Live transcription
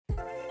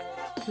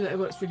She's like,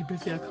 well, it's really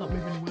busy, I can't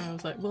move anywhere. I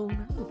was like, well, no.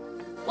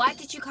 Why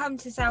did you come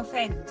to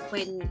Southend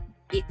when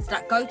it's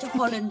like go to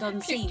Holland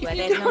on Sea where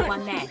there's no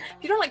one there? If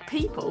you don't like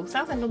people,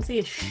 Southend on Sea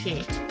is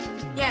shit.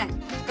 Yeah.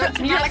 Go to And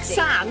you don't like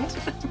sand.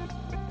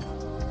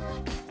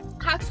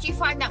 How did you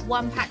find that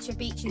one patch of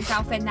beach in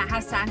Southend that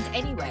has sand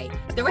anyway?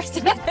 The rest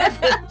of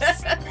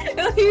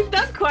it You've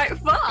done quite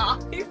far.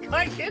 He's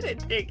quite good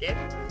at digging.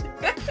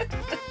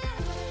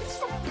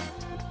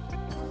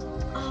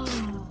 Oh,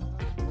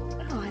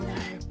 I know.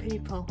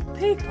 People. What are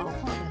they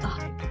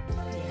like?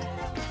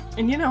 yeah.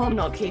 And you know I'm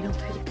not keen on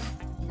people.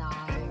 No.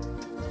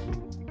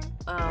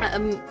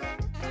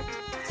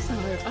 So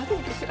I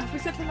think have we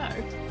said hello?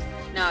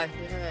 No,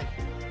 we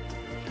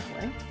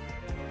haven't.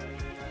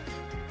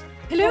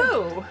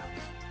 Hello.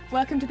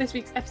 Welcome to this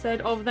week's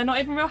episode of They're Not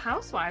Even Real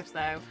Housewives,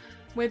 though.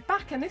 We're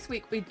back, and this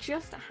week we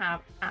just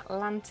have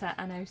Atlanta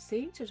and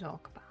OC to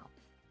talk about.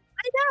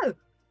 I know.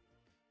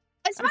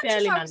 I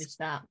barely managed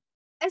that.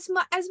 As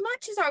much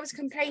as I was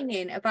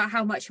complaining about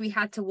how much we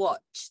had to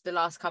watch the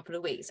last couple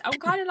of weeks, I'm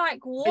kind of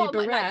like, what?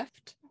 Are you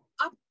bereft?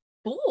 I'm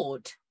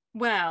bored.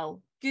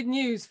 Well, good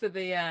news for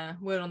the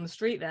word on the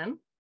street then.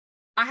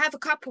 I have a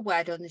couple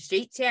word on the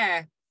streets,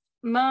 yeah.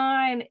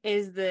 Mine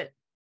is that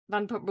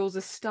Vanderpump Rules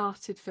has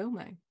started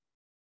filming.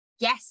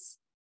 Yes.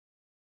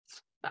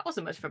 That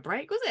wasn't much of a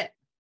break, was it?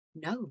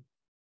 No.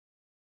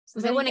 So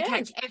they want to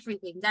catch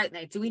everything, don't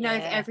they? Do we know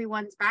if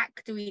everyone's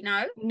back? Do we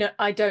know? No,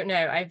 I don't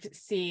know. I've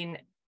seen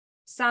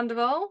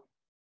Sandoval,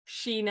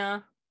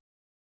 Sheena.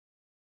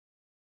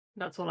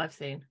 That's all I've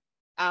seen.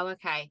 Oh,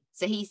 okay.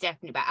 So he's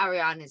definitely back.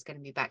 Ariana's going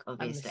to be back,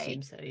 obviously. I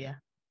assume so, yeah.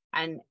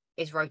 And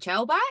is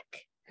Rochelle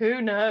back?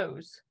 Who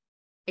knows?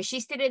 Is she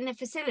still in the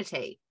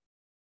facility?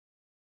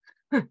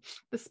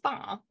 The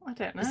spa? I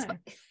don't know.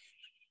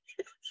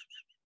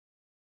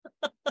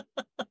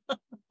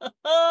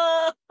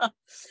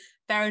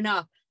 Fair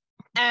enough.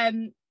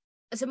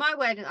 So my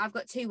word, I've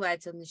got two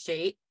words on the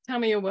sheet. Tell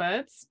me your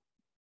words.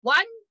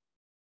 One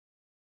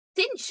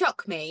didn't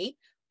shock me,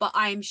 but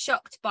I am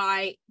shocked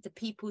by the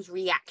people's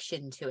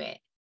reaction to it.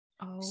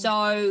 Oh.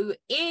 So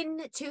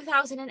in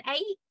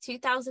 2008,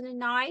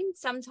 2009,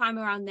 sometime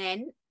around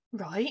then,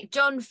 right,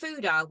 John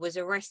Fuda was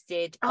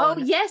arrested. Oh,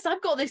 yes,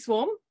 I've got this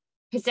one.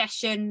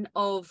 Possession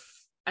of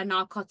a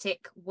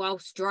narcotic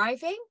whilst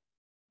driving.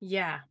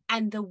 Yeah.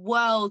 And the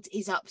world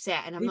is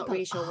upset, and I'm not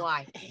really sure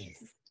why.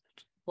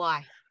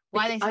 Why?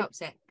 Why are they so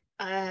upset?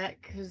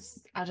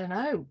 Because I don't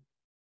know.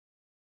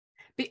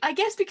 I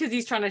guess because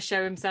he's trying to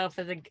show himself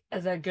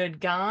as a good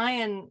guy,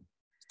 and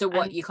so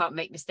what? You can't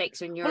make mistakes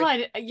when you're. Well,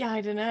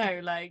 I don't know.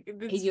 Like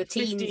in your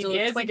teens 15 or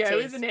years 20s. ago,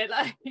 isn't it?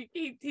 Like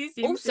he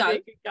seems also, to be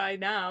a good guy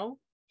now.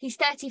 He's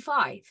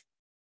 35.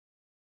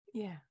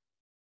 Yeah.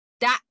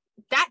 That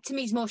to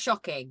me is more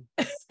shocking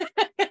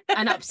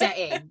and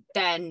upsetting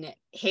than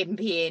him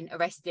being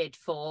arrested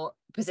for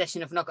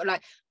possession of narcotics.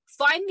 Like,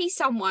 find me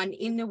someone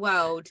in the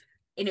world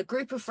in a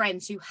group of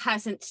friends who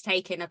hasn't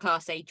taken a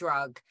Class A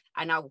drug,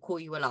 and I will call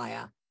you a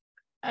liar.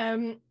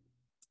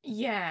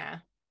 Yeah.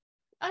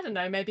 I don't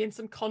know, maybe in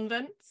some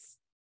convents.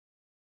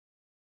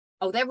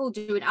 Oh, they're all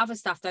doing other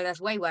stuff though.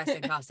 That's way worse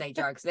than Class A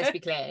drugs. Let's be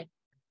clear.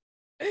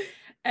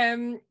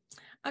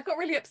 I got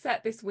really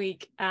upset this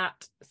week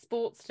at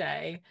Sports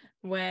Day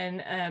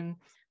when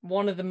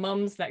one of the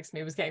mums next to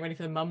me was getting ready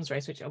for the mums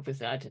race, which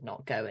obviously I did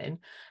not go in.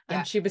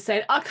 And she was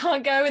saying, I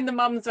can't go in the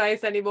mums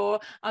race anymore.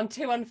 I'm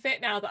too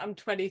unfit now that I'm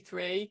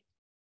 23.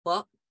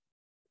 What?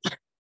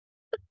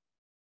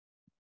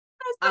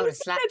 I would have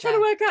slapped her. Trying to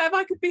work out if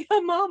I could be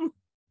her mum.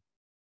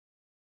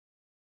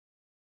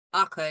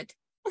 I could.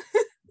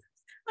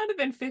 I'd have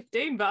been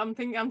 15, but I'm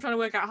trying to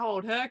work out how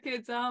old her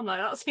kids are. I'm like,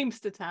 that seems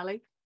to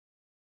tally.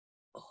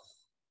 Oh.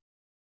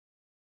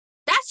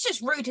 That's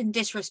just rude and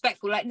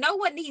disrespectful. Like, no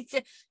one needs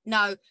to.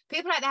 No,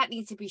 people like that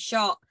need to be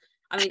shot.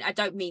 I mean, I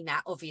don't mean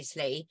that,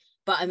 obviously,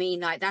 but I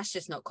mean, like, that's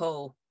just not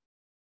cool.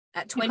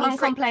 At 23, you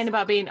can't complain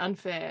about being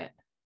unfit.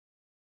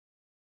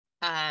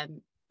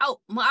 Oh,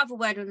 my other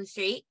word on the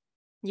street.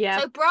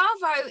 Yeah. So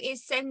Bravo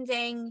is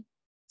sending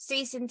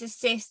cease and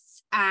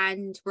desists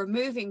and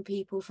removing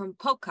people from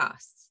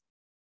podcasts.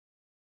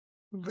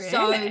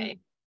 Really?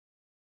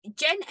 So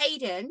Jen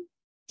Aiden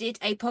did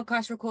a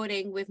podcast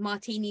recording with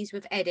Martinis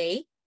with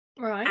Eddie.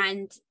 Right.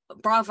 And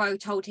Bravo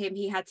told him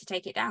he had to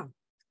take it down.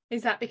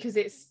 Is that because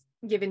it's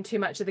giving too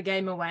much of the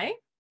game away?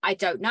 I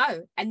don't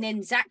know. And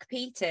then Zach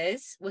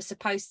Peters was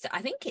supposed to,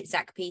 I think it's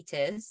Zach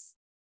Peters,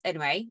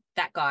 anyway,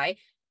 that guy,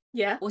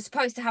 was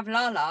supposed to have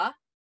Lala.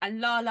 And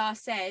Lala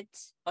said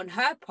on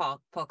her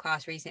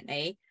podcast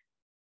recently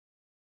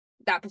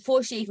that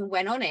before she even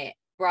went on it,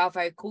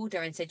 Bravo called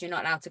her and said, you're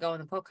not allowed to go on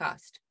the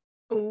podcast.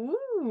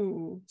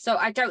 Ooh. So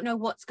I don't know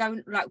what's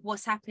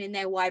happening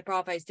there, why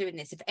Bravo's doing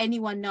this. If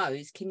anyone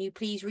knows, can you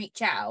please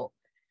reach out?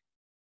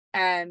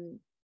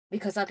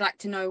 Because I'd like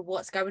to know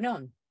what's going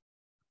on.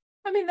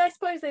 I mean, I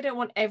suppose they don't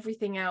want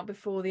everything out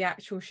before the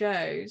actual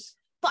shows.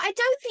 But I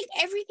don't think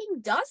everything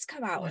does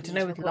come out. I don't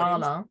know with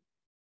Lala.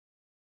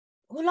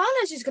 Well,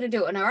 Lala's just going to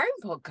do it on her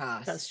own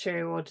podcast. That's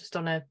true, or just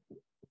on a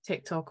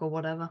TikTok or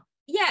whatever.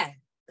 Yeah.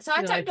 So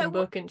I don't know.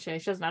 Book, isn't she?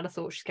 She hasn't had a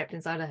thought she's kept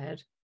inside her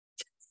head.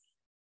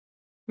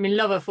 I mean,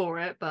 love her for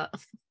it, but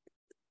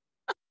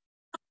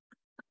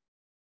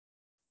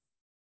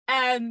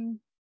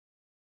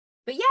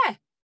but yeah,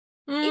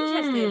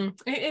 interesting.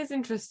 It is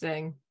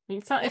interesting.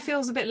 It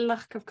feels a bit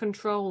lack of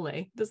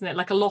control-y, doesn't it?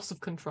 Like a loss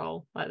of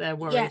control, like they're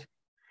worried.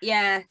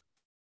 Yeah.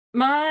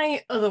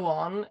 My other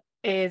one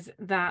is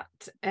that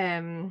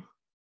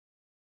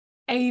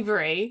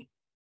Avery,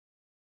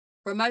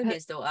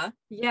 Ramona's daughter,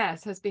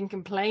 yes, has been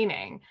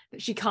complaining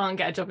that she can't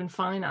get a job in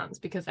finance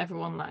because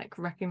everyone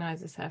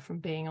recognizes her from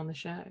being on the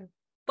show.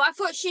 But I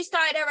thought she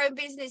started her own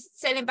business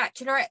selling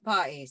bachelorette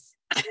parties.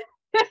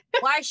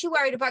 Why is she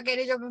worried about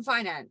getting a job in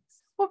finance?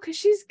 Well, because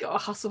she's got a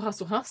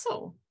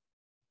hustle.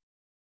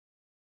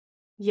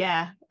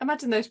 Yeah,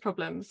 imagine those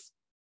problems.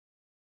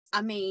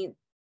 I mean,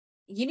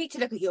 you need to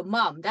look at your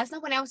mum. That's no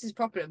one else's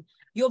problem.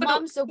 Your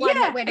mum's the one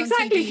that went on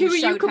exactly. TV. Who are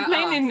you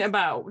complaining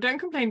about? Don't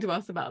complain to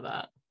us about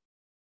that.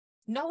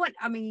 No one.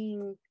 I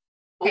mean,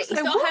 also,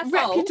 it's not her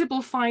fault.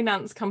 Reputable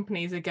finance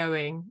companies are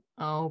going,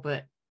 oh,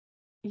 but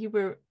you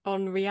were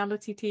on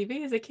reality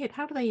TV as a kid.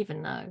 How do they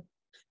even know?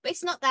 But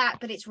it's not that.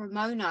 But it's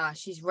Ramona.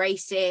 She's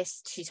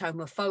racist. She's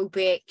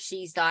homophobic.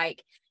 She's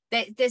like.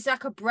 There's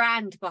like a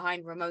brand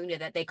behind Ramona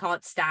that they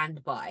can't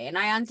stand by, and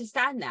I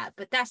understand that,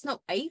 but that's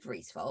not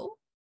Avery's fault.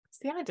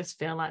 See, I just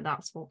feel like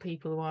that's what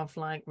people who have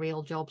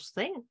real jobs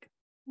think.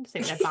 I just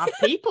think they're bad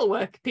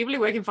people. People who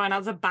work in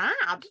finance are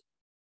bad.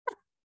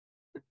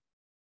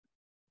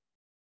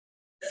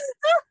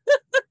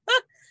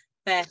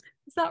 Fair.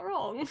 Is that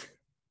wrong?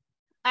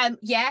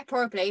 Yeah,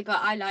 probably, but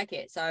I like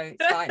it, so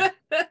it's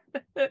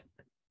fine.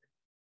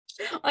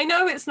 I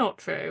know it's not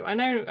true. I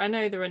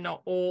know there are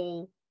not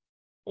all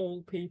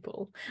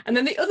people. And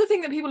then the other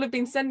thing that people have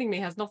been sending me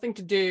has nothing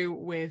to do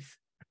with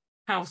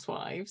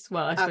housewives.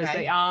 Well, I suppose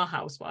they are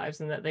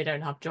housewives and that they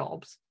don't have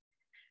jobs.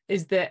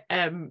 Is that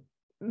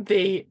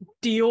the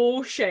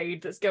Dior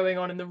shade that's going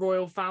on in the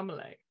royal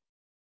family?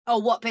 Oh,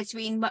 what,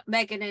 between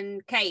Meghan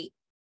and Kate?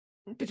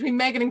 Between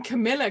Meghan and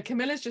Camilla.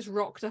 Camilla's just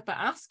rocked up at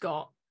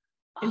Ascot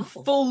in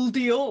full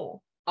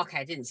Dior. Okay,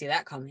 I didn't see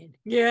that coming.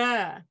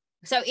 Yeah.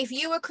 So if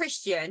you were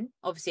Christian,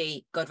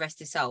 obviously, God rest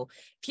his soul.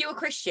 If you were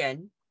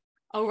Christian.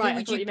 Oh, right.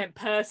 I thought you meant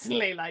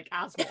personally,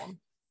 as one.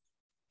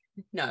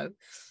 No.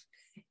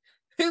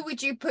 Who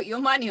would you put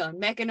your money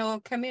on, Meghan or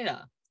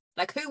Camilla?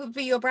 Who would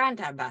be your brand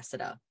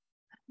ambassador?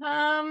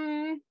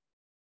 The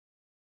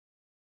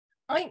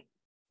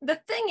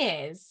thing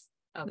is,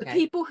 the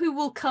people who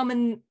will come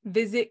and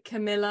visit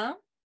Camilla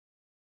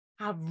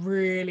have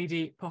really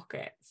deep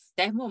pockets.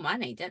 They have more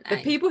money, don't they?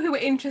 The people who are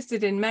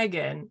interested in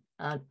Meghan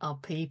are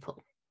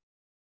people.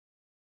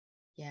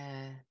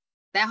 Yeah.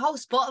 Their whole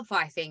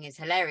Spotify thing is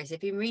hilarious.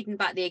 I've been reading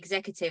about the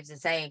executives are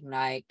saying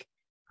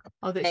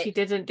she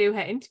didn't do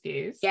her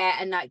interviews. Yeah,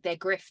 and they're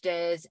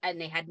grifters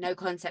and they had no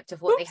concept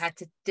of what they had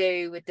to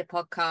do with the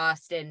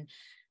podcast. And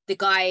the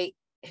guy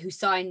who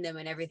signed them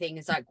and everything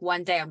is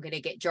one day I'm going to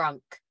get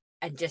drunk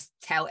and just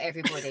tell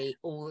everybody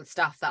all the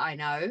stuff that I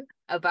know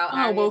about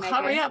Harry. Oh, well,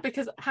 hurry up,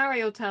 because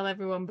Harry will tell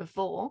everyone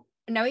before.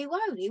 No, he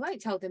won't. He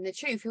won't tell them the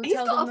truth. He's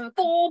got a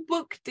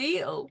 4-book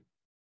deal.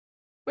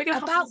 We're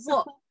gonna about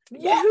what?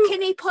 What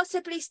can he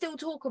possibly still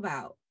talk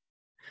about?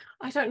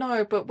 I don't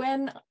know, but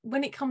when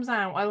it comes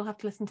out, I will have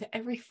to listen to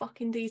every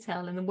fucking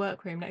detail in the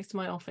workroom next to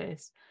my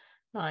office.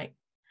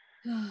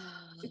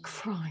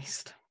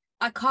 Christ.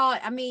 I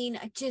can't. I mean,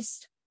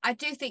 I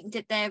do think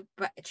that their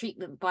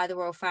treatment by the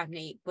royal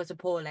family was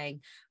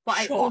appalling, but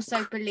I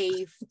also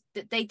believe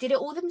that they did it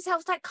all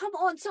themselves. Come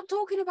on, stop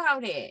talking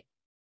about it.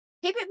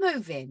 Keep it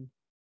moving.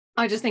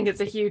 I just think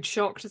it's a huge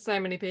shock to so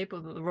many people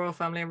that the royal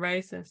family are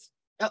racist.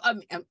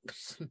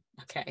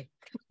 Okay.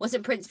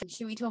 Wasn't Prince?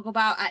 Should we talk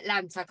about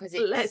Atlanta?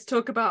 Let's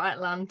talk about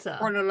Atlanta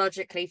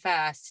chronologically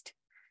first.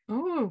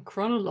 Oh,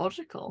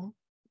 chronological.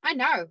 I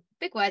know,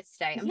 big words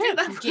today. I'm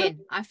drinking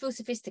gin. I feel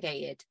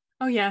sophisticated.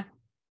 Oh yeah,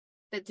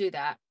 let's do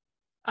that.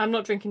 I'm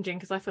not drinking gin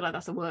because I feel like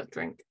that's a work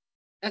drink.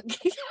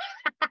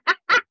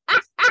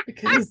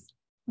 Because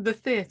the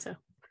theatre.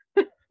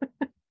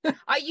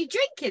 Are you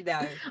drinking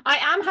though? I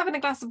am having a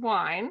glass of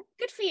wine.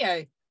 Good for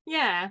you.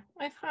 Yeah,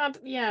 I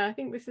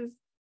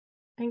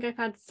think I've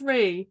had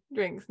 3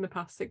 drinks in the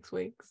past 6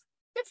 weeks.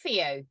 Good for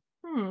you.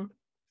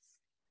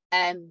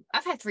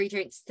 I've had 3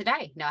 drinks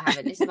today. No, I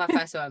haven't. This is my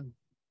first one.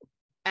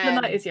 The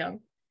night is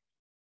young.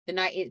 The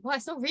night is, well,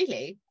 it's not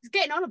really. It's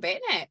getting on a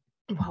bit, isn't it?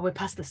 Well, we're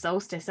past the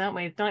solstice, aren't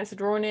we? The nights are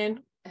drawing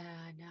in.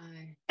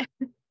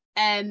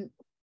 No.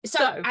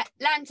 So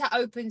Atlanta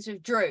opens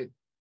with Drew.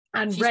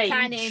 And she's Rage.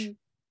 Planning,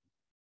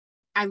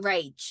 and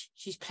Rage.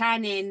 She's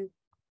planning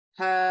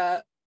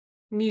her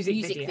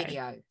music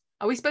video.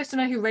 Are we supposed to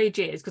know who Rage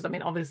is? Because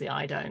obviously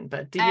I don't,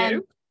 but do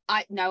you?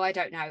 I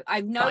don't know. I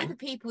know the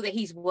people that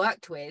he's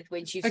worked with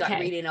when she's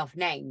reading off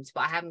names,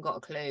 but I haven't got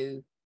a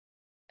clue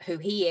who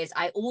he is.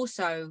 I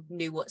also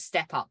knew what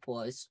Step Up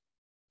was.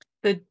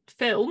 The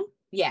film?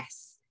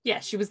 Yes.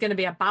 Yes, she was going to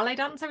be a ballet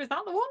dancer. Is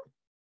that the one?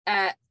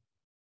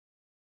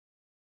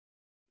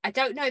 I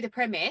don't know the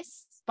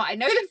premise, but I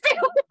know the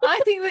film.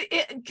 I think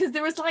that because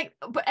there was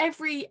but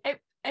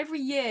every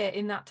year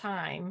in that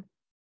time,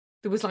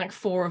 there was like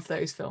 4 of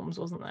those films,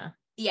 wasn't there?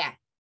 Yeah.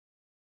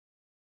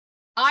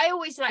 I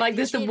always like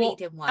the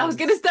cheerleading ones.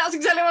 That's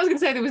exactly what I was gonna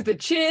say. There was the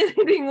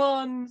cheerleading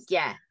ones.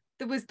 Yeah.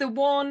 There was the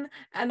one,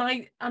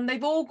 and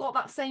they've all got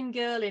that same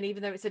girl in,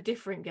 even though it's a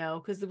different girl,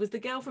 because there was the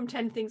girl from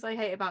 10 Things I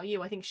Hate About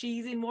You. I think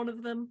she's in one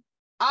of them.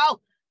 Oh,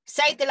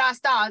 Save the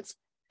Last Dance.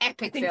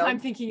 Epic film. I'm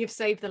thinking of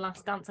Save the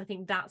Last Dance. I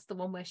think that's the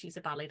one where she's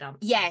a ballet dancer.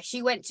 Yeah,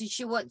 she was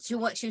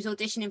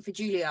auditioning for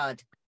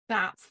Juilliard.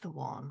 That's the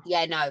one.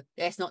 Yeah, no,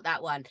 that's not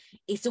that one.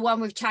 It's the one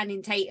with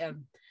Channing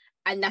Tatum.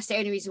 And that's the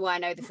only reason why I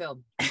know the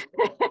film.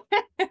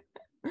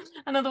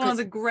 Another one of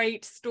the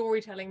great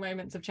storytelling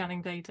moments of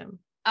Channing Tatum.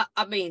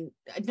 I mean,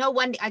 no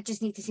one. I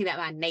just need to see that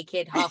man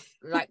naked, half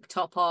like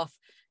top off,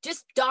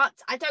 just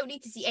dance. I don't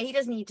need to see. He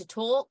doesn't need to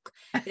talk.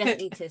 He doesn't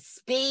need to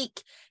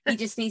speak. He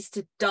just needs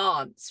to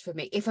dance for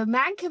me. If a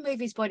man can move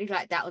his body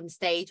like that on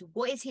stage,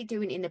 what is he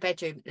doing in the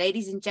bedroom,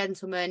 ladies and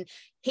gentlemen?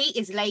 He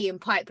is laying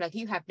pipe like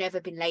you have never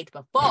been laid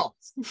before.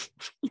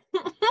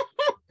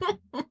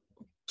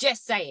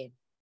 Just saying.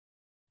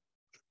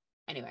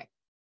 Anyway,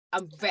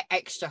 I'm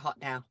extra hot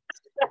now.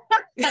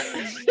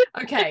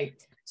 Okay,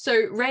 so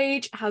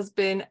Rage has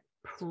been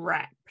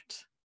prepped.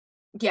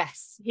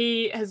 Yes,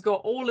 he has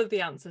got all of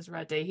the answers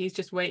ready. He's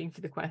just waiting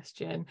for the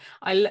question.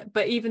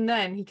 But even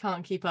then, he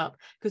can't keep up,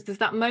 because there's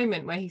that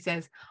moment where he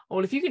says, "Oh,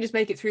 well, if you can just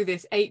make it through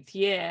this 8th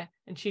year,"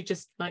 and she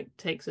just like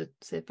takes a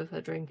sip of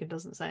her drink and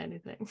doesn't say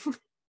anything.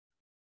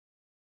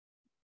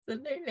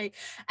 Absolutely.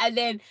 And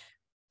then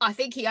I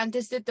think he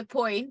understood the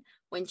point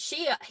when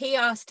he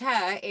asked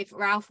her if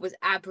Ralph was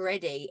ab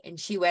ready, and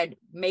she went,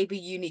 "Maybe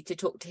you need to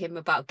talk to him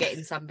about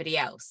getting somebody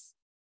else."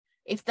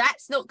 If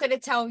that's not going to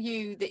tell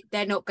you that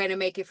they're not going to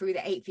make it through the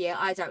 8th year,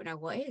 I don't know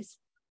what is.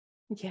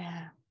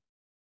 Yeah.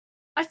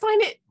 I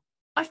found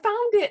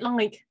it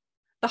like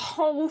the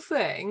whole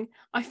thing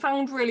I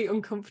found really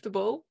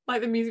uncomfortable. Like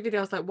the music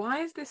video, I was like, why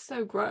is this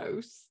so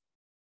gross?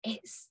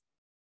 It's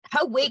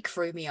her wig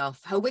threw me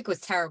off. Her wig was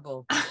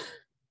terrible.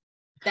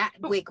 That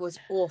wig was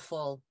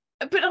awful.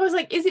 But I was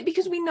like, is it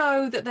because we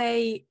know that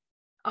they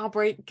are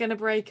gonna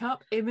break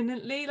up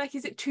imminently? Like,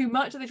 is it too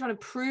much? Are they trying to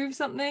prove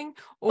something?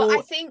 Or well,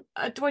 I think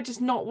do I just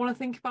not want to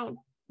think about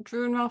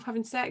Drew and Ralph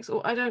having sex?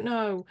 Or I don't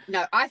know.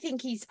 No, I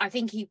think the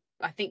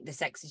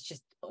sex is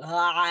just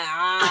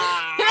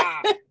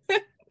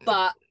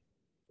but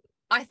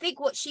I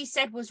think what she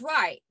said was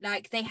right.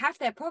 Like, they have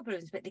their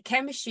problems, but the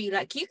chemistry,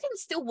 like, you can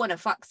still want to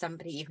fuck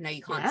somebody even though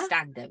you can't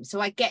stand them. So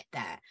I get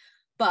that.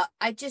 But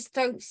I just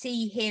don't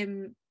see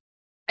him.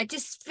 I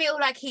just feel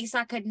like he's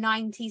like a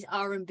 90s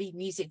R&B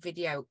music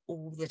video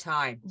all the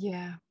time.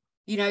 Yeah.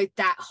 You know,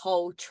 that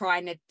whole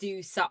trying to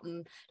do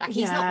something. Like,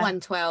 he's not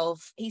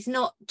 112. He's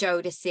not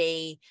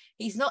Jodeci.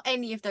 He's not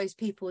any of those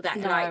people that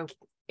like...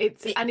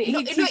 He's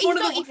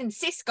not even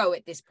Cisco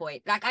at this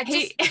point. Like, I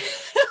just... Do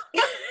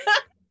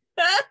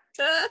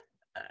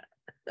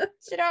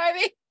you know what I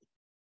mean?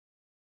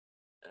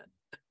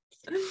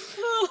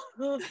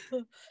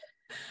 So.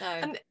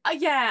 And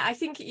I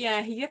think he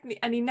definitely,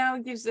 and he now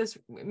gives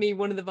me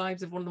one of the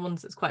vibes of one of the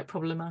ones that's quite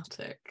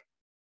problematic.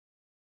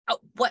 Oh,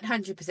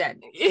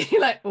 100%.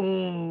 You're like,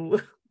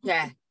 oh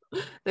yeah,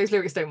 those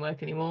lyrics don't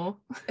work anymore.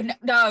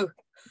 No,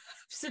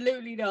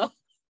 absolutely not.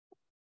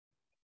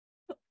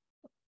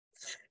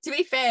 To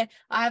be fair,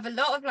 I have a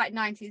lot of like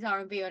 90s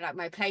R&B on like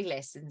my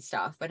playlists and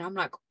stuff, and I'm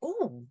like,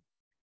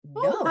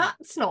 no,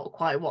 that's not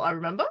quite what I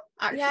remember.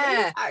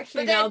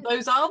 Actually, now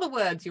those are the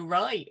words. You're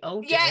right.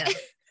 Oh dear. Yeah.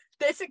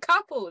 There's a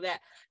couple that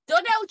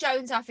Donnell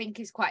Jones, I think,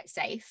 is quite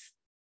safe.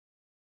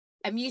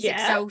 A Music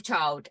Soul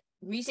Child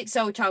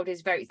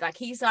is very like,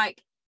 he's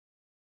like,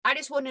 I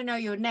just want to know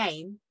your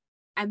name,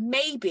 and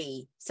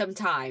maybe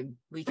sometime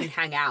we can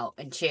hang out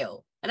and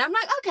chill. And I'm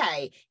like,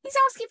 okay, he's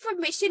asking for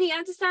permission. He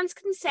understands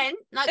consent.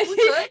 Like, we're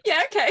good.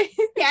 Yeah, okay.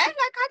 Yeah,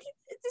 like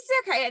this is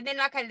okay. And then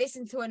like I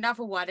listen to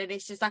another one, and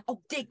it's just like,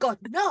 oh dear God,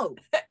 no.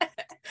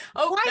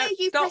 Why are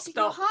you pressing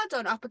your hard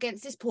on up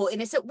against this poor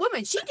innocent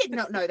woman? She did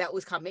not know that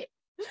was coming.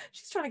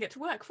 She's trying to get to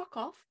work. Fuck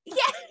off. Yeah.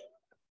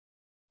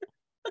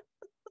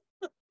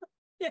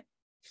 Yeah.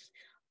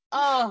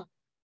 Oh,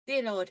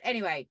 dear Lord.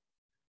 Anyway.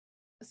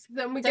 So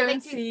then we go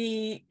and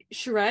see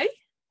Sheree?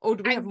 Or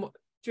do we have more?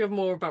 Do you have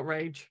more about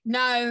Rage?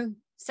 No.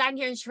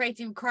 Sanya and Sheree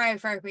do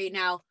cryotherapy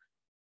now.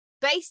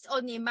 Based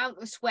on the amount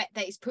of sweat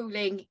that is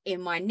pooling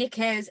in my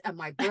knickers and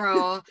my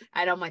bra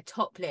and on my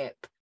top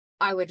lip,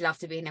 I would love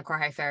to be in a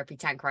cryotherapy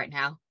tank right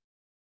now.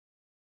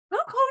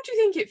 How cold do you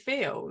think it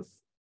feels?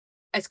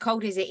 As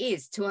cold as it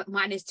is,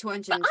 minus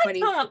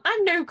 220. I have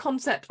no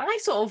concept. I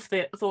sort of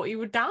thought you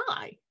would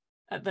die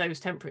at those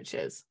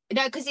temperatures.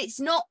 No, because it's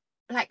not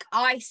like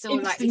ice or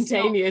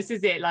instantaneous,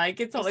 is it? Like,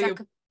 it's not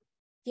like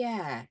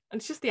yeah. And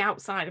it's just the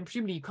outside, and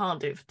presumably you can't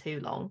do it for too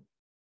long.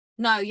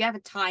 No, you have a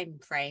time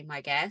frame,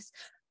 I guess.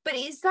 But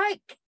it's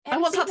like, I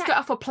once had to get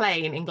off a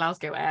plane in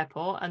Glasgow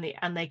airport,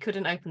 and they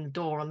couldn't open the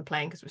door on the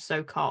plane because it was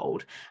so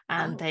cold.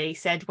 And they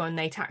said when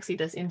they taxied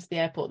us into the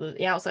airport that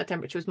the outside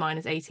temperature was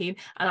minus 18,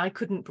 and I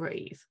couldn't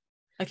breathe.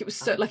 Like, it was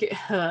so like, it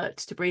hurt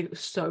to breathe. It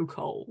was so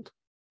cold.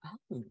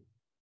 Oh.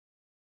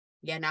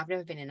 Yeah, no, I've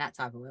never been in that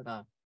type of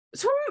weather.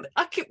 So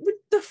what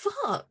the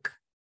fuck?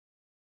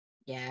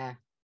 Yeah.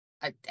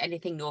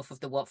 Anything north of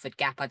the Watford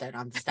Gap, I don't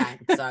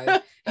understand.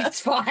 So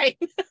it's fine.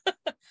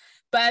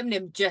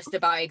 Birmingham just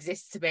about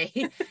exists to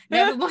me.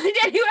 Never mind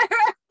anywhere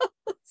else.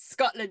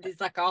 Scotland is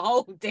like a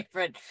whole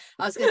different,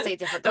 I was going to say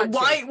different country. The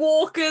White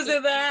Walkers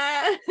are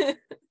there.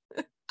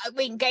 I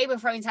mean, Game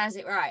of Thrones has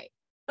it right.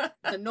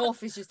 The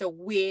north is just a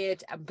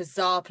weird and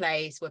bizarre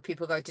place where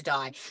people go to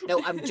die.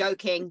 No, I'm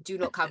joking. Do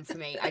not come for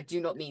me. I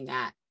do not mean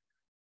that.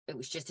 It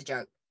was just a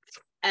joke.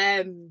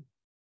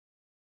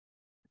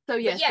 So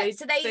yes, yeah,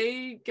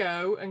 they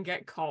go and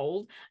get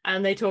cold,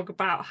 and they talk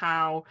about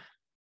how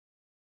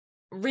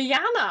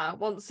Rihanna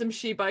wants some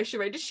She by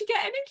Sheree. Did she get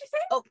any, do you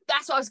think? Oh,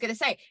 that's what I was going to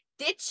say.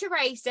 Did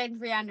Sheree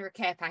send Rihanna a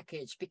care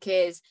package?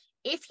 Because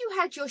if you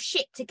had your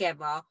shit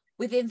together,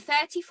 within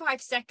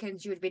 35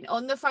 seconds, you would have been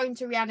on the phone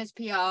to Rihanna's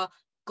PR,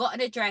 got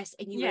an address,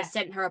 and you would have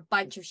sent her a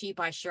bunch of She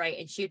by Sheree,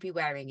 and she'd be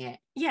wearing it.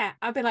 Yeah,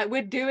 I'd be like,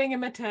 we're doing a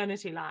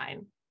maternity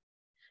line.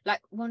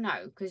 Like, well, no,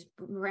 because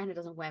Rihanna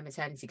doesn't wear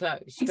maternity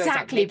clothes. She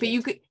exactly, but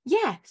you could,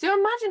 so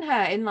imagine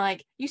her in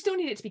like, you still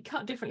need it to be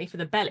cut differently for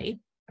the belly.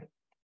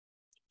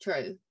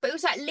 True, but it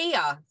was like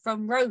Leah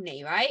from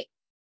Roni, right?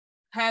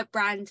 Her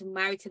brand,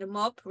 Married to the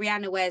Mob.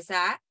 Rihanna wears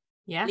that.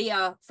 Yeah.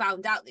 Leah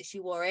found out that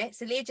she wore it,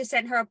 so Leah just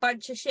sent her a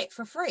bunch of shit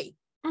for free,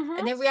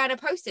 and then Rihanna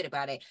posted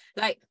about it.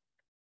 Like,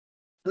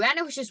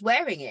 Rihanna was just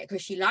wearing it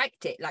because she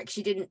liked it. Like,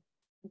 she didn't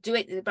do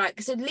it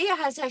like, so Leah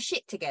has her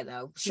shit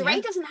together.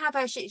 Sheree doesn't have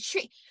her shit.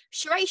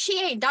 Sheree,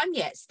 she ain't done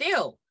yet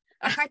still.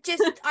 Like,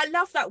 I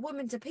love that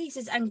woman to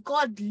pieces, and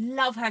God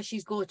love her,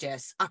 she's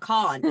gorgeous. I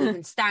can't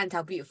even stand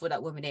how beautiful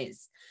that woman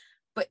is,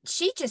 but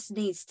she just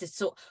needs to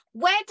sort.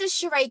 Where does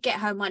Sheree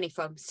get her money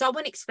from?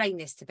 Someone explain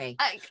this to me,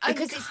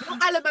 because it's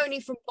not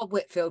alimony from Bob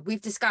Whitfield.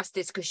 We've discussed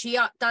this because she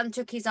done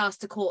took his ass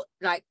to court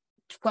like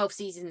 12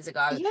 seasons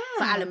ago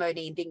for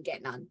alimony and didn't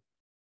get none.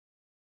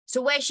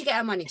 So where's she get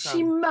her money from?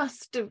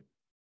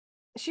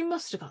 She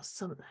must have asked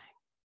something.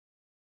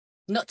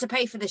 Not to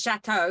pay for the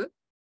chateau.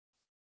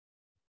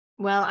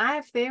 Well, I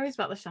have theories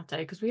about the chateau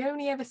because we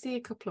only ever see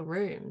a couple of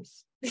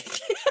rooms.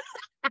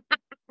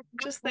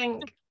 Just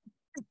think,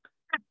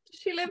 does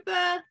she live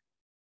there?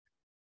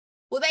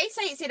 Well, they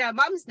say it's in her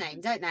mum's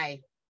name, don't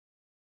they?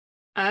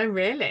 Oh,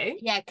 really?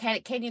 Yeah,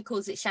 Kenya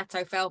calls it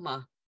Chateau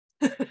Thelma.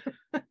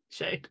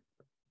 Shade.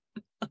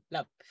 I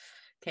love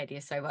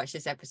Kenya so much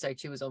this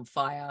episode. She was on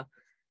fire.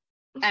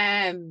 But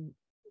I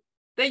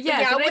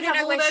want to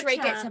know where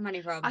Sheree gets her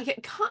money from. I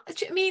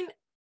mean,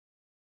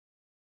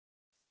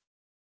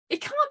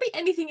 it can't be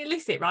anything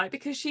illicit, right?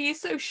 Because she is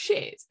so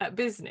shit at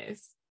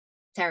business.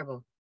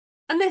 Terrible.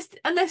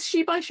 Unless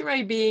She by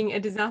Sheree being a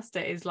disaster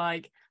is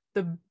like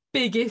the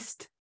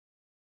biggest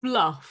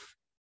bluff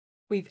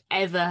we've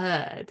ever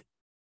heard.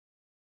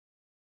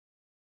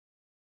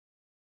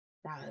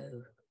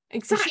 No.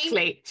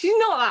 Exactly. She's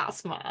not that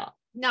smart.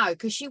 No,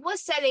 because she was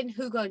selling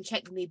Hugo and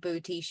Check Me Boo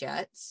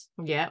t-shirts.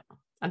 Yeah.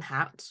 And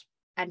hats.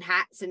 And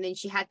then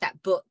she had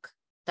that book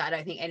that I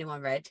don't think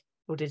anyone read.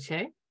 Or did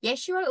she? Yeah,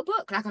 she wrote a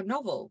book, like a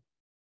novel.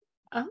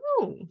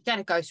 Oh. She had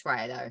a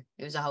ghostwriter though.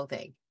 It was a whole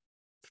thing.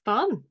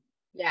 Fun.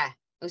 Yeah.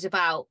 It was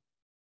about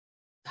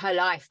her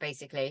life,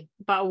 basically.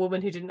 About a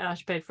woman who didn't know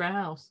she paid for a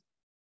house.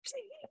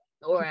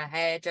 Or a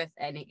hairdresser,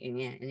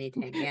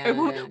 anything. Yeah.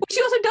 Well,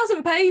 she also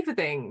doesn't pay for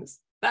things.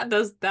 That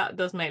does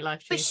make life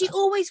cheaper. But she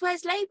always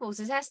wears labels.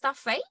 Is her stuff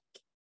fake?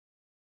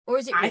 Or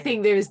is it real? I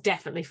think there is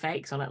definitely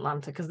fakes on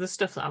Atlanta, because there's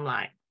stuff that I'm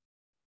like,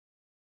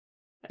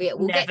 yeah,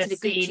 we'll get to the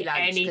Gucci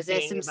lunch because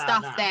there's some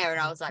stuff there,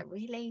 and I was like,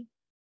 really?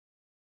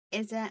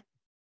 Is that?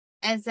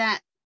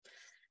 But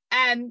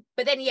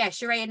then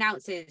Sheree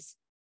announces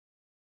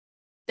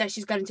that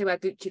she's going to her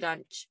Gucci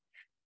lunch.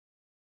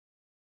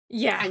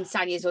 Yeah. And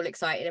Sanya's all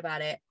excited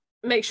about it.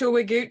 Make sure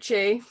we're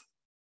Gucci.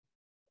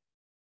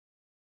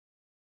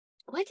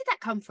 Where did that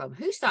come from?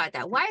 Who started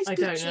that? Why is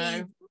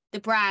Gucci the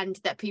brand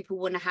that people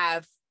want to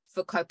have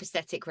for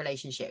copacetic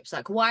relationships?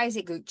 Like, why is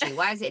it Gucci?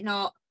 Why is it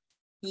not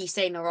Yves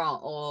Saint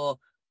Laurent or,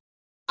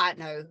 I don't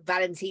know,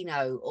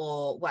 Valentino?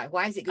 Or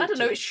why is it Gucci? I don't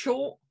know, it's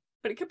short,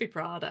 but it could be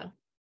Prada.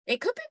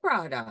 It could be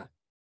Prada.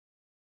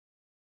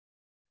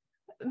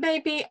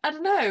 Maybe, I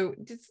don't know.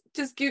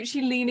 Does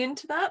Gucci lean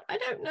into that? I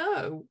don't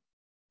know.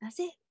 That's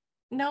it.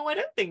 No, I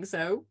don't think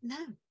so. No.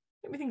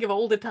 Let me think of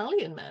old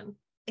Italian men.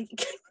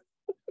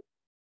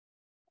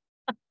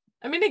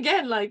 I mean,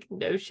 again, like,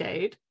 no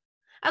shade.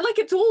 And like,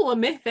 it's all a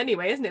myth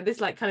anyway, isn't it?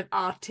 This like kind of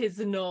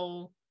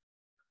artisanal,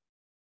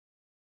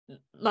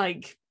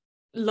 like,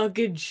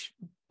 luggage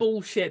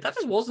bullshit. That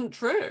just wasn't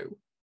true.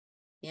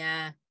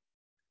 Yeah.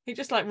 He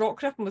just like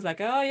rocked up and was like,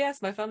 oh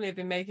yes, my family have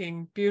been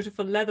making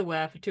beautiful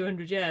leatherware for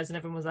 200 years. And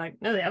everyone was like,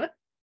 no, they haven't.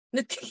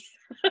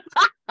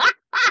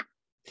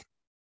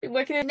 Been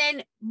working in... And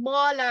then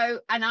Marlo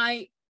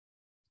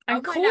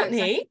and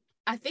Courtney. Notes,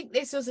 I think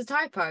this was a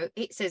typo.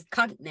 It says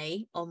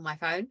Courtney on my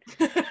phone.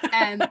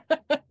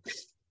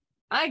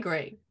 I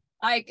agree.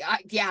 I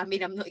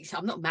mean, I'm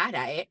not mad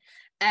at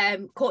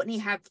it. Courtney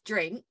have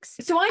drinks.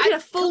 So I did a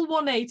full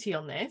 180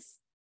 on this.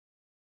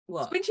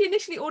 What? When she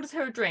initially orders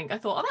her a drink, I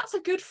thought, oh, that's a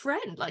good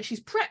friend. Like,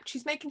 she's prepped.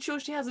 She's making sure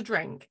she has a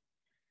drink.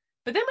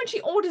 But then when she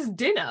orders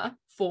dinner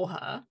for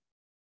her,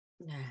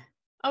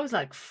 I was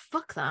like,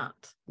 fuck that.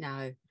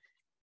 No.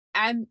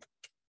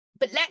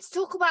 But let's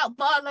talk about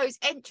Marlo's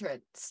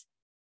entrance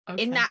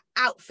in that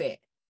outfit.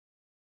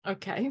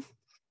 Okay.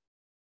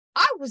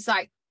 I was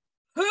like,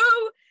 who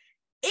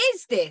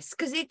is this?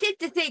 Because it did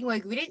the thing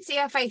where we didn't see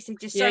her face, it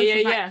just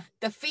showed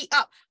the feet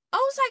up. I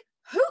was like,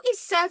 who is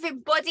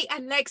serving body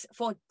and legs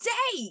for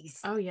days?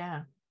 Oh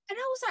yeah. And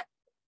I was like,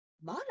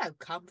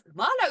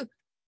 Marlo,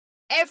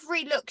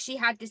 every look she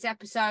had this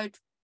episode,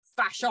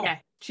 fashion. Yeah,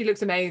 she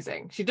looks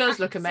amazing. She does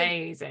look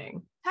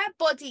amazing. Her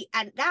body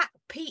and that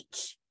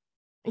peach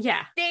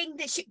thing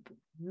that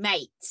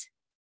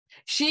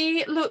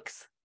she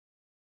looks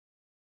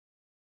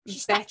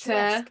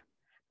better,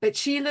 but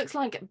she looks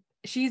like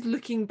she's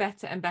looking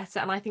better and better,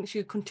 and I think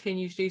she'll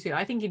continue to do so.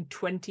 I think in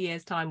 20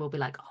 years time we'll be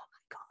like, oh my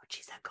god,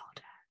 she's a goddess.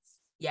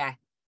 Yeah,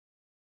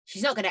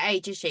 she's not going to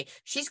age, is she?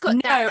 She's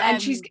got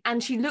that,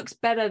 and she looks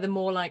better the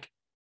more like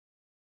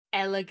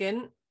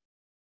elegant.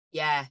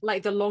 Yeah,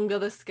 like the longer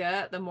the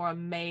skirt, the more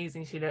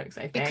amazing she looks,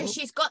 I think, because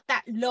she's got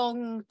that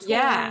long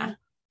tall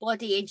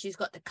body, and she's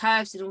got the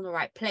curves in all the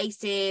right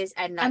places,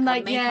 and her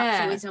makeup's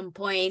always on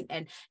point,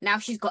 and now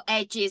she's got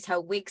edges, her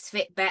wigs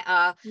fit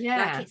better.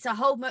 Like, it's a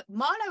whole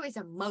Marlo is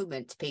a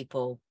moment,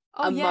 people.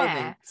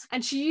 Moment.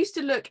 And she used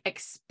to look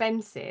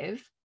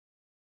expensive,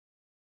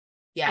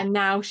 and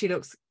now she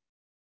looks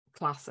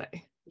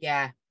classy.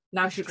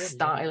 Now she looks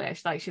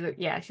stylish. Like, she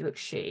looks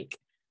chic.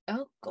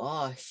 Oh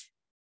gosh,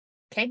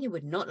 Kenya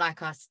would not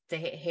like us to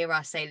hear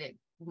us say that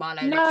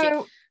Marlo looks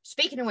chic.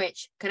 Speaking of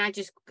which, can I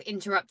just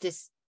interrupt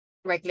this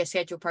regular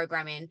schedule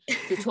programming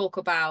to talk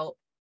about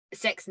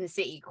Sex and the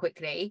City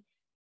quickly?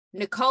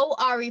 Nicole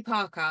Ari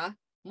Parker,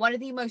 one of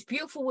the most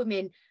beautiful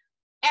women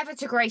ever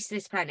to grace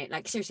this planet.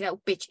 Like, seriously,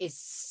 that bitch is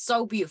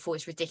so beautiful,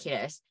 it's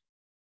ridiculous.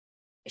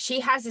 She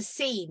has a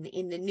scene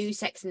in the new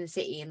Sex and the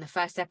City in the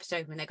first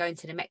episode when they're going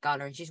to the Met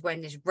Gala, and she's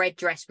wearing this red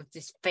dress with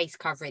this face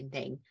covering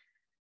thing,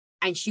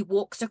 and she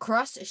walks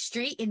across a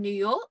street in New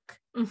York,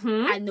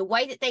 and the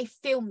way that they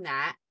film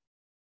that,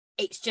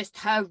 it's just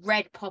her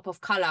red pop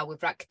of color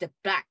with like the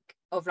black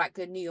of like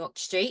the New York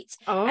streets,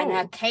 and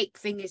her cape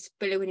thing is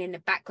billowing in the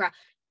background.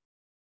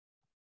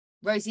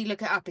 Rosie,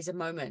 look it up. It's a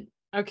moment.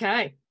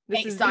 Okay,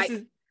 it's a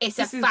fashion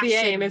the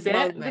aim, is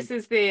moment. This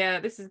is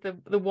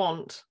the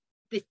want.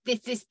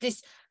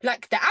 This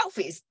like, the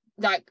outfit is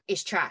like,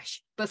 it's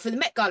trash, but for the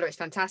Met Gala it's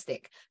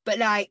fantastic. But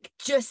like,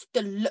 just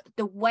the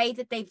way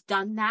that they've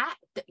done that,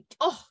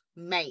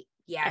 mate,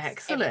 yes,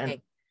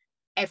 excellent.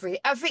 Everything.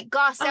 I think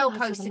Garcelle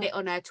posted it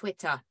on her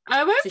Twitter.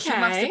 Oh, okay. So she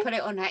must have put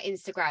it on her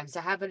Instagram. So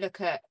have a look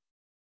at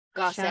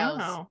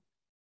Garcelle's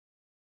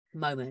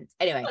moment.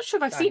 Anyway, I'm not sure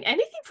if I've seen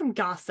anything from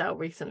Garcelle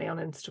recently on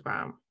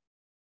Instagram.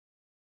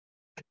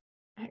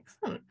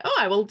 Excellent. Oh,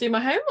 I will do my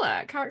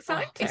homework. How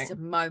exciting. It's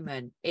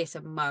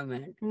a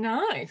moment.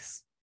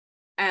 Nice.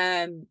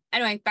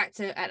 Anyway, back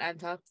to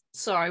Atlanta.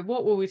 Sorry,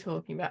 what were we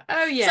talking about?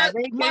 Oh yeah, so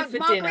they go for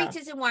margaritas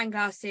dinner. and wine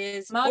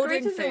glasses.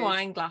 Margaritas and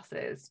wine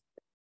glasses.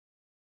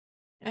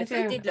 The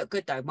food did look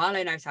good though.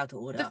 Marlo knows how to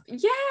order.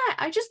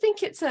 I just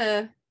think it's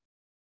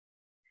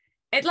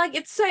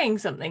saying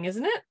something,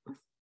 isn't it?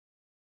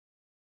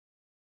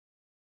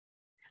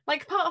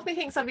 Like, part of me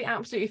thinks I'd be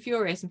absolutely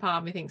furious and part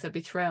of me thinks I'd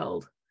be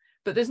thrilled,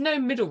 but there's no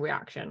middle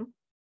reaction.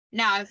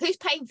 No, who's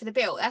paying for the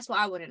bill? That's what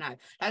I want to know.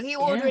 Like, you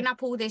ordering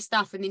up all this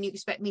stuff and then you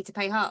expect me to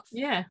pay half?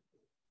 Yeah.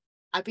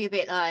 I'd be a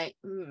bit like,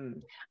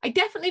 I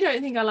definitely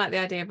don't think I like the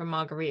idea of a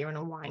margarita in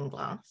a wine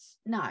glass.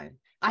 No.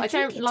 I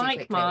don't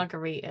like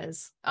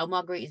margaritas. Oh,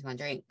 margarita's my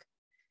drink.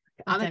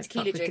 I'm a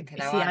tequila drinker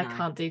though, I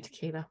can't do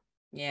tequila.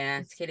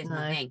 Yeah, tequila's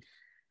my thing.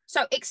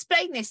 So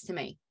explain this to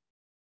me.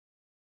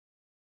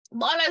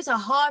 Marlo's a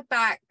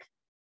hardback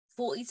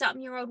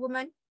 40-something-year-old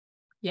woman.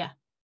 Yeah.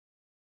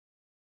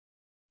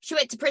 She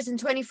went to prison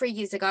 23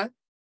 years ago.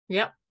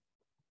 Yep.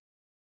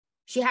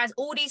 She has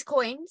all these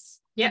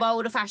coins to buy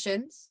all the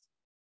fashions.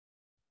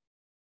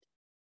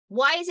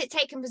 Why is it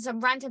taken for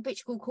some random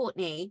bitch called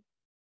Courtney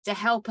to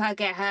help her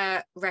get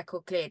her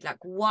record cleared? Like,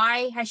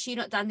 why has she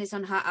not done this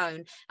on her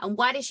own? And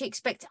why does she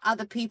expect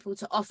other people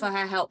to offer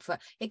her help for?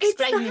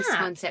 Explain this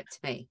concept to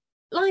me.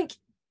 Like,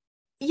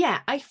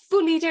 yeah, I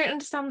fully don't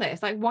understand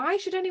this. Like, why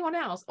should anyone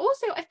else?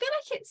 Also, I feel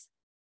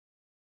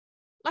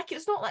like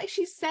it's not like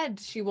she said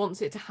she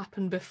wants it to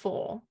happen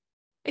before.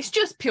 It's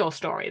just pure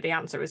story. The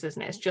answer is,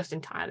 isn't it? It's just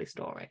entirely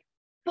story.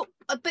 But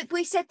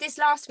we said this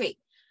last week.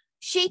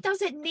 She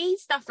doesn't need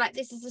stuff like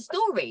this as a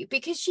story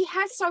because she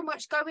has so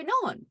much going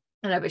on.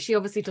 I know, but she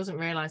obviously doesn't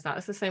realise that.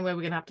 It's the same way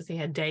we're going to have to see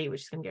her date,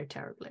 which is going to go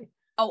terribly.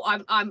 Oh,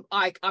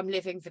 I'm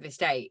living for this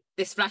date.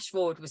 This flash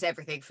forward was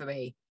everything for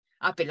me.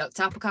 I've been locked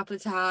up a couple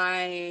of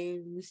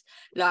times.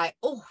 Like,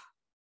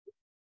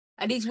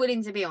 and he's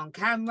willing to be on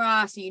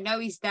camera, so you know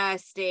he's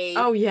thirsty.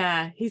 Oh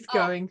yeah, he's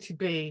going to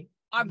be.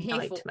 I'm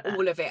here for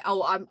all of it.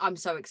 Oh, I'm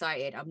so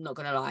excited. I'm not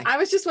gonna lie. I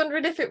was just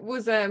wondering if it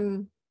was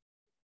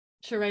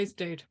Sheree's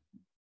dude.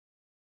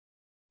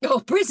 Oh,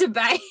 Prison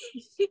Bay.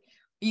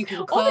 You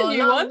can call the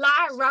new one.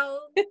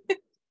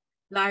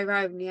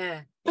 Lyrone,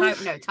 yeah.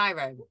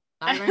 Tyrone.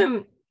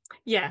 Lyrone.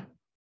 Yeah.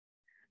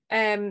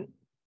 Yeah,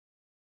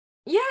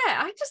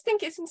 I just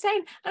think it's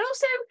insane. And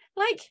also,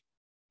 like,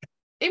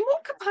 in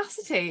what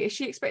capacity is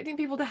she expecting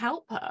people to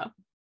help her?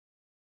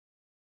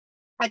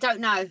 I don't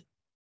know.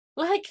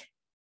 I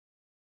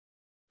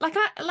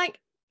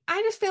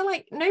just feel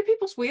like no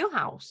people's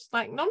wheelhouse.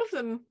 Like, none of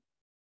them.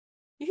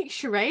 You think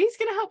Sheree's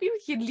going to help you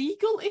with your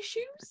legal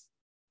issues?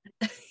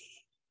 You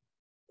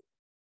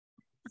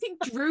think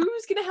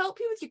Drew's going to help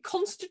you with your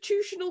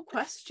constitutional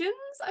questions?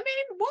 I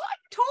mean, what are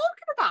you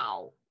talking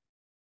about?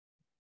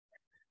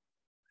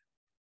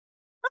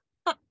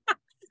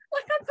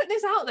 Like, I'm putting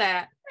this out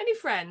there. Any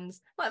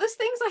friends? Like, there's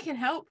things I can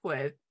help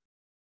with.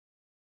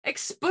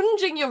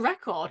 Expunging your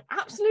record,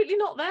 absolutely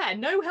not there.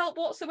 No help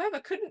whatsoever.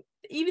 Couldn't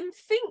even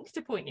think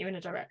to point you in a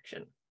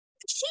direction.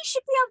 She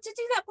should be able to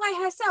do that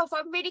by herself.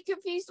 I'm really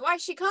confused why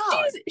she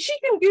can't. She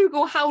can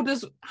Google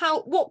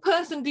what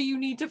person do you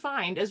need to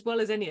find, as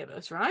well as any of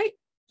us, right?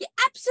 Yeah,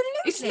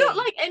 absolutely. It's not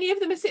like any of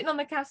them are sitting on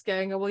the cast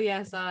going, oh, well,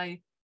 yes,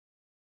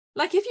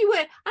 like, if you were,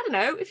 I don't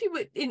know, if you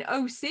were in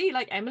OC,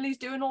 like Emily's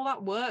doing all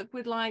that work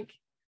with like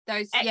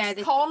those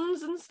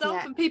ex-cons and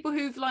stuff, and people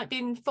who've like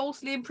been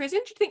falsely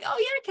imprisoned, you'd think, oh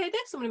yeah, okay,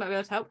 there's somebody who might be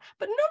able to help.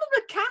 But none of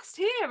the cast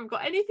here have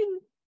got any way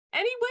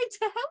to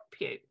help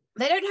you.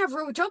 They don't have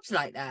real jobs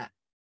like that,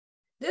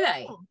 do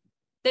they? Oh.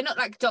 They're not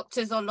like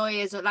doctors or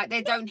lawyers, or like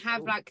they don't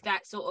have like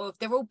that sort of.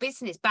 They're all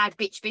bad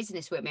bitch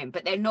business women,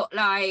 but they're not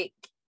like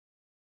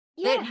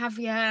they don't have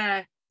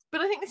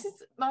But I think this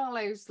is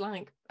Marlo's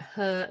like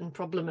hurt and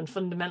problem and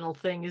fundamental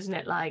thing, isn't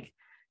it? Like,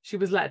 she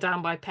was let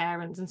down by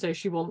parents, and so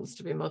she wants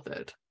to be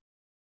mothered.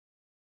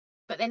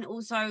 But then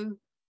also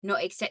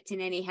not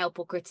accepting any help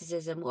or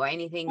criticism or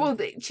anything. Well,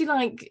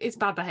 it's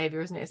bad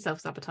behaviour, isn't it? It's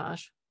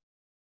self-sabotage.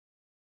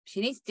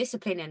 She needs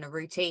discipline and a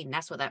routine.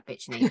 That's what that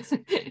bitch needs.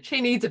 She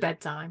needs a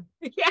bedtime.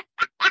 Yeah,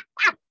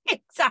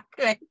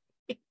 exactly.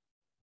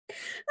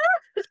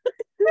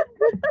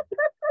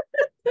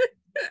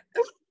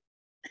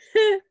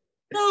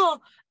 Oh,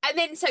 and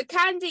then so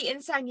Candy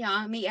and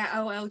Sanya meet at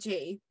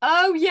OLG.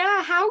 Oh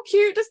yeah, how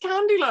cute does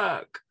Candy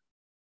look?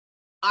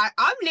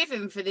 I'm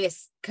living for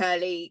this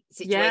curly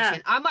situation. Yeah.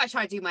 I might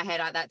try to do my hair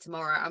like that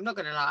tomorrow. I'm not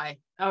gonna lie.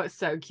 Oh, it's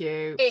so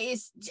cute. It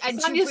is, and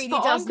Sanya's she really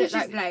does look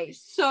like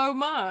Blaze so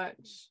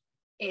much.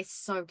 It's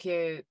so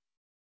cute.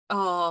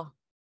 Oh,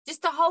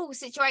 just the whole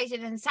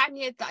situation, and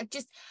Sanya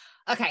just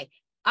okay.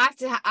 I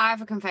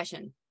have a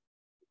confession.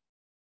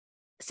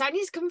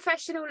 Sanya's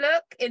confessional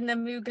look in the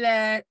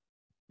Mugler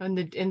and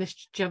in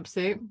this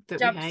jumpsuit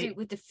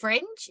with the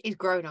fringe is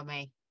grown on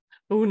me.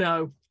 Oh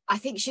no, I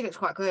think she looks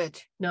quite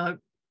good. No,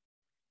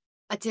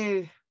 I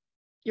do.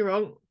 You're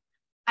wrong.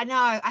 I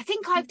know. I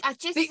think I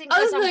just the think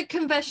other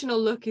conventional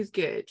look is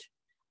good.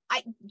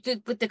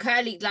 With the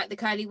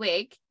curly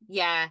wig.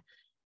 Yeah,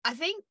 I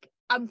think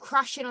I'm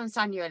crushing on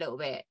Sanya a little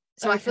bit.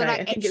 So okay, I feel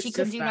like she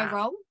can do no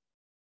wrong.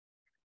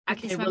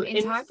 At this moment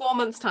in time, 4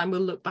 months' time,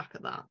 we'll look back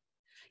at that.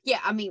 Yeah,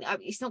 I mean,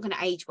 it's not going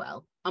to age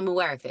well. I'm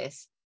aware of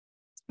this.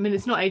 I mean,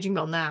 it's not aging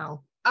well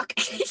now.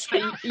 Okay,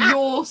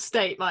 your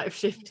state might have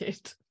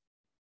shifted.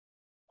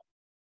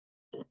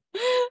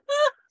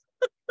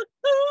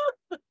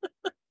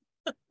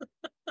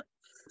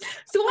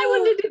 So I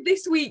wondered if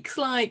this week's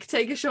like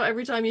take a shot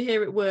every time you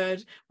hear it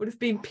word would have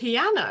been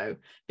piano,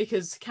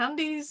 because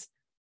Candy's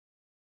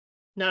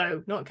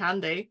no, not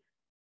Candy.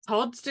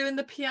 Todd's doing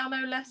the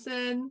piano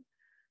lesson.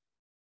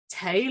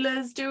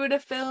 Taylor's doing a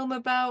film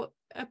about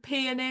a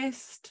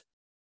pianist.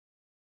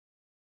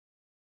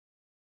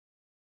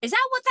 Is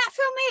that what that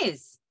film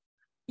is?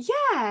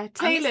 Yeah,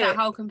 Taylor. I missed that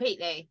whole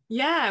completely.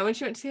 Yeah, when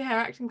she went to see her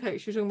acting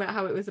coach, she was talking about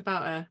how it was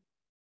about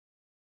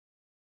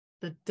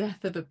the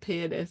death of a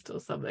pianist or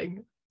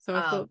something. So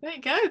I thought, there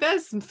you go,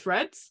 there's some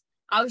threads.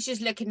 I was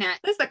just looking at...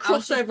 There's the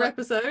crossover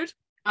episode.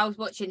 I was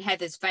watching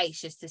Heather's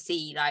face just to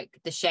see, like,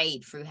 the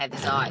shade through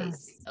Heather's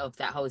eyes of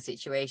that whole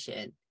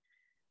situation.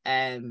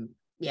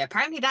 Yeah,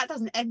 apparently that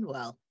doesn't end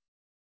well.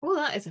 Well,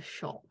 that is a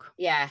shock.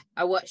 Yeah,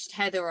 I watched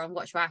Heather on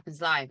Watch What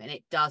Happens Live, and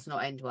it does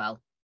not end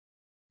well.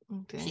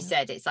 Okay. She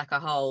said it's like a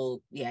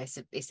whole... Yeah,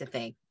 it's a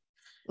thing.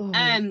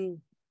 Oh.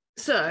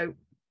 So,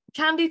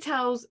 Candy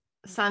tells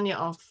Sanya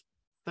off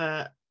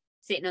for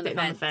sitting on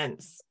the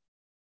fence.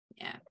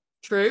 Yeah.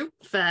 True.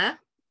 Fair.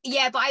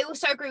 Yeah, but I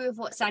also agree with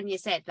what Sanya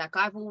said. Like,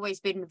 I've always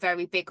been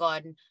very big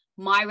on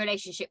my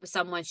relationship with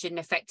someone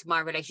shouldn't affect my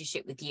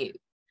relationship with you.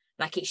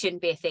 Like, it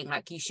shouldn't be a thing.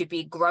 Like, you should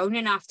be grown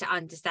enough to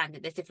understand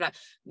that there's different,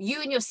 like,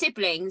 you and your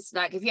siblings,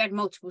 like, if you had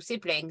multiple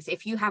siblings,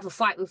 if you have a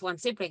fight with one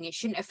sibling, it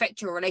shouldn't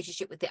affect your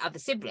relationship with the other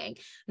sibling,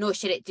 nor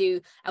should it do.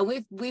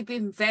 And I've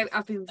been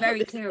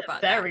very clear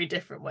about that. Very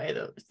different way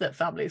that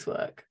families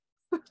work.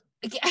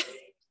 Yeah.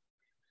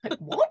 Like,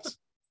 what?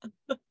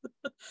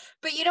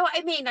 But you know what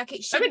I mean? Like,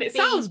 it shouldn't. I mean, it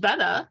sounds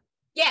better.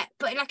 Yeah,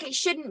 but like, it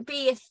shouldn't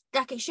be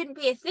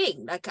a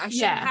thing. Like, I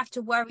shouldn't have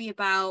to worry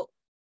about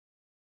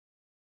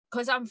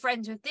because I'm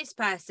friends with this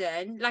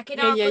person. Like, in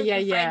our group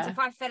of friends, if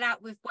I fell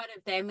out with one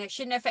of them, it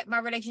shouldn't affect my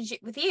relationship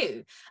with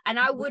you. And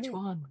I wouldn't.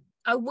 Which one?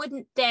 I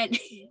wouldn't then.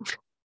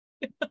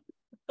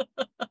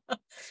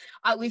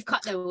 We've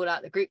cut them all out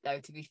of the group though,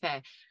 to be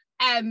fair.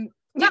 I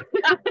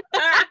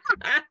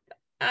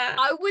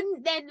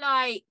wouldn't then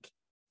like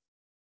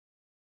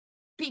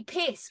be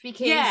pissed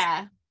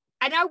because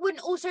and I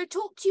wouldn't also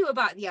talk to you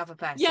about the other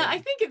person. Yeah, I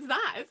think it's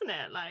that, isn't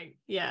it? Like,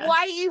 yeah.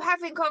 Why are you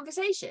having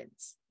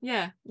conversations?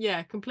 Yeah,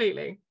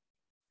 completely.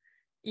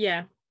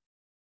 Yeah.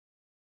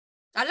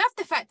 I love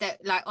the fact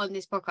that like on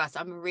this podcast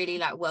I'm a really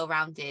like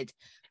well-rounded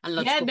and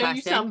logical person.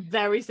 You sound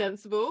very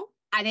sensible.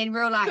 And in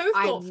real life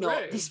I'm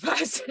not this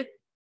person.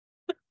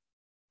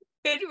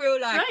 In real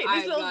life, right,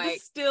 this little like,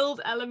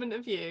 distilled element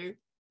of you.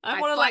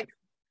 I want to like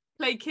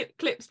play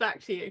clips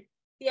back to you.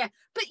 Yeah,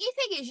 but the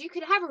thing is, you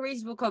can have a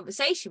reasonable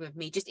conversation with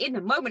me. Just in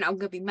the moment, I'm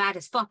going to be mad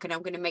as fuck and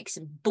I'm going to make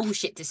some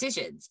bullshit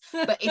decisions.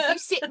 But if you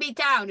sit me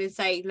down and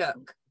say,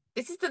 look,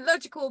 this is the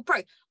logical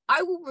approach,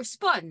 I will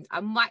respond.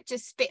 I might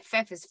just spit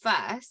feathers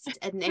first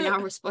and then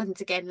I'll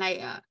respond again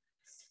later.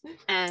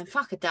 And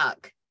fuck a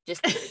duck.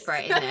 Just throw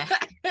it in there.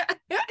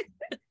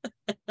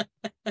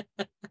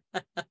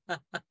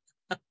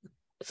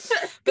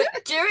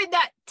 But during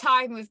that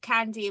time with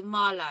Candy and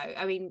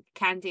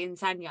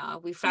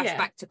Sanya, we flashed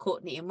back to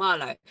Courtney and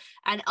Marlo.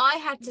 And I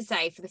had to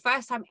say, for the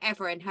first time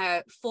ever in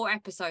her 4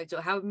 episodes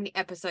or however many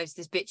episodes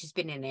this bitch has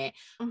been in it,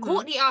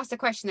 Courtney asked a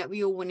question that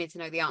we all wanted to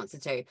know the answer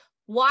to.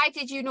 Why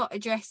did you not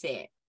address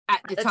it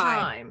at the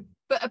time?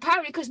 But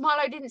apparently because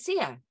Marlo didn't see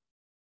her.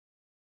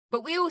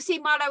 But we all see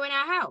Marlo in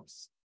our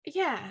house.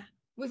 Yeah.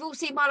 We've all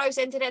seen Marlo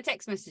sending her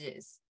text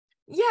messages.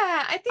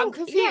 Yeah, I think,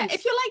 yeah,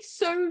 if you're like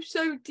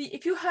so deep,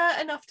 if you're hurt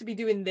enough to be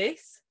doing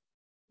this,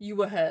 you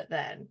were hurt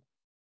then.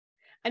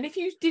 And if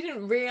you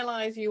didn't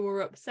realise you were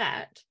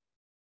upset,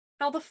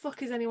 how the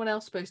fuck is anyone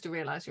else supposed to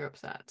realise you're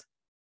upset?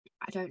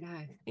 I don't know.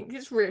 I think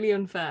it's really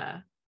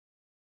unfair.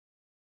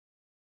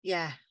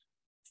 Yeah,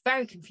 it's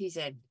very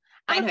confusing.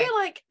 And anyway. I feel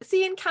like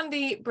seeing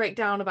Candy break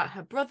down about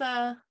her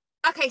brother.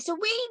 Okay, so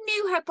we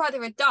knew her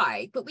brother had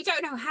died, but we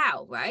don't know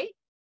how, right?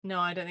 No,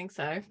 I don't think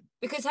so.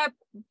 Because her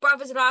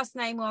brother's last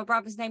name or her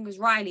brother's name was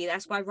Riley.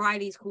 That's why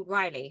Riley's called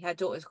Riley. Her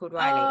daughter's called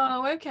Riley.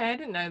 Oh, okay. I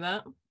didn't know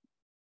that.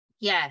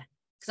 Yeah.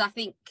 Because I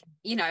think,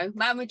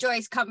 Mama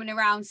Joy's coming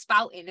around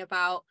spouting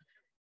about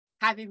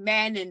having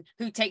men and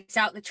who takes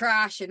out the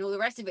trash and all the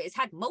rest of it. Has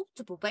had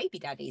multiple baby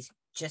daddies.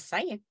 Just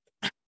saying.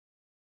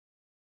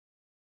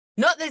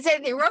 Not that there's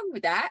anything wrong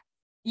with that.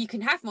 You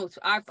can have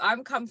multiple.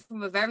 I'm come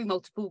from a very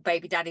multiple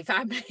baby daddy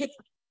family.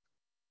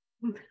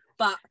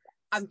 But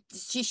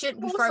she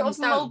shouldn't be throwing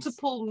stones.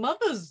 Multiple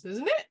mothers,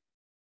 isn't it?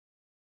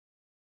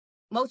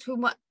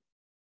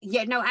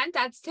 Yeah, no, and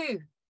dads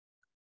too.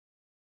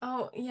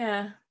 Oh,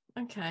 yeah.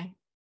 Okay.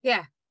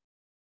 Yeah.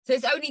 So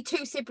there's only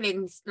 2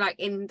 siblings, like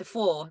in the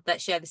 4,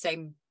 that share the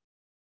same.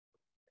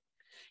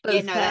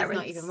 Both parents. That's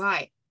not even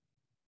right.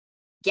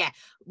 Yeah,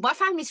 my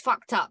family's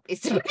fucked up.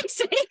 It's the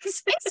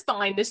basics. It's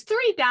fine. There's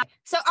 3 dads.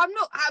 So I'm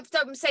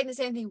saying there's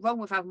anything wrong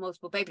with having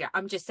multiple baby dads.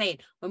 I'm just saying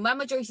when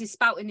Mama Joyce is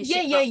spouting this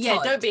shit. Yeah.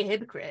 Don't be a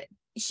hypocrite.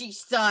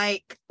 She's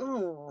like,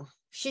 oh,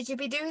 should you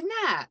be doing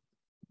that?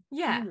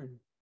 Yeah,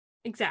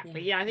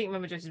 exactly. Yeah, I think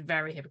Mama Joyce is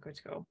very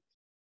hypocritical.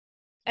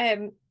 Yeah,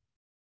 and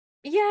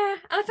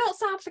I felt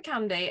sad for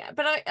Candy,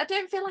 but I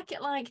don't feel like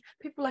it. Like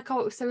people were like,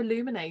 oh, it was so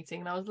illuminating,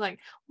 and I was like,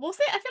 was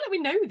it? I feel like we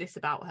know this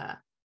about her.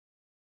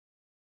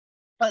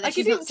 But like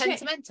she's not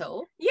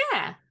sentimental.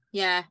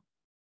 Yeah.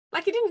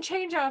 Like it didn't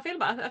change how I feel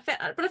about her. But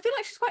I feel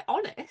like she's quite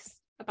honest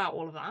about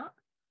all of that.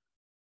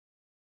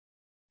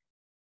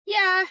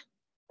 Yeah,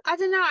 I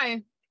don't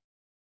know.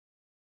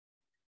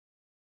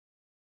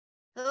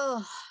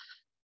 Oh,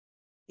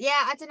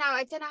 yeah, I don't know.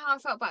 I don't know how I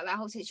felt about that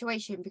whole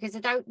situation because I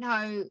don't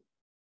know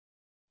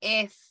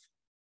if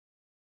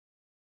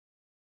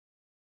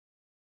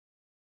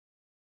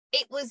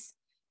it was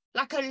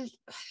like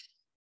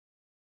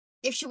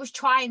if she was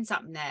trying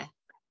something there.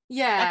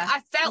 Yeah, like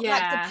I felt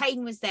like the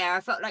pain was there. I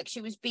felt like she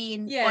was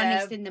being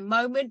honest in the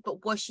moment,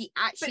 but was she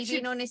actually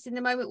being honest in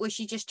the moment? Was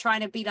she just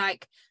trying to be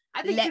like,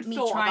 I think let me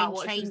try and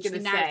change the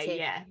narrative?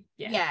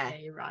 Yeah,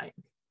 you're right.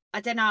 I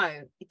don't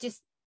know. It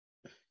just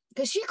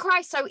because she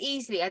cries so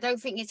easily. I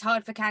don't think it's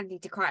hard for Candy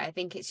to cry. I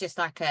think it's just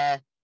like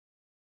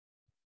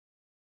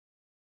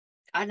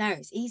I know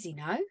it's easy,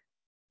 no?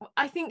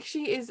 I think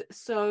she is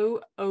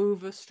so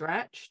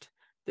overstretched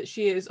that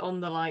she is on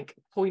the like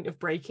point of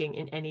breaking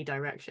in any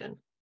direction.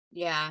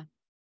 Yeah.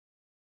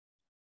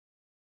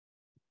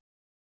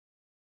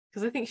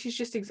 Because I think she's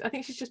just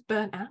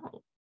burnt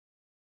out.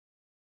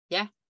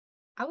 Yeah.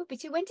 I would be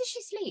too. When does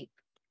she sleep?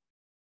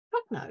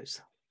 God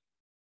knows.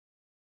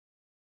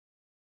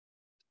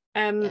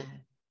 Yeah.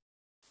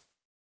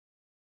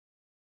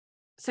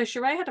 So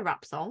Sheree had a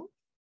rap song.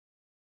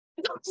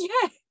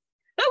 Yeah.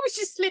 I was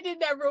just slid in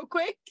there real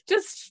quick.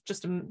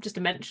 Just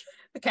a mention.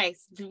 Okay,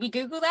 so did we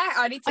Google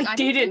that? I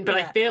didn't, but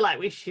I feel like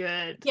we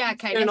should. Yeah,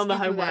 okay. Going on the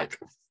homework.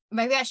 That.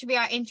 Maybe that should be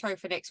our intro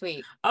for next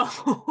week.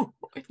 Oh,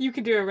 you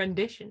could do a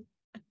rendition.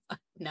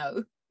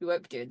 No, we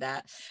won't be doing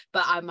that.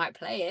 But I might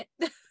play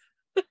it.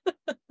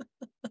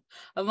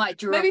 I might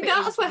draw. Maybe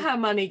that's where her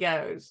money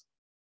goes.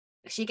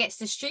 She gets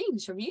the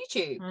streams from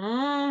YouTube.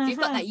 Mm-hmm. You've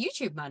got that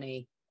YouTube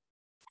money.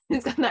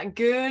 It's got that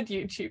good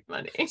YouTube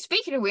money.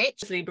 Speaking of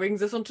which, actually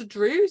brings us on to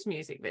Drew's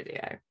music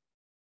video,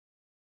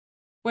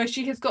 where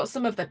she has got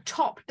some of the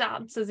top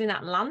dancers in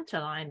Atlanta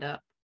lined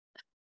up.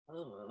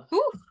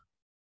 Ooh.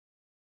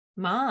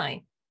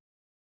 My.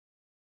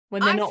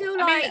 When they're not, I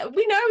mean,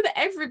 we know that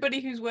everybody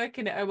who's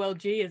working at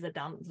OLG is a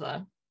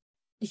dancer.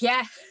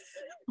 Yeah.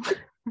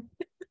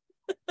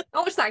 I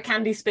watched that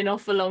Candy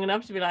spin-off for long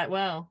enough to be like,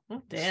 well,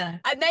 oh dear.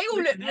 And they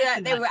all looked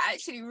like they were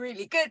actually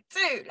really good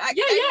too. Like,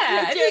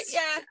 yeah.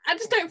 I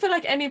just don't feel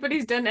like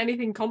anybody's done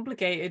anything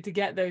complicated to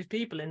get those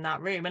people in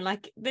that room. And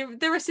like,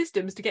 there are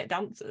systems to get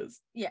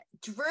dancers. Yeah.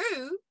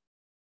 Drew,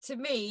 to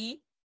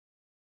me,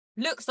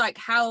 looks like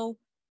how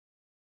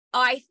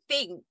I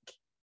think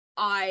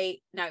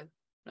no,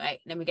 wait,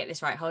 let me get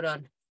this right. Hold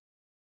on.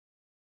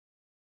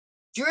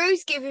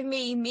 Drew's giving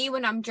me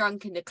when I'm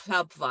drunk in the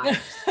club vibe.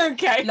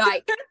 Okay.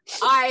 Like,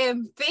 I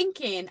am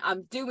thinking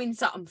I'm doing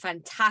something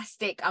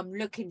fantastic. I'm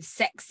looking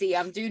sexy.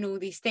 I'm doing all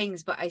these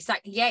things. But it's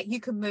like, yeah, you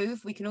can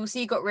move. We can all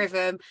see you got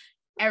rhythm.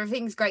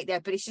 Everything's great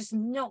there. But it's just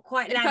not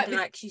quite landing.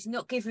 Like, she's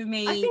not giving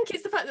me... I think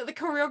it's the fact that the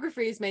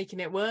choreography is making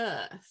it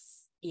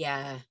worse.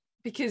 Yeah.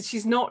 Because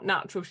she's not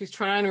natural. She's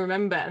trying to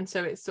remember. And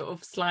so it's sort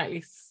of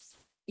slightly...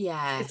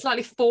 Yeah. It's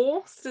slightly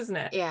forced, isn't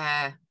it?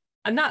 Yeah.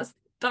 And that's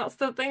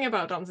the thing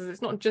about dancers.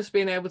 It's not just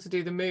being able to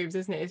do the moves,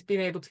 isn't it? It's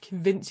being able to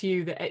convince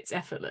you that it's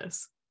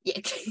effortless. Yeah.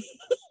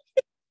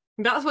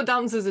 That's what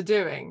dancers are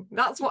doing.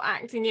 That's what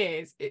acting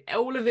is.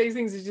 All of those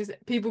things are just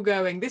people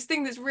going, this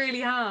thing that's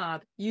really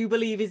hard, you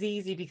believe is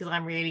easy because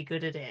I'm really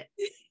good at it.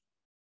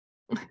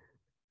 It's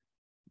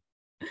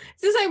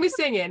the same with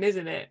singing,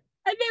 isn't it?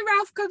 And then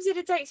Ralph comes in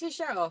and takes his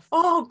shirt off.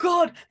 Oh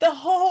God,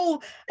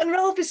 and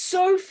Ralph is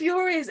so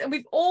furious, and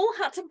we've all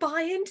had to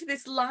buy into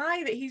this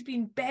lie that he's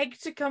been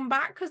begged to come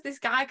back because this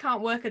guy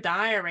can't work a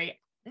diary.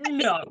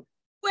 No.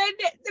 When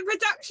the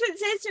production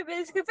says to him in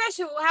his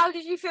confession, well, how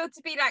did you feel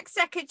to be like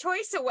second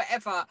choice or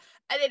whatever?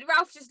 And then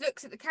Ralph just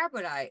looks at the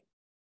camera like,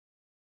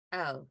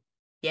 oh,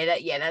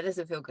 that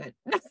doesn't feel good.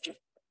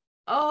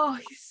 Oh,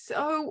 he's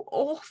so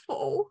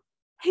awful.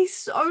 He's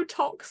so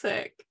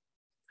toxic.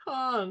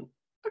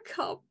 I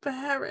can't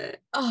bear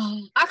it.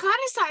 Oh, I kind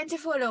of starting to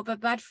feel a little bit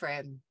bad for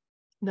him.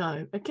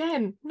 No,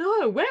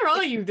 where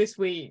are you this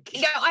week?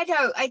 No, I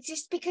don't. I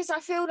just, because I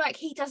feel like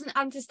he doesn't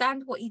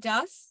understand what he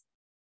does.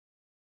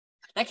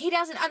 Like, he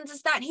doesn't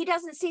understand. He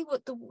doesn't see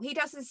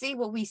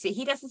what we see.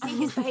 He doesn't see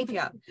his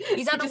behavior.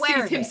 He's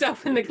unaware of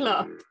himself in the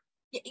club.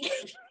 But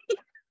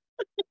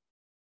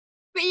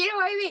you know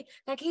what I mean?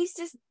 Like, he's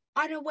just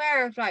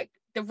unaware of like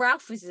the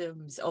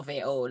Ralphisms of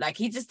it all. Like,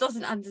 he just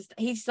doesn't understand.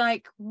 He's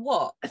like,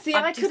 what? See,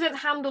 I couldn't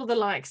handle the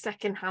like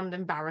secondhand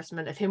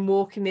embarrassment of him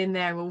walking in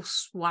there all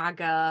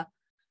swagger.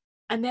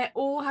 And they're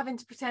all having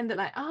to pretend that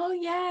like, oh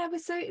yeah,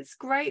 it's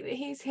great that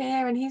he's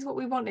here and he's what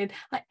we wanted.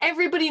 Like,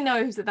 everybody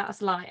knows that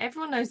that's a lie.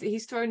 Everyone knows that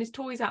he's throwing his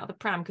toys out of the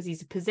pram because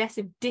he's a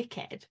possessive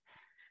dickhead.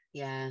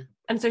 Yeah.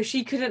 And so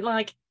she couldn't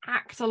like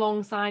act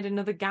alongside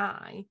another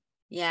guy.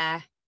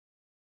 Yeah.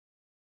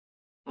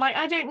 Like,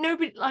 I don't know,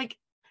 but like,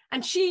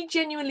 and she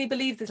genuinely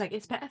believes it's like,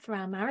 it's better for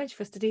our marriage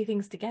for us to do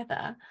things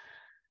together.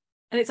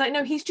 And it's like,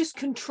 no, he's just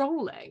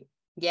controlling.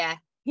 Yeah.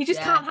 He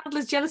just can't handle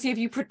his jealousy of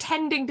you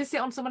pretending to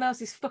sit on someone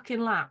else's fucking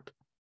lap.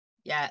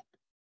 Yeah.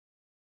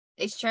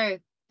 It's true.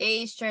 It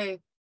is true.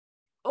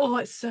 Oh,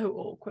 it's so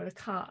awkward.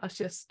 I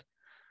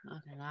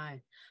don't know.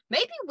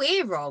 Maybe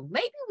we're wrong.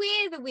 Maybe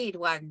we're the weird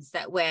ones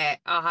where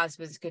our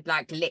husbands could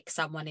like lick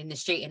someone in the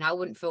street and I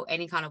wouldn't feel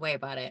any kind of way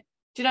about it.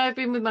 Do you know I've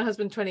been with my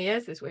husband 20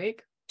 years this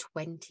week?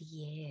 20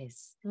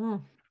 years.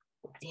 Mm.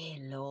 Dear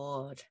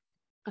Lord.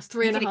 That's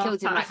 3.5 times.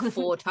 Killed him like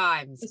 4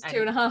 times. It's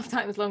 2.5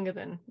 times longer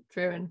than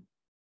Drew and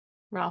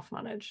Ralph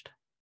managed.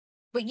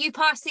 But you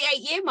passed the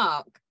 8-year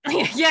mark.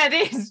 Yeah,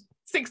 it is.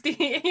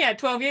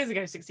 12 years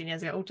ago, 16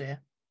 years ago. Oh dear.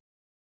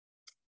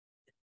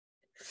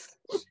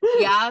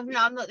 Yeah,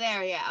 I'm not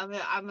there yet.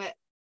 I'm at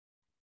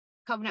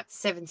coming up to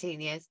 17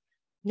 years.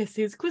 Yes,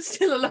 it's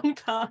still a long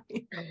time.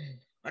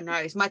 I know,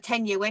 it's my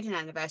 10-year wedding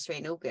anniversary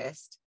in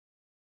August.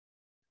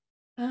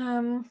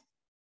 9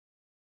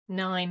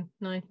 for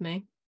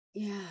me.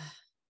 Yeah,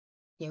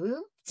 we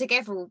were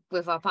together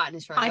with our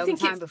partners for a long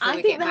time before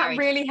we get married. I think that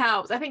really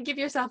helps. I think give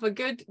yourself a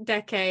good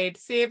decade,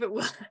 see if it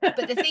works.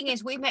 But the thing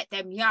is, we met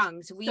them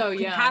young, so we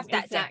can have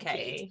that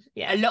decade.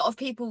 Yeah. A lot of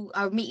people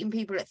are meeting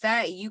people at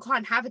 30. You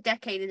can't have a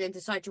decade and then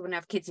decide you want to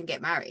have kids and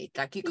get married.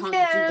 Like, you can't do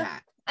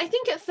that. I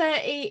think at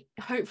 30,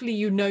 hopefully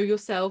you know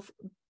yourself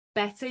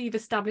better. You've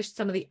established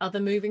some of the other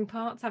moving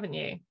parts, haven't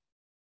you?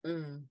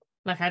 Mm.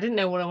 Like, I didn't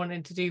know what I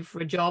wanted to do for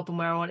a job and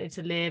where I wanted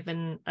to live,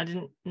 and I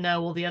didn't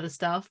know all the other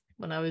stuff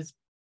when I was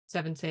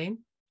 17.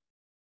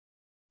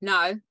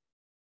 No.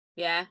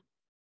 Yeah.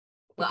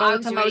 Well, by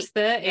the time I was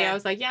 30, I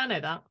was like, yeah, I know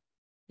that.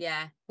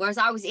 Yeah. Whereas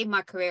I was in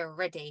my career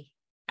already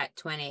at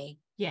 20.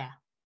 Yeah.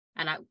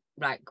 And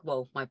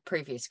my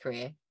previous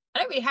career. I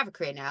don't really have a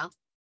career now.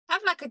 I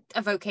have like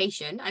a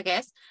vocation, I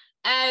guess.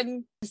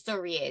 The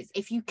story is,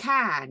 if you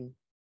can,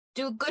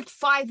 do a good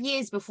 5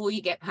 years before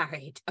you get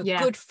married.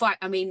 Good 5.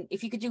 I mean,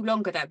 if you could do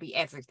longer, that'd be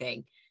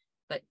everything.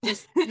 But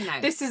just,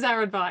 This is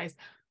our advice.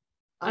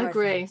 I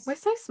agree. We're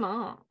so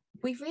smart.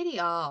 We really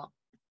are.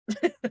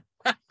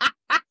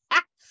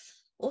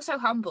 Also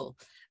humble.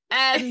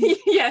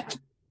 Yeah.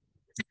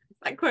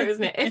 That quote,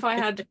 isn't it? If I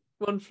had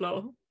one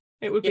flaw,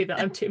 it would be that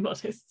I'm too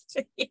modest.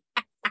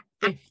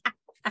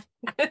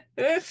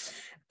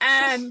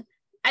 And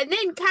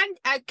then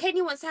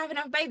Kenya wants to have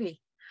another baby.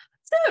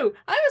 So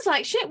I was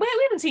like, shit, we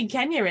haven't seen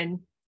Kenya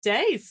in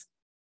days.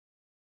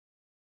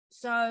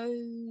 So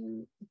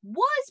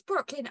was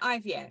Brooklyn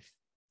IVF?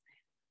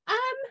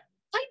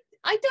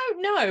 I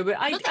don't know, but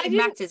Not that it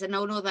matters, and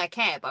nor do I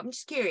care, but I'm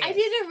just curious. I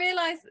didn't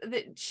realise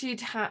that she'd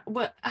had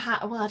well, I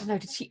don't know,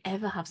 did she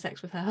ever have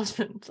sex with her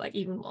husband, like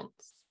even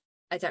once?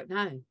 I don't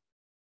know.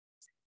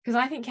 Because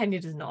I think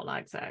Kenya does not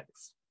like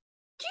sex.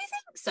 Do you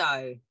think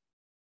so?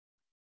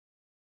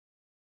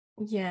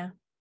 Yeah.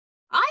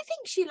 I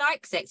think she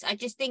likes sex. I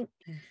just think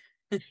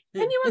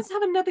Kenya wants to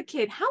have another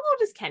kid. How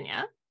old is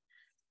Kenya?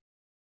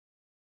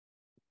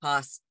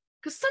 Pass.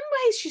 Because some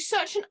ways she's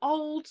such an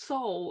old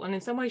soul, and in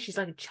some ways she's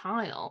like a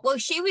child. Well,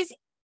 she was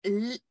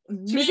in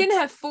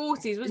her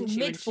 40s, wasn't she?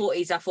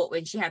 Mid-40s, I thought,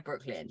 when she had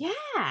Brooklyn.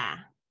 Yeah.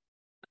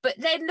 But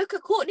then look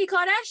at Kourtney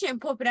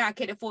Kardashian popping out a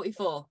kid at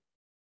 44.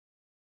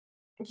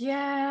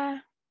 Yeah.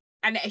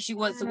 And she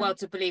wants the world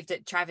to believe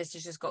that Travis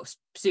has just got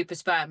super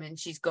sperm and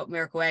she's got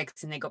miracle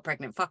eggs and they got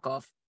pregnant. Fuck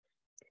off.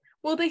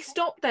 Well, they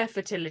stopped their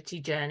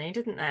fertility journey,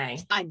 didn't they?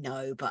 I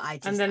know, but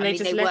and then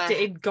they left it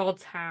in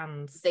God's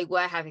hands. They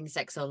were having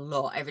sex a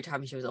lot every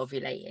time she was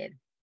ovulating.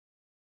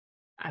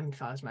 I mean,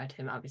 if I was married to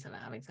him, I'd be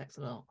having sex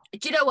a lot.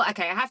 Do you know what?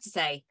 Okay, I have to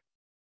say,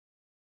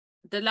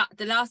 the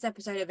last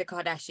episode of the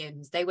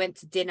Kardashians, they went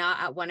to dinner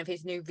at one of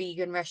his new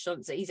vegan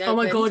restaurants that he's opened.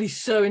 Oh my God, he's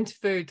so into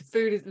food. The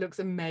food looks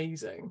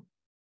amazing.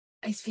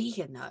 It's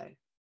vegan though,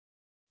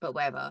 but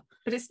whatever.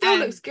 But it still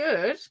looks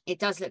good. It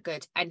does look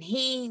good. And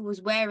he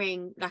was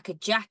wearing like a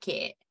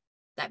jacket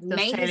that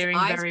made his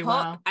eyes pop.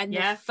 Well. And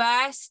the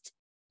first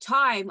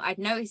time I'd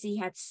noticed he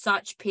had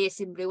such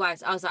piercing blue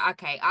eyes, I was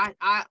like, okay,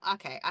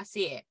 I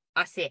see it.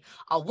 I see it.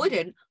 I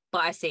wouldn't,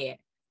 but I see it.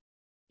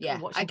 Yeah,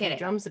 I get it.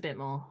 Drums a bit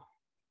more.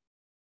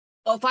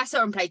 Or if I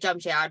saw him play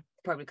drums, yeah, I'd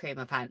probably cream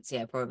my pants.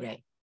 Yeah,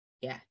 probably.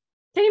 Yeah.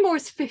 Kenny Moore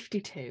is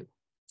 52.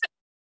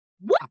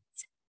 What?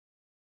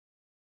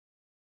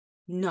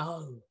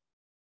 No.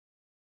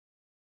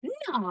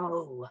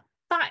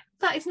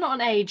 That is not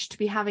an age to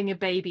be having a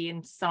baby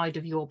inside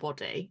of your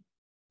body.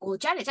 Well,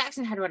 Janet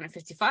Jackson had one at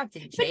 55,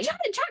 didn't she? But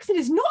Janet Jackson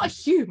is not a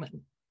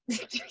human.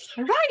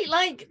 Right?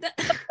 Like,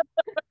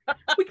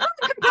 we can't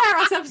compare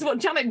ourselves to what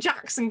Janet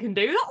Jackson can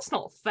do. That's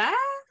not fair.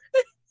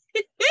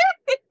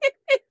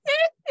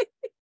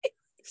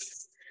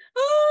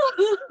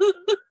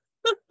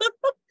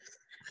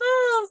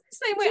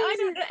 Same way, I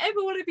don't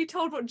ever want to be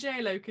told what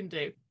J-Lo can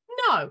do.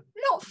 No,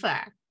 not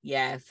fair.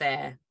 Yeah,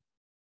 fair.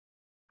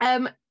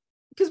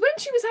 Because when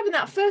she was having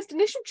that first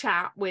initial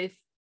chat with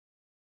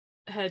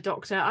her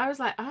doctor, I was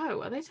like,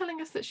 oh, are they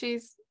telling us that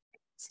she's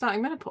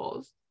starting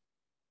menopause?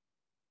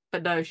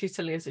 But no, she's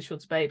telling us that she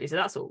wants a baby, so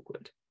that's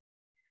awkward.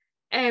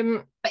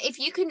 But if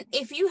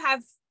you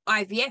have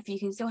IVF, you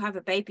can still have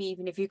a baby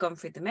even if you've gone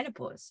through the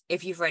menopause,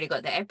 if you've already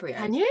got the embryo.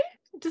 Can you?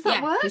 Does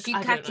that work? Because you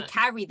have to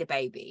carry the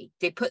baby.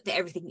 They put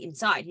everything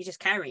inside. You're just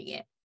carrying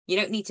it. You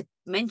don't need to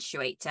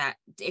menstruate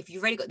if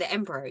you've already got the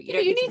embryo.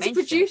 You need to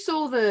produce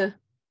all the.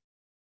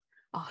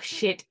 Oh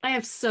shit! I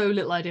have so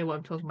little idea what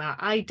I'm talking about.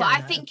 I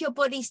think your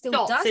body still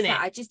does that.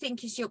 I just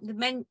think it's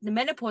the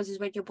menopause is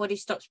when your body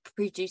stops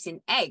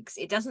producing eggs.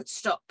 It doesn't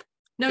stop.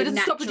 No, it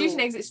doesn't stop producing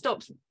eggs. It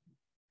stops.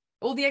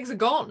 All the eggs are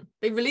gone.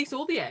 They release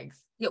all the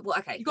eggs. Yeah, well,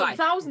 okay. You've got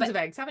thousands of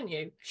eggs, haven't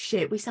you?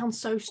 Shit, we sound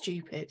so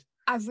stupid.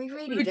 We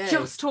really do. We were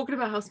just talking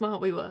about how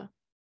smart we were.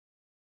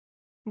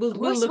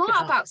 We're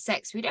smart about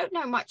sex. We don't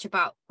know much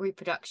about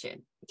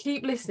reproduction.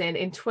 Keep listening.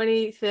 In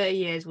 20, 30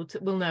 years,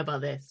 we'll know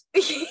about this.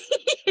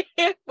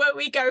 When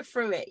we go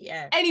through it,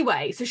 yeah.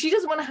 Anyway, so she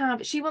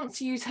wants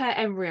to use her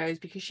embryos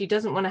because she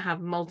doesn't want to have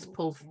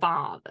multiple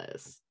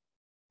fathers.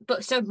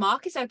 But so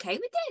Mark is okay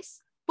with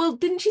this? Well,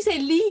 didn't she say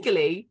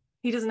legally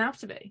he doesn't have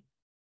to be?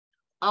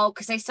 Oh,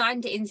 because they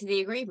signed it into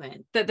the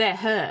agreement. That they're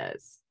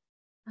hers.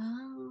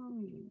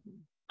 Oh.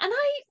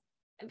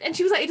 And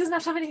she was like, it doesn't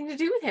have to have anything to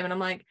do with him. And I'm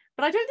like,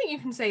 but I don't think you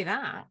can say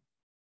that.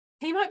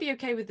 He might be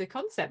okay with the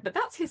concept, but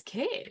that's his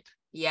kid.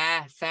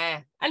 Yeah,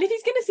 fair. And if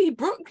he's going to see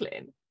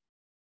Brooklyn,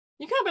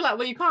 you can't be like,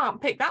 well, you can't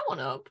pick that one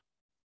up.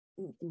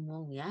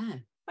 Well, yeah.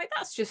 Like,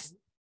 that's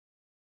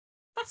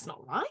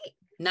not right.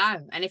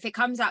 No. And if it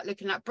comes out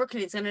looking like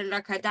Brooklyn, it's going to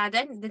look like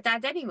the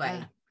dad anyway.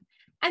 Yeah.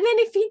 And then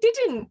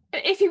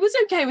if he was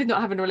okay with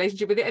not having a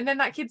relationship with it, and then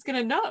that kid's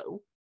going to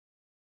know.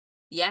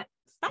 Yeah.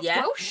 That's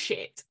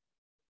bullshit.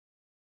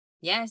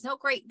 Yeah, it's not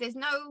great. There's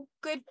no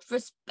good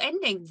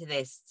ending to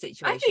this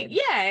situation. I think,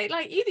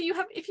 like either you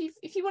have, if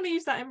you want to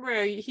use that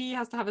embryo, he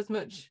has to have as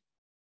much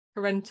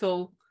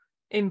parental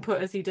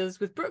input as he does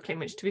with Brooklyn,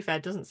 which to be fair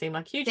doesn't seem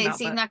like a huge amount.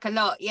 Didn't seem like a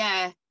lot,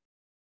 yeah.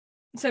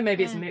 So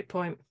maybe it's a moot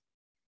point.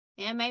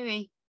 Yeah,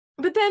 maybe.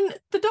 But then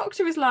the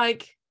doctor is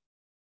like,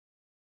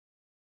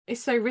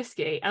 it's so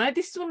risky. And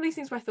this is one of these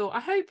things where I thought,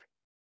 I hope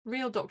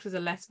real doctors are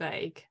less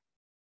vague.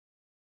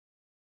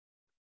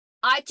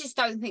 I just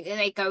don't think that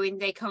they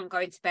can't go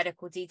into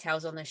medical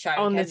details on the show.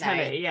 On the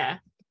telly, yeah.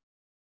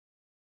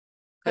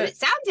 But it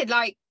sounded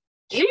like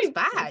it was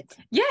bad.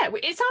 Yeah,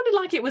 it sounded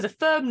like it was a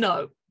firm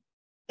no.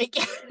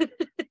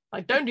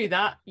 Like, don't do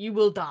that, you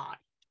will die.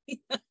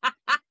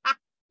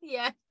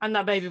 Yeah. And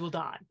that baby will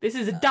die. This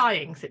is a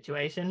dying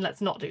situation.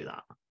 Let's not do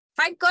that.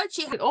 Thank God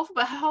she had awful,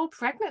 but her whole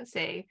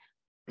pregnancy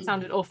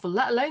sounded awful,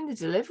 let alone the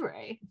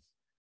delivery.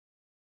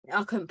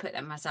 I couldn't put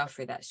that myself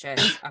through that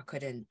stress. I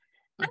couldn't.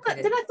 Then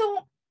I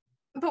thought,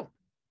 but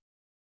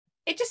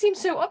it just seems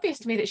so obvious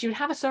to me that she would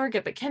have a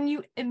surrogate, but can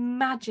you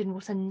imagine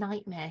what a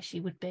nightmare she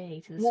would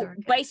be to the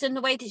surrogate? Based on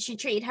the way that she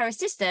treated her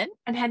assistant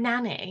and her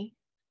nanny.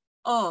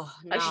 Oh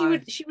no.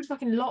 Like she would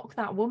fucking lock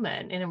that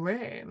woman in a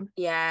room.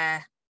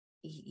 Yeah.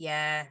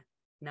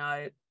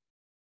 No,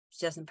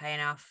 she doesn't pay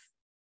enough.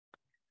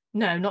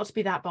 No, not to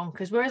be that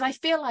bonkers. Whereas I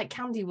feel like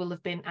Candy will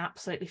have been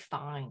absolutely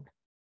fine.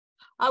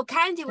 Oh,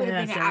 Candy would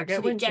have been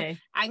absolutely,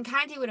 and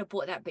Candy would have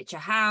bought that bitch a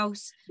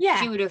house.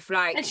 Yeah, she would have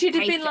and she'd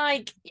have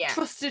been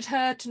trusted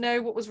her to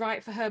know what was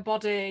right for her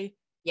body.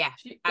 Yeah,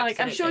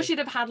 I'm sure she'd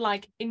have had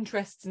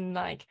interests and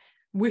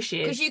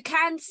wishes. Because you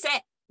can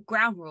set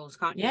ground rules,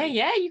 can't you?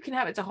 Yeah, you can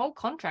have, it's a whole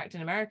contract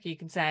in America. You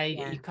can say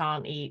you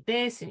can't eat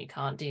this and you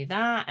can't do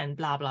that and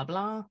blah blah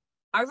blah.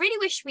 I really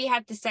wish we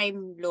had the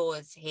same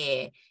laws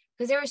here,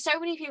 because there are so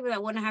many people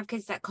that want to have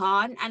kids that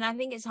can't, and I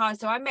think it's hard.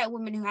 So I met a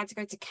woman who had to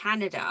go to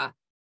Canada,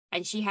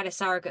 and she had a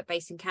surrogate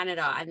based in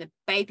Canada, and the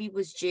baby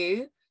was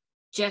due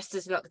just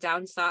as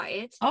lockdown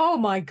started. Oh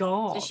my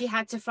God. So she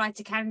had to fly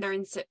to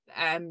Canada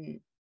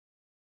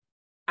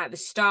at the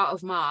start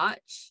of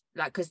March,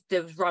 because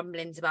there was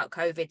rumblings about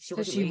COVID. She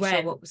wasn't really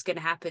sure what was going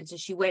to happen. So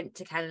she went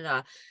to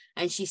Canada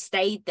and she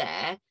stayed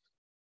there.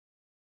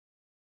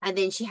 And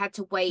then she had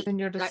to wait. And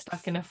you're just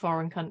stuck in a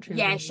foreign country.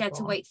 Yeah, she had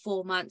to wait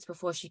 4 months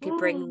before she could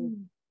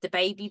bring the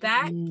baby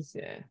back.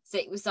 Jesus. So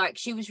it was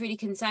she was really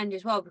concerned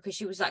as well, because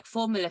she was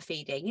formula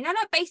feeding. You know,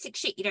 that basic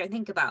shit you don't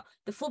think about.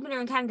 The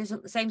formula in Canada is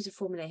not the same as the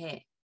formula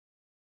here.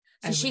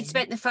 So she'd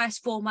spent the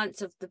first 4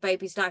 months of the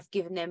baby's life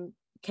giving them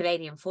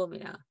Canadian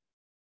formula.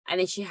 And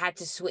then she had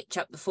to switch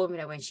up the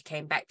formula when she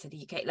came back to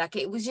the UK.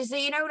 It was just,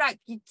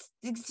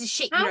 it's the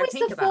shit you don't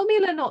think about. How is the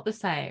formula not the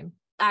same?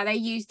 They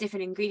use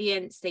different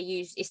ingredients.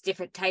 It's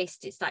different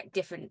taste. It's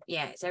different.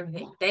 Yeah, it's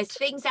everything. What? There's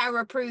things that are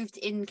approved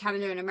in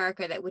Canada and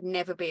America that would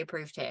never be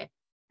approved here.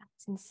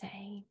 That's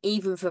insane.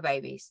 Even for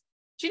babies.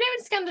 Do you know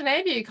in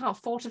Scandinavia you can't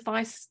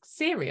fortify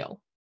cereal?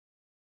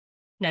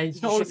 No,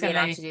 it's not all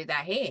Scandinavia. Allowed to do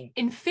that here.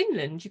 In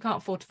Finland, you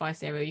can't fortify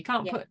cereal. You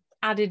can't put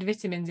added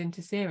vitamins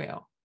into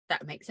cereal.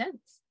 That makes sense.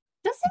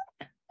 Does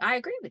it? I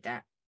agree with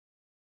that.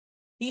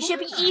 You should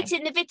be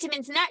eating the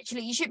vitamins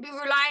naturally. You should be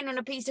relying on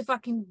a piece of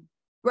fucking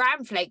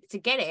bran flake to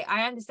get it.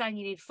 I understand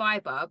you need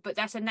fiber, but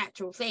that's a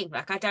natural thing.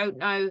 I don't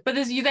know. But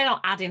they're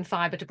not adding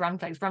fiber to bran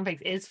flakes. Bran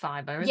flakes is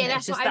fiber, isn't it?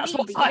 That's what I mean.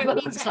 But you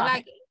don't need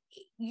to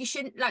you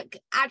shouldn't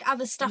add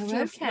other stuff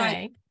to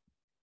okay.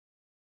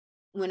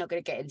 We're not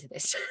going to get into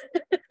this.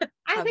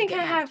 I think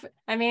I have.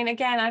 I mean,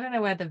 again, I don't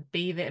know where the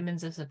B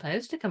vitamins are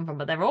supposed to come from,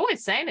 but they're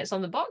always saying it's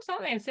on the box,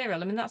 aren't they, in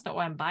cereal? I mean, that's not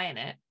why I'm buying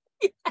it.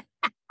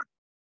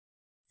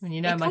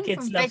 And my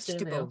kids love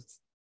vegetables. Cereal.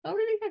 Oh,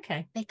 really?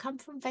 Okay. They come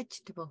from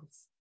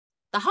vegetables.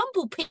 The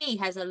humble pea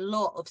has a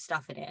lot of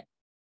stuff in it.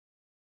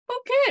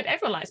 Oh, good.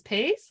 Everyone likes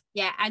peas.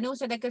 Yeah, and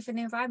also they're good for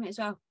the environment as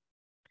well.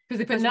 Because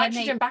they put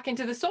nitrogen back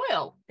into the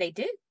soil. They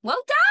do.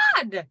 Well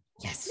done.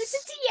 Yes. Listen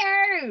to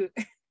you.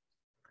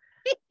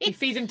 You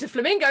feed them to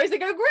flamingos, they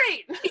go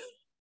great.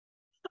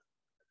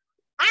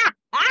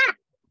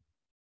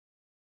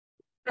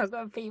 I'm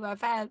going to pee my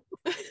pants.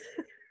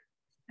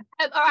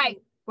 All right,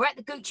 we're at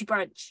the Gucci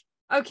brunch.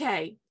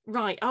 Okay,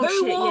 right. Oh,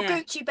 who wore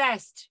Gucci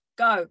best?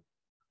 Go.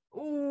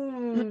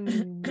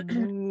 Ooh.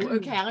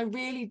 Okay, I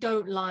really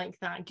don't like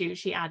that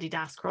Gucci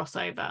Adidas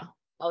crossover.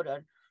 Hold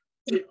on.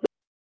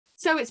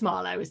 So it's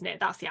Marlo, isn't it?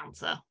 That's the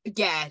answer.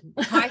 Yeah,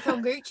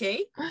 Python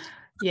Gucci.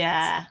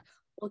 Yeah.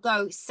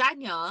 Although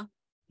Sanya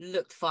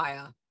looked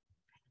fire.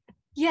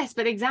 Yes,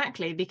 but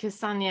exactly, because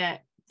Sanya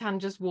can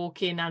just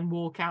walk in and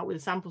walk out with a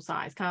sample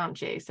size, can't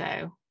she?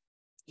 So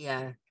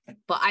yeah,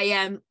 but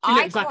I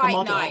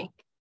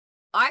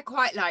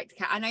quite liked.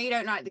 I know you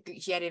don't like the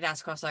Gucci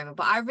Adidas crossover,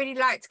 but I really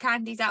liked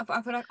Candy's outfit.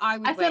 I feel like I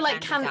would. I feel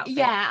like Candy.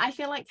 Yeah, I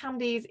feel like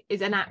Candy's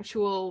is an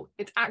actual.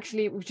 It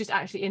was just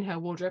actually in her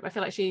wardrobe. I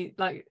feel like she's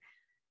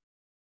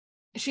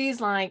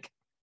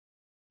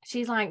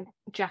like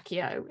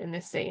Jackie O in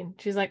this scene.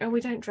 She's like, oh, we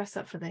don't dress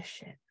up for this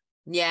shit.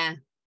 Yeah,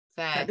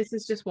 fair. Like, this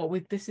is just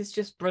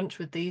brunch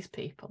with these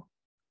people.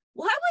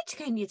 Why would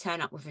can you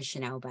turn up with a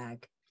Chanel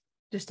bag?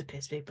 Just to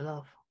piss people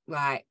off.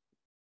 Right.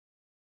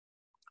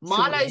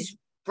 Marlo's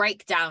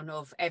breakdown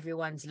of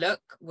everyone's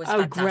look was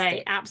fantastic.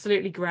 Great,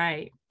 absolutely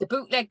great. The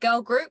bootleg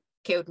girl group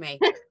killed me.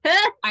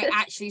 I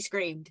actually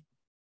screamed.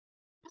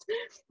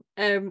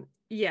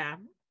 Yeah.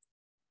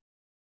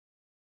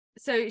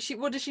 So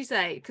what does she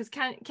say? Because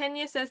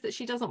Kenya says that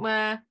she doesn't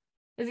wear.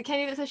 Is it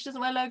Kenya that says she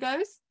doesn't wear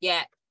logos?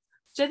 Yeah.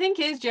 Which I think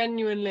is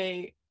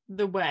genuinely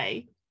the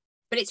way.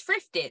 But it's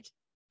thrifted.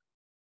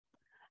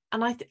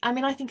 And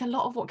I think a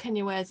lot of what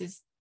Kenya wears is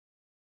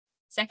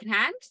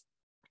Secondhand?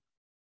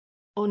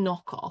 Or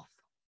knockoff?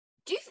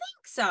 Do you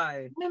think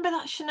so? Remember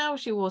that Chanel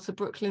she wore to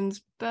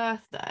Brooklyn's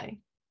birthday?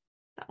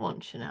 That one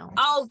Chanel.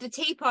 Oh, the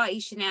Tea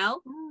Party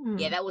Chanel? Mm.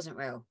 Yeah, that wasn't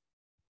real.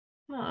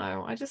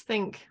 No, I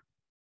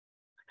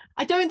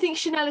don't think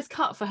Chanel is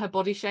cut for her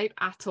body shape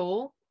at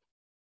all.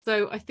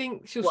 So I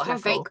think she'll struggle. Her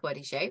fake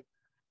body shape?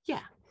 Yeah.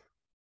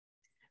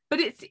 But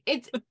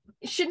it's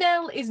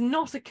Chanel is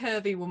not a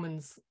curvy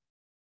woman's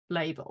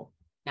label.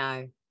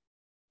 No.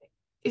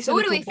 It's so a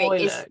what do we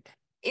think? Look.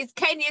 Is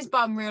Kenya's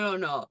bum real or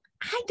not?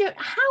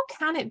 How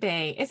can it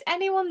be? Is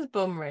anyone's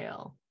bum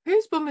real?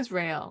 Whose bum is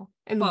real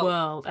in the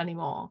world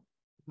anymore?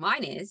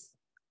 Mine is.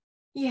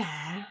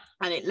 Yeah.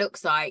 And it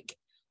looks like,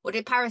 what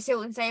did Paris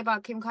Hilton say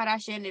about Kim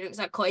Kardashian? It looks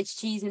like cottage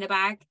cheese in a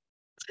bag.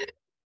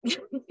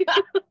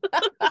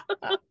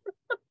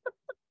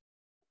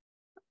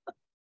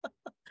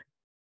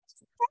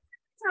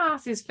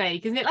 Ass is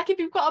fake, isn't it? Like if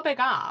you've got a big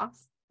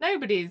ass,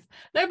 nobody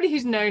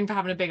who's known for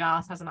having a big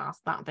ass has an ass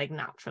that big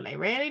naturally,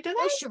 really, do they?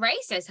 Well,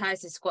 Sheree says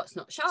hers is squats,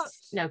 not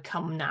shots. No,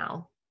 come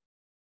now.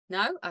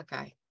 No?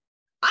 Okay.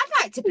 I'd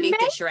like to believe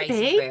that Sheree's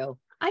is real.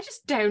 I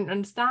just don't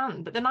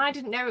understand. But then I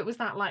didn't know it was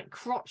that like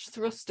crotch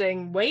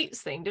thrusting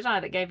weights thing, did I,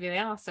 that gave you the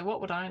ass? So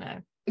what would I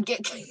know?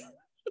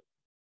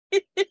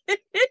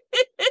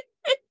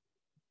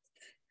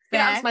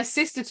 That's my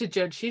sister to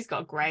judge. She's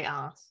got a great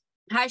ass.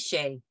 Has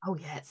she? Oh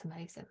yeah, it's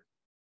amazing.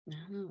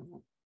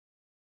 Oh.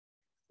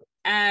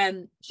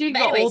 She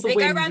got all the they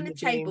wins go around in the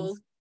table.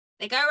 Jeans.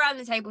 They go around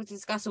the table to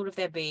discuss all of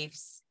their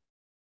beefs.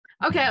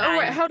 Okay, all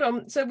right, hold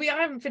on. So I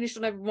haven't finished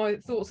on my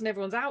thoughts on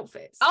everyone's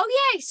outfits.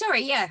 Oh yeah,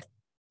 sorry, yeah.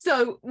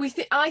 So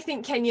I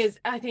think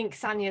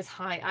Sanya's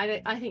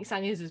high. I think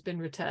Sanya's has been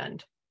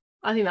returned.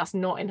 I think that's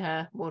not in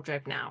her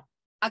wardrobe now.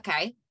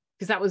 Okay.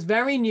 Because that was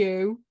very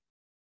new,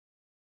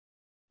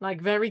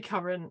 like very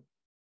current.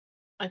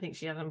 I think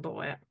she hasn't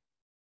bought it.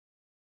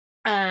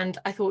 And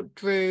I thought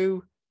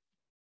Drew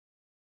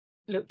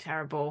looked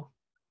terrible.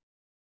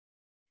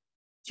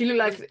 She looked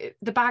like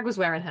the bag was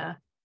wearing her.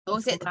 What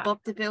was it? The Bob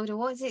the Builder?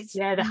 What is it?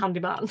 Yeah, the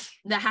handyman.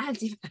 The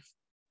handyman.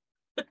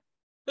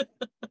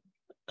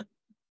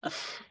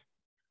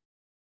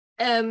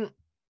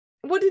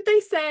 What did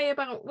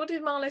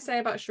Marlo say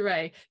about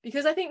Sheree?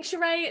 Because I think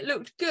Sheree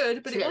looked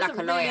good, but it wasn't like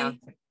a lawyer. Really...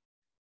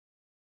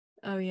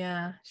 Oh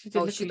yeah, she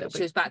did. She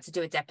was about to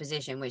do a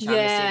deposition, which I'm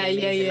assuming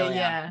means a lawyer.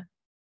 Yeah.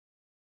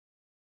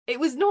 It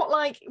was not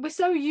like we're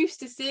so used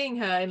to seeing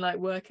her in like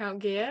workout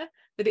gear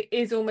that it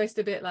is almost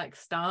a bit like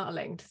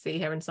startling to see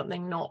her in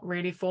something not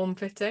really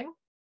form-fitting.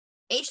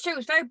 It's true, it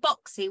was very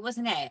boxy,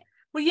 wasn't it?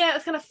 Well, yeah, it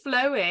was kind of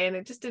flowy and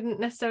it just didn't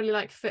necessarily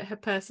like fit her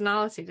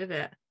personality, did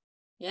it?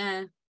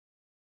 Yeah.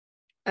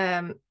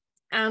 And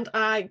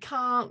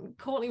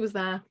Courtney was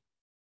there.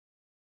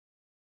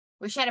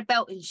 Well, she had a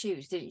belt and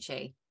shoes, didn't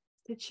she?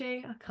 Did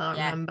she? I can't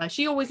remember.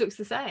 She always looks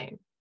the same.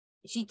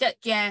 She did,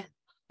 yeah.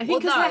 I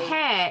think because her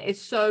hair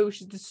is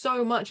there's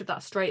so much of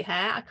that straight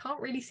hair. I can't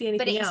really see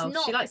anything else.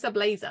 She likes a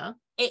blazer.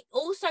 It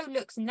also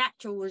looks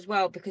natural as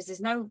well because there's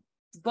no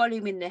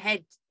volume in the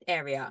head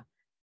area.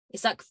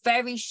 It's like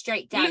very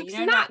straight down. It looks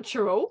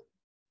natural.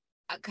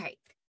 Okay,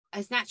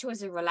 as natural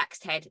as a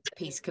relaxed head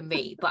piece can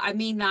be, but I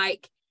mean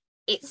like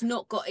it's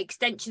not got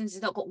extensions.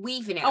 It's not got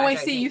weave in it. Oh, I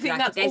see. You think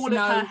like, that's all of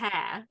her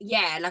hair?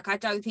 Yeah, like I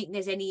don't think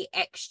there's any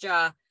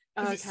extra.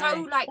 Okay. It's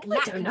so like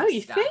I don't know.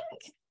 You think?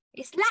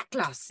 It's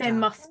lackluster. There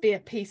must be a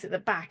piece at the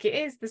back. It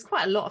is. There's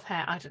quite a lot of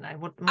hair. I don't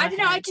know. I don't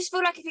know. I just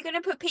feel like if you're going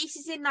to put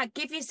pieces in, like,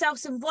 give yourself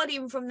some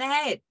volume from the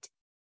head.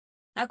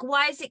 Like,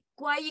 why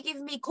are you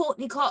giving me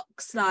Courtney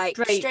Cox, like,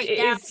 straight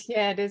down?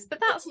 Yeah, it is.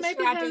 But that's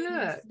maybe her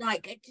look.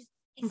 Like,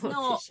 it's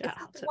not.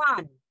 It's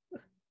one.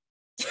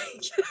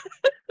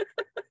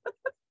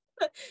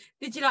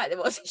 Did you like the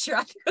What's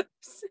Shadows?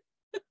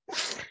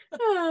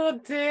 Oh,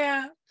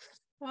 dear.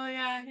 Well,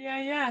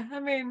 yeah. I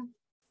mean,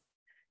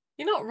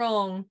 you're not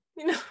wrong.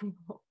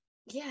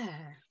 Yeah,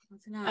 I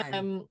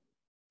don't know.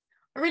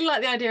 I really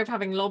like the idea of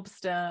having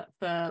lobster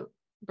for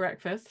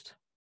breakfast.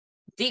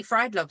 Deep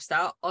fried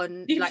lobster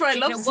on fried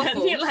lobster.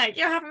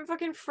 You're having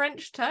fucking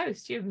French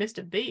toast. You've missed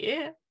a beat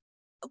here.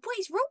 What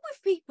is wrong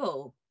with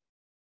people?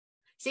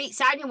 See,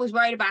 Sanya was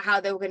worried about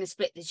how they were going to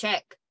split the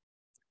check.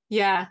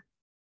 Yeah,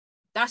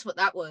 that's what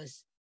that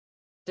was.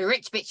 The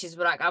rich bitches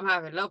were like, "I'm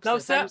having lobster."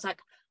 So I was like,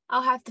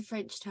 "I'll have the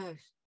French toast."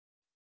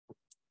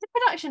 Did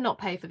production not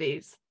pay for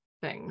these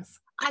things?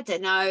 I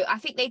don't know. I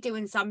think they do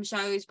in some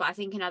shows, but I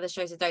think in other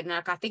shows they don't.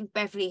 Like I think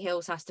Beverly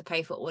Hills has to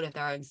pay for all of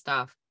their own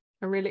stuff.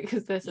 Oh, really?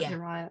 Because they're such a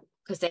riot.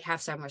 Because they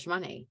have so much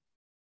money.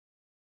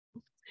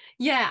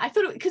 Yeah, I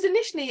thought because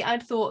initially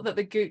I'd thought that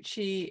the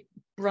Gucci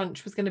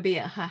brunch was going to be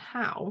at her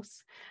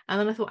house, and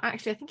then I thought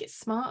actually I think it's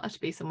smarter to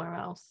be somewhere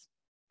else.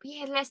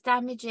 Yeah, less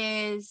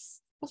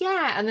damages.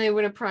 Yeah, and they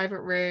were in a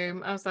private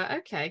room. I was like,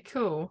 okay,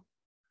 cool.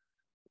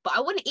 But I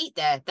want to eat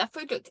there. That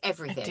food looked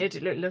everything. It did.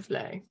 It looked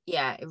lovely.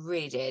 Yeah, it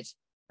really did.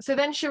 So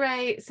then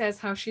Sheree says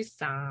how she's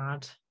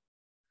sad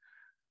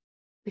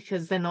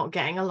because they're not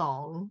getting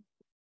along,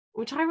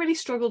 which I really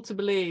struggled to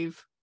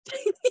believe.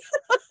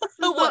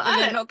 What,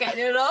 they're not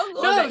getting along?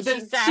 No,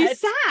 she's sad.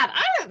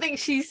 I don't think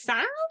she's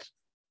sad.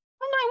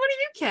 like, what do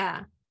you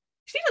care?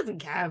 She doesn't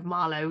care if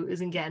Marlo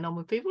isn't getting on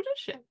with people, does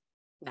she?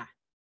 No,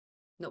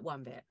 not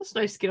one bit. There's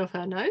no skin off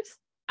her nose.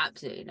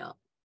 Absolutely not.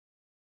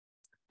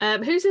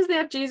 Who says they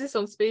have Jesus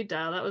on speed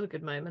dial? That was a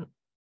good moment.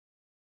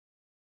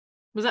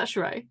 Was that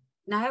Sheree?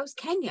 No, it was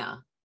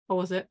Kenya. Or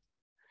was it?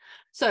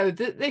 So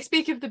they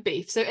speak of the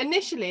beef. So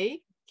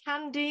initially,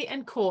 Candy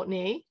and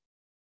Courtney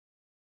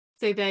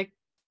say they're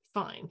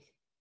fine.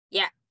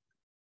 Yeah.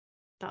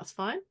 That's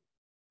fine.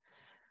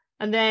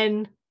 And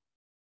then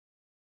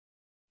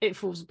it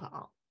falls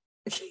apart.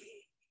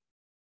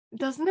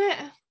 Doesn't it?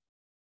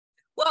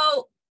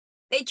 Well,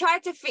 they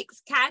tried to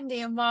fix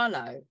Candy and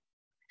Marlo.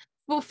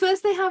 Well,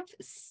 first they have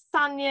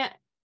Sanya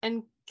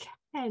and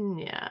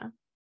Kenya.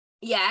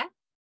 Yeah.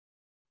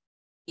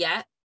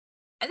 Yeah.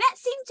 And that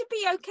seemed to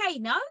be okay,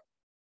 no?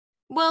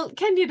 Well,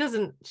 Kenya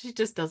she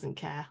just doesn't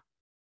care.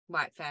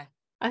 Right, fair.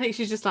 I think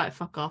she's just like,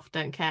 fuck off,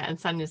 don't care. And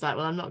Sanya's like,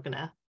 well, I'm not going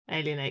to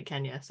alienate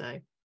Kenya, so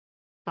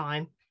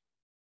fine.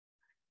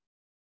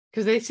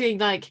 Because they see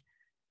like,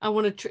 I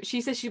want to, she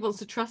says she wants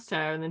to trust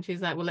her. And then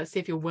she's like, well, let's see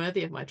if you're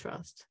worthy of my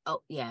trust.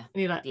 Oh, yeah.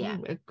 And you're like, yeah.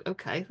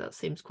 Okay, that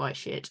seems quite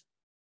shit.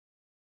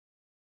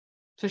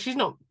 So she's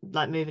not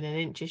like moving an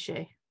inch, is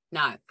she?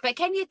 No, but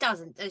Kenya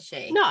doesn't, does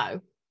she?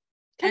 No.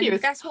 Kenya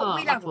and that's what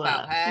we love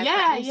about her.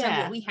 Yeah, but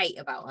also what we hate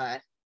about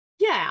her.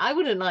 Yeah, I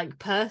wouldn't like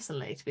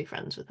personally to be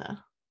friends with her.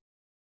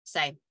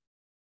 Same.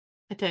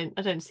 I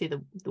don't see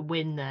the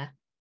win there.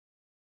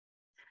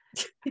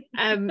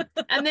 And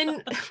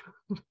then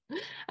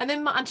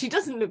and she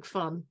doesn't look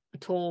fun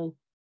at all.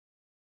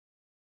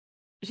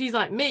 She's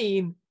like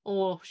mean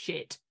or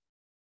shit.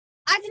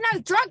 I don't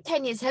know. Drunk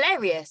Kenya's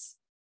hilarious.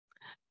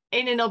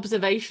 In an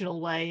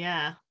observational way,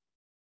 yeah.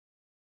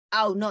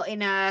 Oh, not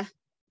in a.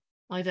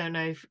 I don't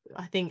know.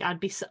 I think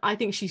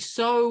she's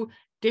so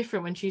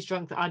different when she's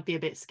drunk that I'd be a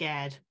bit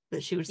scared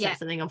that she would set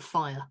something on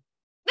fire.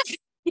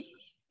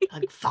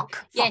 Like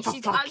fuck.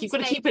 You've got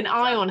to keep an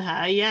eye on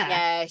her.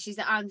 Yeah, she's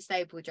an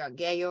unstable drunk.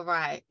 Yeah, you're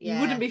right. Yeah.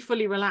 You wouldn't be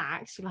fully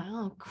relaxed. You're like,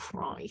 oh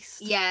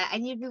Christ. Yeah,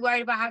 and you'd be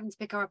worried about having to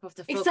pick her up off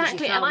the floor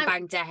exactly. She fell and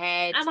banged her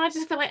head. And I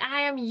just feel like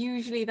I am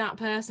usually that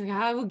person.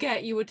 I will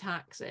get you a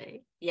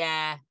taxi.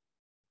 Yeah.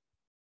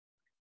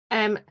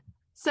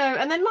 So,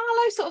 and then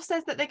Marlo sort of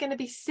says that they're going to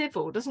be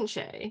civil, doesn't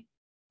she?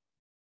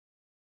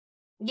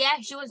 Yeah,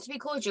 she wants to be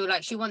cordial.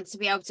 Like, she wants to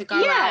be able to go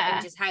out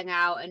and just hang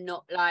out and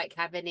not, like,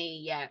 have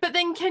any, But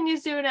then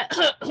Kenya's doing it.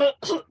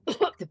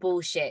 the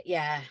bullshit,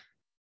 yeah.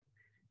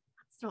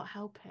 That's not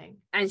helping.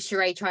 And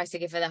Sheree tries to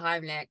give her the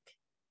Heimlich.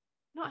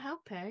 Not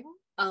helping.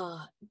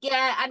 Oh,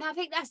 yeah, and I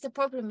think that's the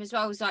problem as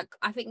well. Is like,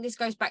 I think this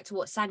goes back to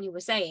what Sanya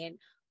was saying.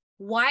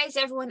 Why is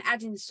everyone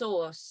adding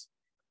sauce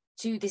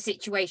to the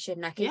situation?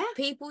 Like, if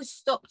people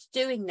stopped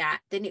doing that,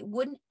 then it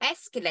wouldn't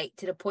escalate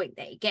to the point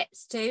that it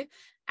gets to.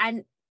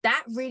 And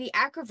that really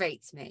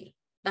aggravates me.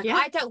 Like,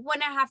 I don't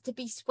want to have to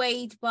be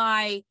swayed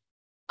by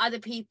other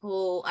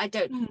people. I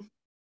don't.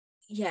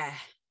 Yeah.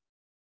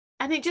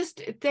 And it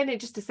just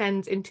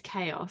descends into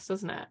chaos,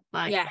 doesn't it?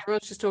 Like,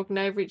 everyone's just talking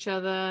over each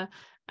other.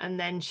 And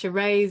then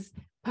Sheree's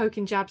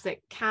poking jabs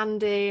at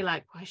Candy.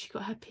 Like, why has she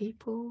got her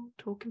people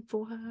talking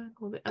for her?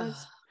 All the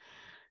others.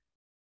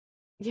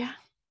 Yeah.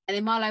 And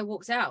then Marlo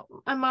walks out.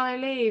 And Marlo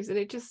leaves. And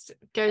it just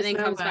goes and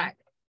then comes back.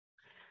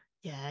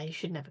 Yeah, you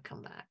should never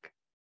come back.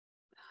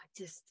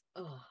 It's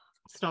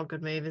not a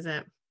good move, is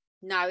it?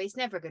 No, it's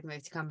never a good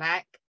move to come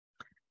back.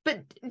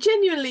 But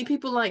genuinely,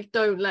 people like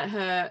don't let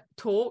her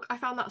talk. I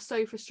found that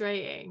so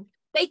frustrating.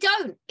 They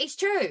don't. It's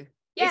true.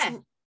 Yeah.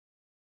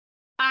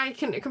 I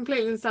can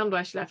completely understand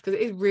why she left, because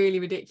it is really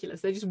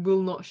ridiculous. They just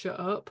will not shut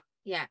up.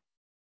 Yeah.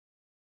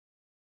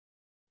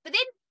 But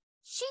then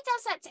she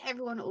does that to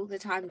everyone all the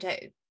time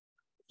too.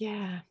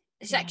 Yeah.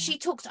 It's like she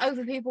talks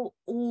over people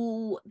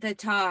all the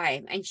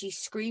time, and she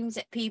screams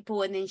at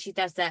people, and then she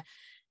does the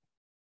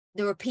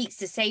repeats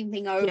the same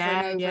thing over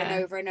and over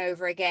and over and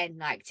over again,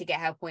 like to get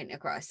her point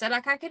across. So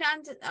like I can I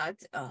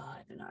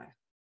don't know.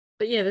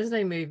 But yeah, there's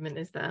no movement,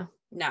 is there?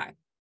 No.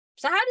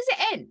 So how does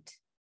it end?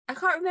 I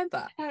can't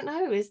remember. I don't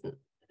know.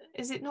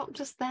 Is it not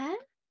just there?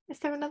 Is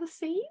there another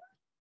scene?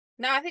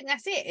 No, I think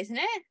that's it, isn't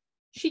it?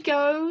 She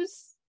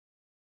goes.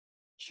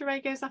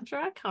 Sheree goes after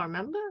her. I can't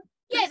remember.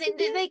 Yeah,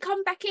 then they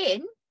come back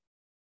in,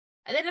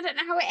 and then I don't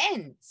know how it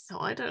ends. Oh,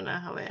 I don't know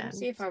how it ends. Let's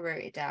see if I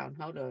wrote it down.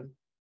 Hold on.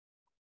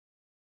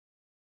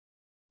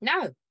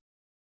 No.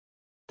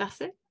 That's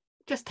it.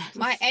 Just ends.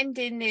 My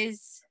ending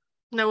is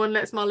no one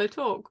lets Marlo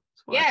talk.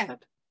 That's what I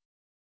said.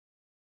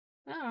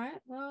 All right.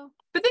 Well,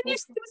 but then there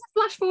was a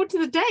flash forward to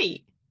the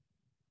date.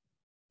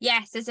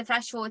 Yes, there's a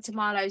flash forward to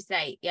Marlo's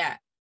date. Yeah.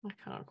 I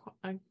can't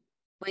quite.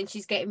 When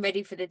she's getting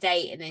ready for the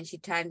date, and then she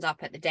turns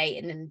up at the date,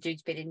 and then the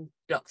dude's been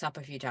locked up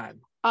a few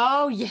times.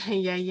 Oh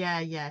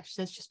yeah. She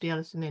says, "Just be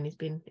honest with me," and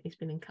he's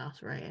been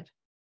incarcerated.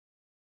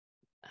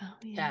 Oh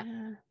yeah.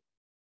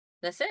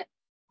 That's it.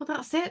 Well,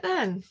 that's it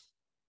then.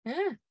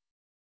 Yeah.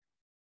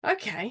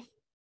 Okay.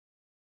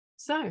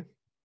 So,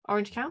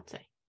 Orange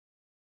County.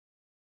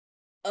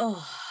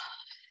 Oh,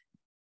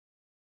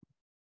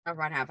 I've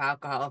run out of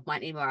alcohol.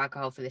 Might need more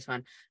alcohol for this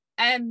one.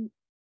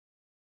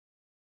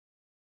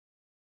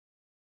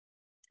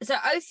 So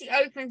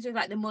OC opens with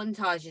like the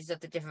montages of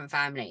the different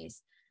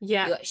families.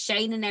 Yeah. You got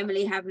Shane and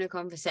Emily having a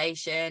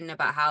conversation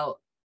about how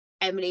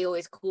Emily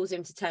always calls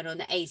him to turn on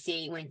the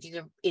AC when she's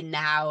in the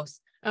house,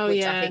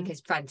 which I think is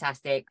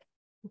fantastic.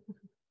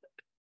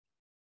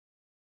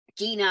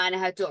 Gina and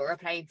her daughter are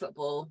playing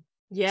football.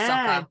 Yeah,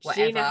 soccer,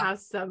 whatever. Gina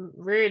has some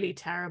really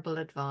terrible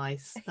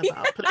advice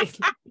about playing.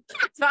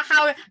 It's about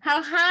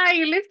how high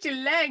you lift your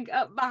leg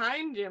up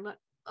behind you. I'm like,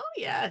 oh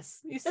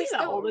yes, you see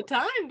that all the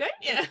time, don't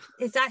you?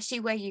 It's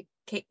actually where you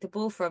kick the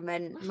ball from,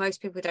 and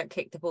most people don't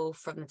kick the ball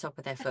from the top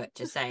of their foot,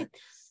 just saying.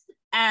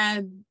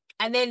 And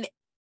then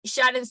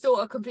Shannon's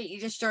daughter completely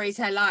destroys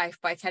her life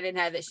by telling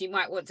her that she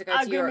might want to go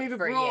to Europe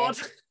for a year.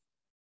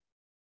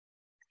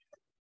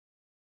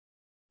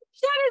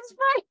 Shannon's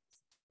face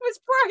was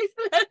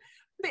priceless.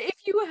 But if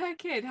you were her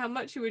kid, how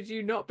much would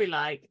you not be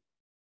like,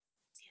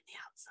 see in the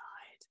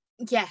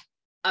outside? Yeah,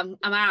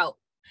 I'm out.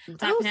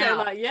 I'm also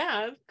out. Like,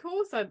 yeah, of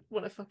course I'd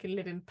want to fucking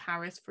live in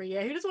Paris for a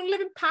year. Who doesn't want to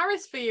live in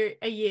Paris for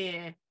a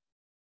year?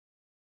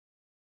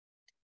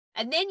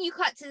 And then you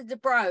cut to the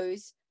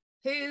bros,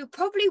 who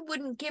probably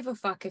wouldn't give a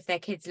fuck if their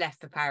kids left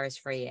for Paris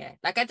for a year.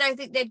 Like, I don't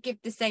think they'd give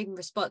the same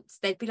response.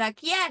 They'd be like,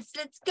 yes,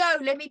 let's go.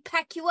 Let me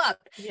pack you up.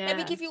 Yeah. Let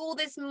me give you all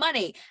this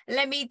money.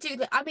 Let me do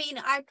that. I mean,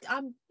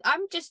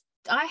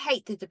 I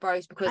hate the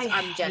Bros because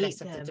I'm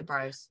jealous of the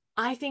Bros.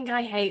 I think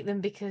I hate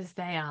them because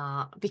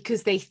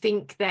they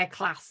think they're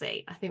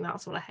classy. I think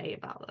that's what I hate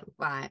about them.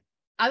 Right.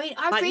 I mean,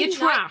 I like, really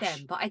like them,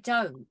 but I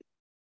don't.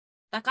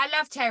 Like, I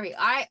love Terry.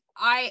 I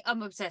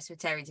am obsessed with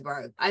Terry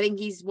DeBro. I think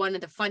he's one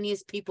of the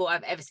funniest people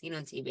I've ever seen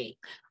on TV.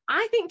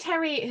 I think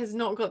Terry has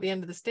not got the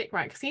end of the stick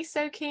right because he's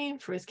so keen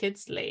for his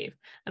kids to leave.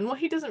 And what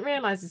he doesn't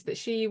realise is that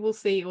she will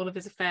see all of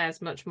his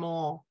affairs much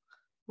more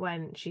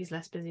when she's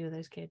less busy with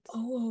those kids.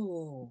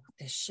 Oh,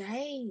 the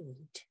shade.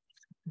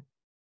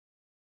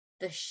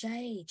 The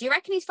shade. Do you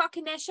reckon he's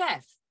fucking their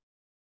chef?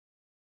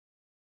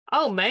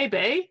 Oh,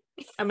 maybe.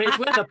 I mean, it's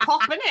worth a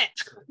pop, isn't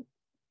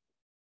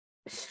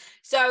it?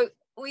 So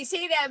we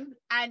see them,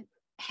 and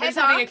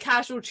Heather having a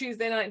casual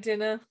Tuesday night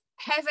dinner.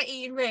 Heather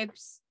eating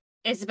ribs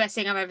is the best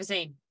thing I've ever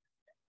seen.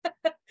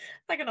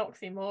 Like an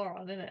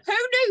oxymoron, isn't it? Who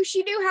knew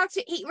she knew how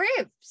to eat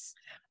ribs?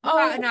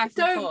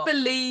 Don't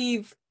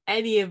believe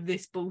any of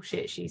this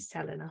bullshit she's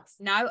telling us.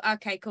 No?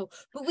 Okay, cool.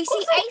 But we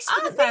see Ace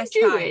for the first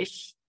time.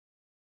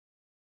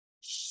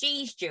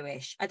 She's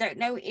Jewish. I don't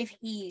know if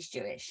he's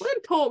Jewish.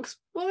 What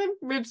are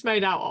ribs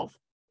made out of?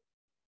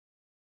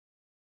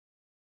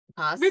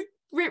 Pass.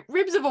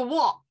 Ribs of a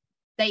what?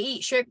 They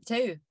eat shrimp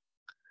too.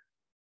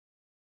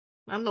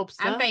 And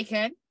lobster. And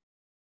bacon.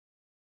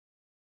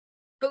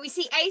 But we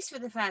see Ace for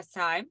the first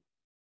time.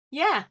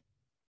 Yeah.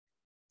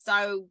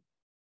 So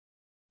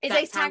is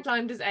Ace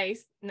taglined as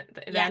Ace then?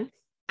 Yeah.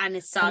 And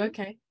his son. Oh,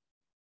 okay.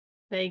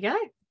 There you go.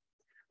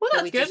 Well,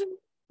 that's good.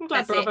 I'm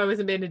glad Bravo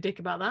isn't being a dick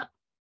about that.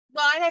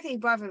 Well, I don't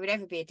think Bravo would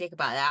ever be a dick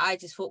about that. I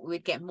just thought we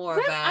would get more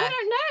of a... I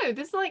don't know.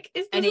 There's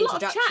a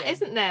lot of chat,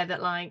 isn't there,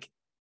 that like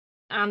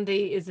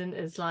Andy isn't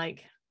as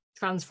like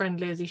trans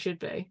friendly as he should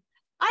be.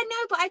 I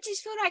know, but I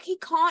just feel like he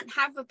can't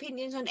have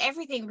opinions on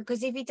everything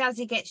because if he does,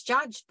 he gets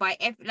judged by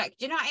do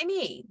you know what I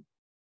mean?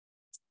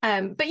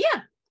 But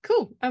yeah,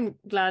 cool. I'm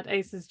glad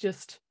Ace is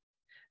just...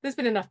 There's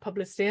been enough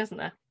publicity, hasn't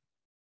there?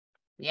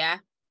 Yeah.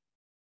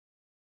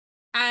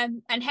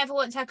 And Heather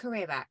wants her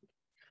career back.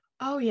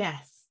 Oh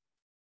yes.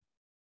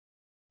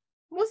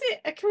 Was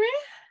it a career?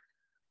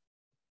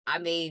 I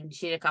mean,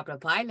 she had a couple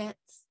of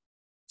pilots.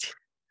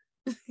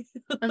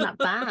 And that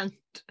band.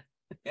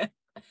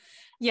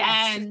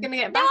 Yes, she's going to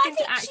get back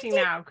into acting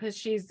now because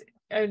she's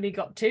only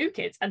got 2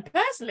 kids. And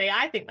personally,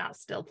 I think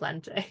that's still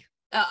plenty.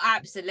 Oh,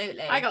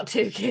 absolutely. I got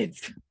 2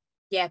 kids.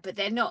 Yeah, but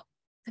they're not.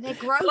 But they're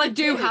grown. Well, I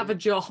do have a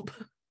job.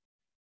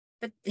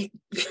 But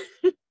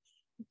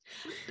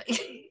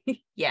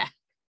yeah.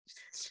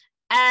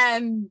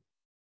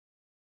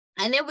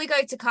 And then we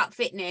go to Cut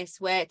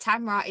Fitness where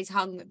Tamra is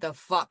hung the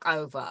fuck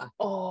over.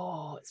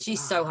 Oh,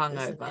 she's so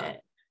hungover.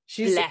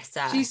 Bless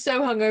her. She's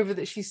so hungover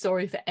that she's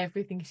sorry for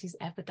everything she's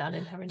ever done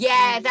in her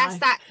entire life.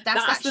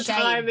 That's the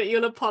shame. time that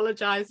you'll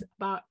apologize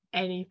about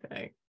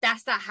anything.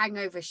 That's that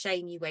hangover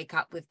shame you wake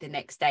up with the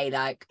next day,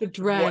 like the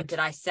dread. What did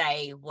I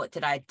say? What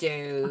did I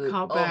do? I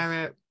can't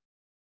bear it.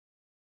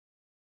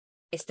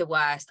 It's the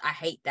worst. I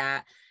hate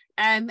that.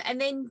 And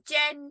then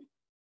Jen,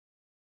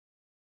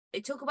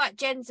 they talk about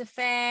Jen's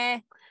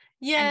affair.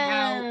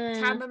 Yeah. And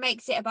how Tamra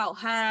makes it about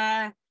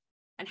her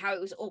and how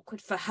it was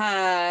awkward for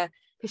her.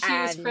 Because she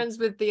was friends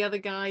with the other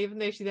guy, even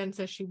though she then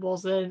says she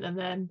wasn't. And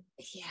then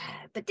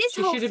but this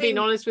she should have been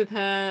honest with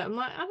her. I'm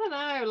like, I don't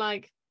know,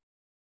 like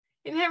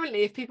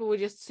inherently, if people were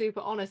just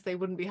super honest, they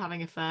wouldn't be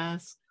having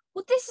affairs.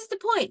 Well, this is the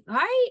point,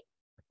 right?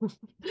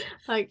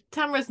 Like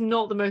Tamra's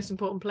not the most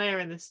important player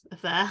in this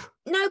affair.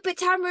 No, but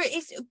Tamra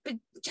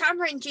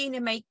and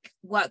Gina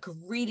work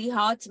really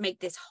hard to make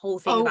this whole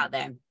thing about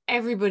them.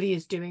 Everybody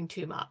is doing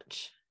too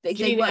much.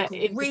 They work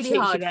really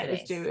hard for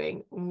this. Is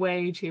doing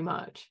way too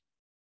much.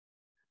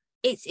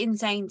 It's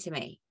insane to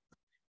me.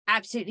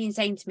 Absolutely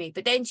insane to me.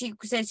 But then she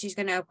says she's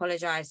going to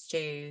apologise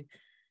to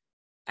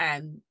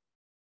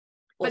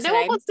But no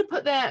one wants to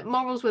put their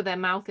morals where their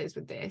mouth is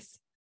with this.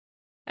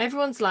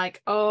 Everyone's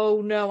like,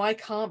 oh no, I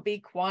can't be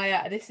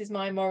quiet. This is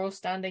my moral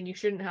standing. You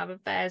shouldn't have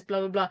affairs, blah,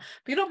 blah, blah.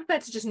 But you're not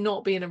prepared to just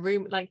not be in a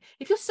room. Like,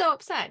 if you're so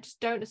upset, just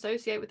don't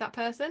associate with that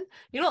person.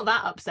 You're not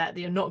that upset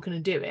that you're not going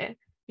to do it.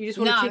 You just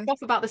want to kick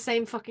off about the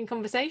same fucking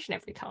conversation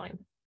every time.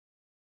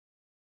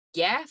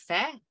 Yeah,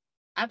 fair.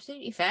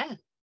 Absolutely fair.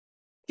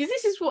 Because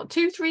this is what,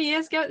 2-3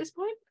 years ago at this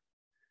point?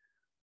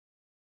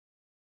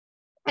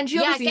 And she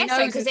I guess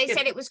so, because they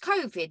said it was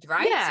COVID,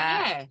 right? Yeah.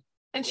 So, yeah.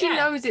 And she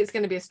knows it's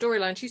going to be a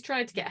storyline. She's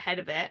trying to get ahead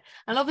of it.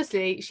 And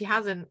obviously she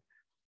hasn't.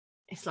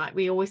 It's like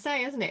we always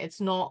say, isn't it?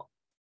 It's not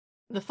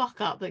the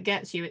fuck up that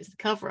gets you, it's the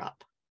cover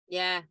up.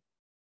 Yeah.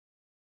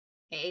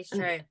 It is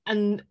true.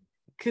 And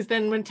because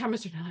then when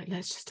Tamara's doing like,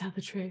 let's just tell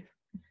the truth.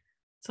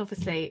 It's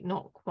obviously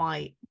not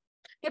quite.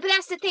 Yeah, but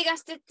that's the thing.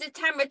 That's the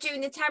Tamara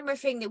doing the Tamara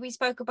thing that we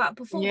spoke about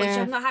before, which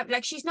I'm not happy.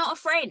 Like, she's not a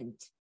friend.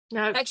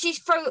 No. Like, she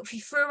threw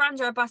her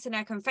under a bus in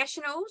her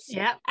confessionals.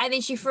 Yeah. And then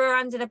she threw her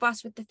under the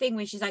bus with the thing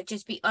when she's like,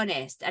 just be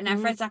honest. And her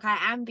friend's like,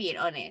 I am being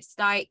honest.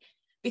 Like,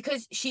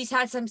 because she's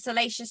had some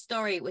salacious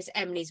story, was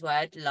Emily's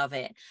word, love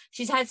it.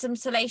 She's had some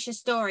salacious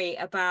story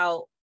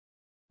about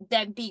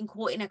them being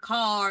caught in a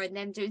car and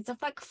them doing stuff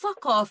like,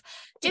 fuck off.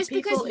 Just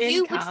because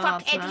you would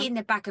fuck Eddie in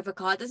the back of a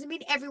car doesn't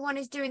mean everyone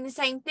is doing the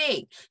same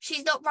thing.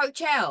 She's not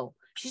Rochelle.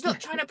 She's not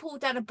trying to pull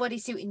down a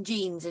bodysuit and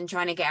jeans and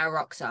trying to get her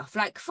rocks off.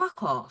 Like,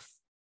 fuck off.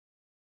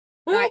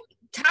 Like,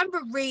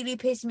 Tamara really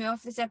pissed me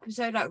off this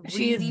episode. Like,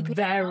 she really is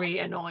very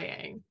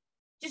annoying.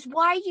 Just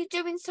why are you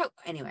doing so?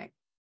 Anyway.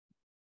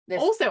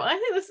 Also,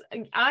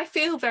 I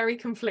feel very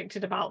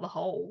conflicted about the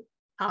whole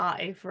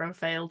party for a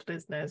failed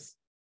business.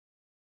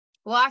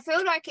 Well, I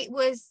feel like it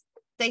was,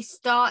 they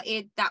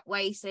started that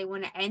way, so they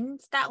want to end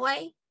that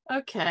way.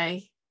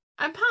 Okay.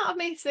 And part of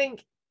me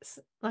think,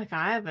 like,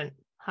 I haven't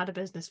had a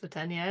business for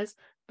 10 years.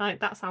 Like,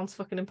 that sounds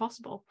fucking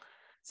impossible.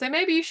 So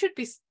maybe you should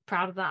be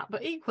proud of that.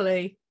 But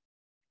equally,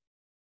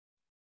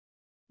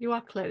 you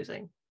are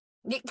closing.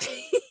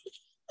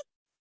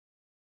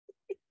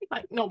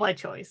 Like, not by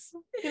choice.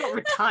 You're not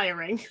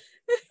retiring.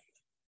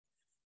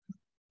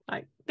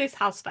 Like, this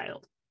has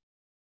failed.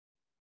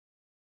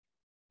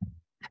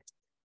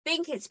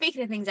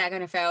 Speaking of things that are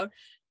going to fail,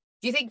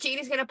 do you think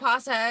Gina's going to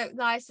pass her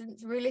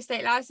real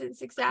estate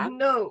license exam?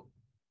 No.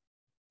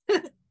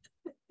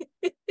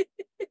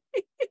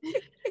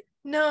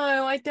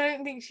 No, I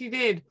don't think she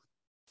did.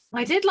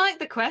 I did like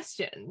the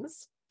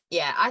questions.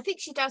 Yeah, I think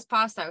she does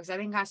pass though, because I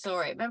think I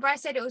saw it. Remember I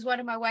said it was one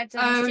of my words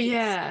on the streets?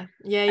 Yeah.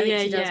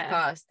 She does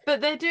pass.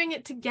 But they're doing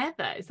it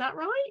together, is that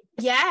right?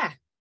 Yeah.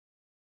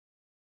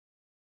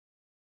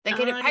 They're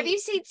gonna. Have you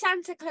seen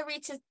Santa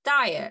Clarita's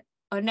Diet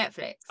on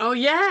Netflix? Oh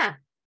yeah.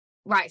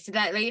 Right, so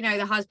that, you know,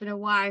 the husband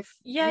and wife.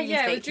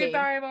 Yeah, with Drew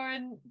Barrymore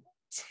and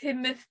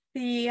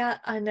Timothy.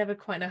 I never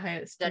quite know how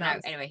it's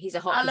pronounced. Anyway, he's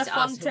a hot piece of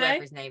ass,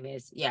 whoever his name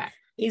is. Yeah.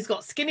 He's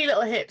got skinny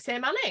little hips,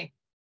 him, hasn't he?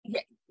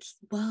 Yeah.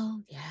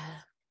 Well,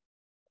 yeah.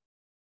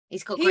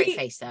 He's got great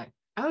face though.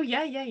 Oh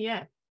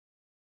yeah.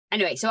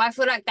 Anyway, so I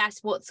feel like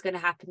that's what's going to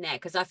happen there,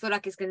 because I feel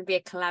like it's going to be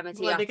a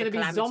calamity after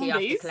calamity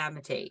after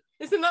calamity.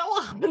 Isn't that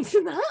what happens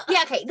in that?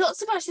 Yeah, okay, not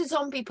so much the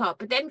zombie part,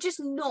 but then just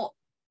not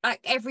like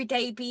every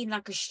day being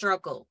like a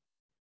struggle.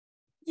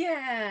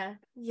 Yeah.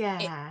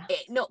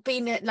 It not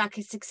being like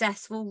a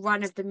successful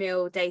run of the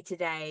mill day to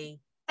day.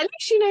 At least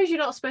she knows you're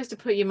not supposed to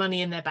put your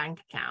money in their bank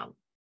account.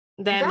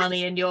 Their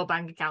money in your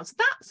bank account. So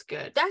that's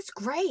good. That's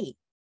great.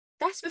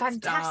 That's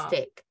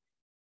fantastic.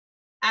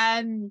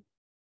 And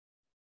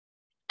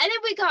then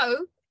we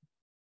go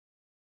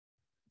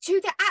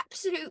to the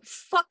absolute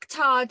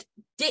fucktard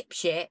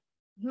dipshit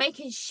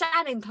making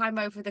Shannon climb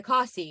over the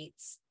car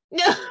seats.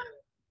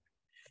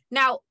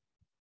 Now,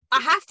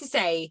 I have to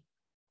say,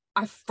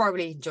 I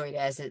thoroughly enjoyed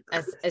it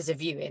as a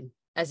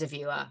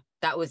viewer.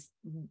 That was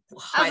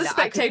as a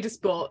spectator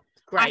sport.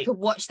 Great. I could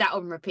watch that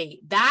on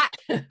repeat. That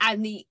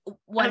and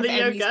one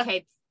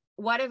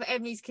of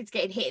Emily's kids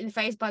getting hit in the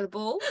face by the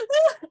ball.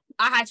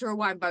 I had to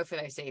rewind both of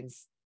those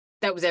scenes.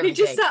 That was everything.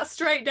 He just sat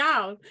straight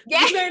down. Yeah.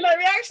 There's no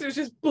reaction. It was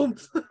just boom.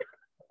 But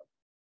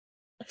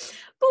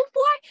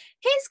why?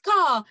 His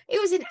car,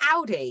 it was an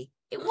Audi.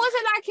 It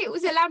wasn't like it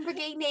was a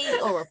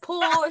Lamborghini or a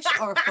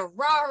Porsche or a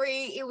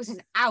Ferrari. It was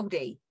an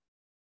Audi.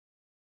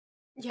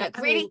 Yeah, like,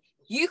 really,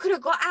 you could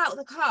have got out of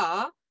the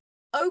car,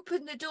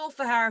 opened the door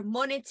for her, and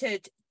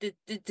monitored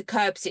the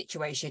curb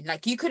situation.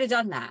 Like, you could have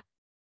done that.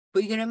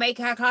 But you're going to make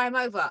her climb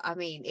over? I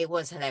mean, it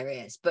was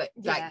hilarious. But,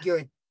 like, you're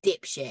a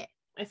dipshit.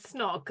 It's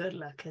not a good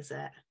look, is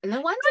it? And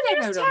the ones that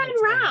just turn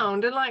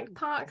around and like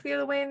park the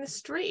other way in the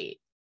street.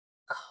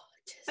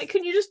 Like,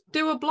 couldn't you just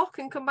do a block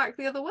and come back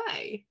the other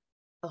way?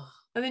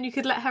 And then you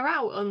could let her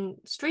out on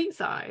street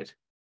side,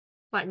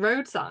 like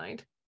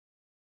roadside.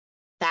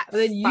 And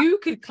then you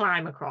could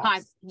climb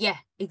across. Yeah,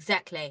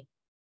 exactly.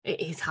 It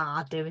is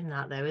hard doing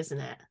that though, isn't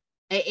it?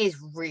 It is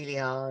really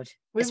hard.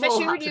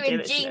 Especially when you're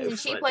in jeans and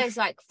she wears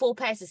like 4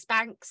 pairs of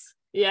Spanx.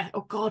 Yeah.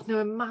 Oh God, no,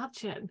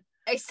 imagine.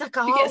 It's like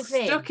a whole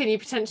thing. You get stuck and you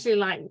potentially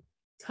like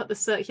cut the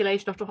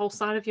circulation off the whole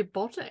side of your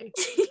body.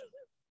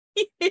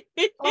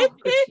 Oh,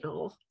 good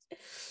Lord.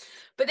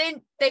 But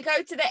then they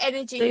go to the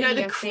energy. They go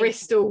to the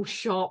crystal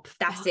shop.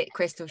 That's it,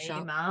 crystal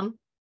shop, man.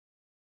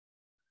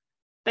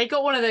 They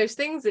got one of those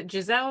things that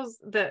Garcelle's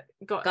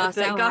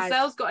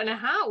got in a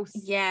house.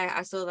 Yeah,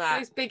 I saw that.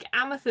 Those big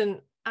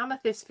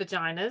amethyst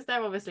vaginas.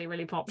 They're obviously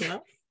really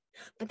popular.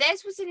 But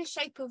theirs was in a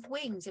shape of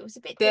wings. It was a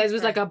bit theirs different.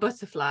 was like a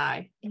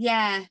butterfly.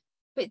 Yeah, a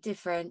bit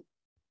different.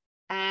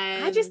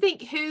 I just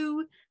think,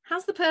 who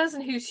has the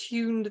person who's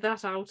hewn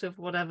that out of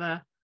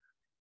whatever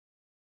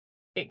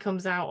it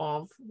comes out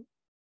of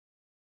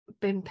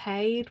been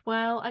paid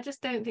well? I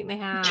just don't think they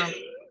have.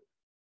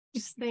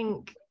 Just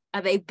think,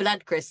 are they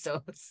blood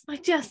crystals?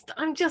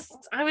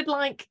 I would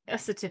like a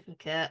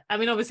certificate. I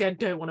mean, obviously I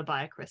don't want to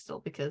buy a crystal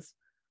because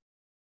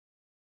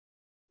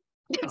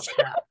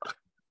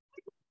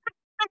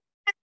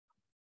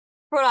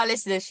for our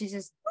listeners, she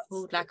just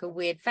pulled like a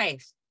weird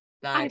face.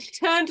 Like, I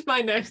turned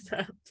my nose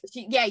up.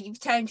 Yeah, you've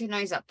turned your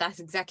nose up.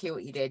 That's exactly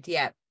what you did.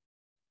 Yeah.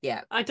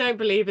 Yeah. I don't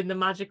believe in the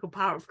magical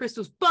power of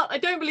crystals, but I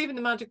don't believe in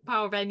the magical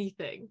power of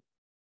anything.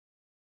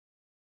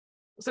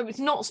 So it's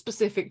not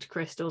specific to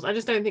crystals. I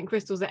just don't think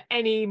crystals are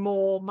any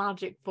more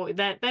magic for you.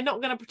 They're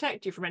not going to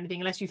protect you from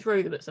anything unless you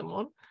throw them at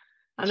someone.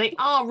 And they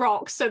are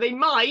rocks, so they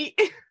might.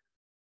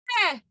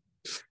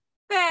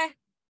 Fair.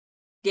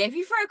 Yeah, if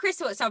you throw a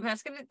crystal at someone,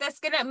 that's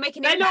gonna make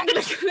an impact.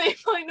 They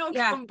might not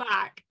come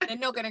back. They're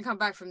not gonna come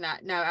back from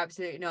that. No,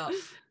 absolutely not.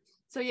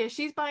 So yeah,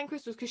 she's buying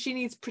crystals because she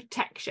needs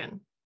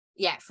protection.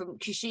 Yeah,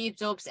 because she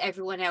absorbs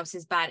everyone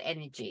else's bad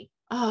energy.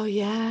 Oh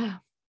yeah.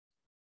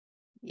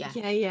 Yeah.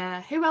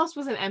 Yeah. Who else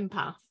was an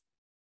empath?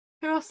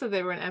 Who else said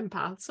they were an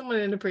empath? Someone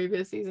in the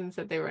previous season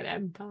said they were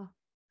an empath.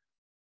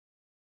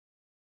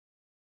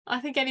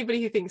 I think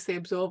anybody who thinks they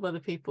absorb other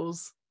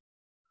people's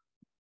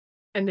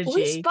energy.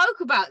 We spoke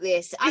about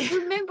this. I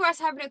remember us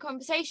having a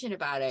conversation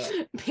about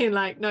it. Being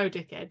like, no,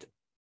 dickhead.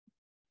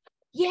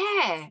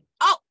 Yeah.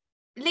 Oh,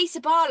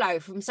 Lisa Barlow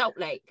from Salt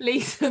Lake.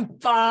 Lisa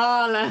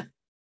Barlow.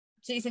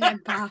 She's an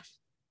empath.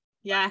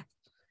 Yeah.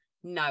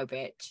 No,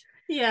 bitch.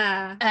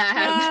 Yeah.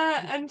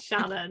 And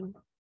Shannon.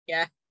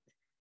 Yeah.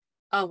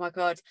 Oh my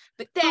God.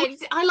 But then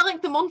I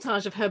like the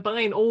montage of her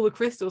buying all the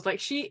crystals. Like,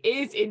 she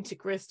is into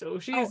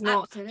crystals. She's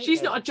not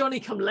a Johnny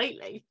come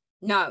lately.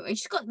 No, and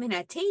she's got them in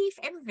her teeth,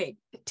 everything.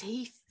 The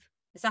teeth.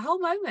 It's a whole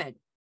moment.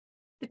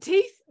 The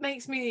teeth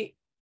makes me,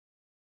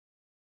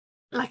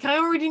 like, I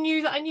already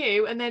knew that I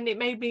knew, and then it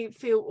made me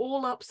feel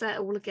all upset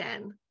all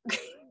again.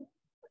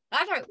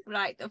 I don't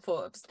like the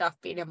thought of stuff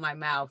being in my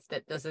mouth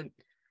that doesn't.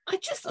 I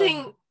just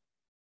think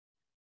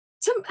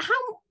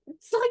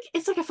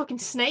it's like a fucking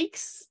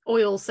snake's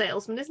oil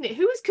salesman, isn't it?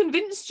 Who has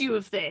convinced you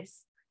of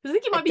this? Because I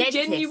think it might be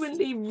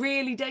genuinely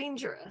really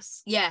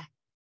dangerous. Yeah.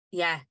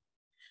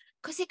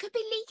 Because it could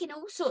be leaking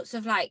all sorts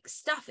of like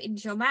stuff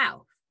into your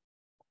mouth.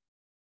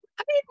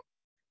 I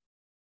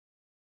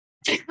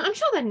mean, I'm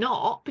sure they're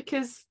not,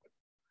 because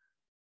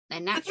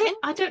they're natural.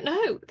 I don't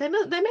know. They're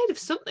made of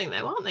something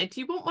though, aren't they? Do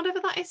you want whatever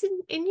that is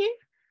in you?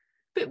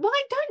 But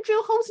why don't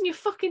drill holes in your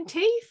fucking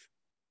teeth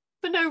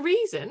for no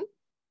reason?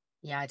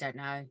 Yeah, I don't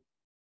know.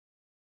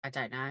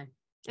 I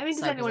mean,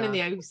 does anyone in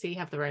the OC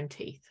have their own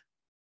teeth?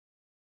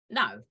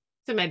 No.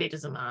 So maybe it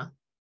doesn't matter.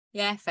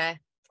 Yeah,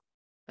 fair.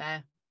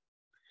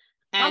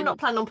 I'm not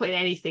planning on putting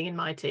anything in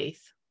my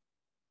teeth.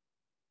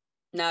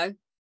 No.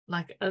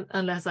 Like,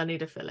 unless I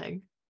need a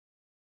filling.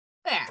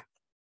 Yeah.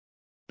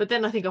 But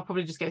then I think I'll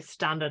probably just go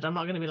standard. I'm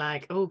not going to be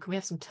like, oh, can we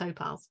have some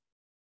topaz?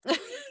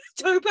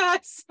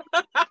 Topaz!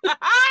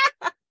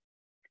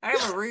 I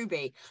have a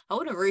ruby. I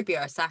want a ruby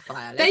or a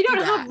sapphire. They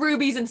don't have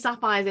rubies and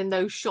sapphires in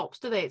those shops,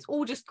 do they? It's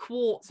all just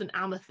quartz and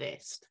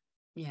amethyst.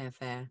 Yeah,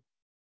 fair.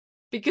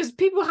 Because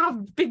people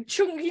have big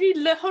chunks. You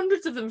need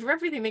hundreds of them for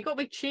everything. They got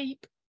to be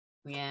cheap.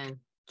 Yeah,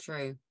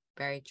 true.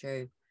 Very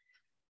true.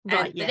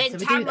 Right, but then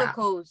Tamra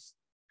calls.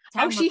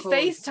 She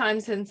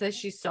FaceTimes and says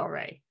she's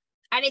sorry.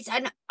 And it's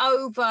an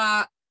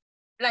over...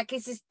 Like,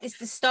 it's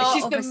the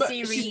start of a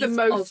series. She's the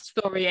most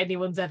sorry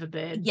anyone's ever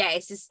been. Yeah,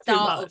 it's the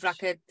start of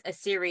like a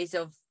series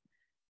of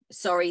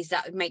sorries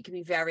that make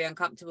me very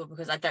uncomfortable,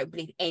 because I don't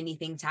believe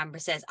anything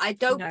Tamra says. I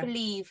don't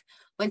believe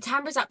when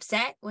Tamra's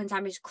upset, when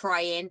Tamra's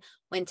crying,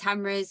 when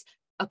Tamra's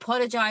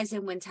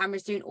apologizing, when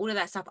Tamra's doing all of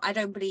that stuff, I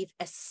don't believe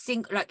a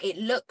single, like, it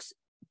looks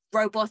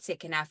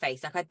robotic in her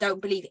face. Like, I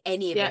don't believe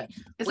any of it.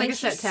 It's when like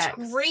she's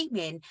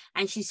screaming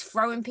and she's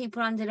throwing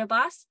people under the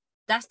bus,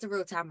 that's the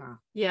real Tamra.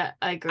 Yeah,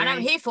 I agree. And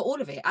I'm here for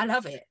all of it. I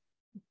love it.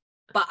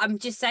 But I'm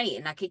just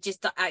saying, like, it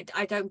just,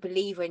 I don't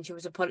believe when she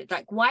was apologizing.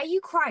 Like, why are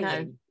you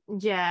crying? No.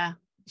 Yeah.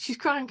 She's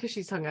crying because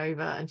she's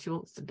hungover and she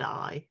wants to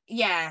die.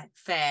 Yeah,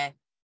 fair.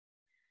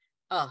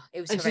 Oh, it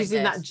was horrendous. She's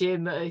in that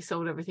gym that they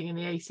sold everything and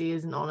the AC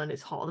isn't on and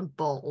it's hotter than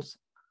balls.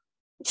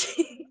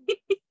 It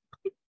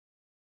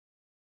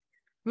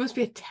must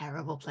be a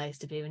terrible place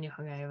to be when you're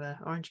hungover.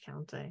 Orange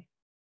County.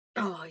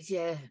 Oh,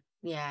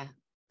 yeah.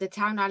 The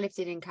town I lived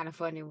in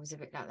California was a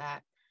bit like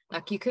that.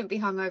 Like, you couldn't be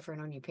hungover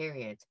and on your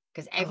period,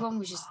 because everyone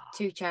was just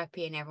too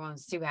chirpy and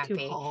everyone's too happy.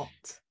 Too hot.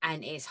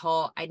 And it's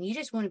hot and you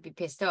just want to be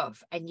pissed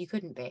off and you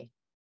couldn't be.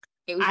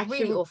 It was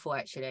really awful,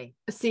 actually.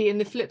 See, and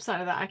the flip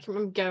side of that, I can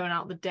remember going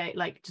out the day,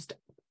 like, just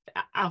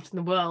out in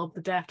the world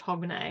the day after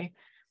Hogmanay,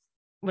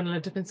 when I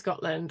lived up in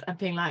Scotland, and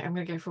being like, I'm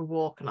going to go for a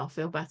walk and I'll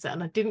feel better.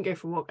 And I didn't go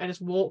for a walk. I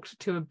just walked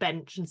to a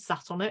bench and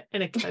sat on it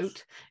in a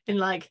coat and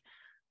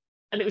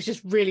it was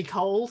just really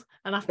cold.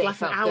 And after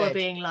like an hour good.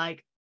 Being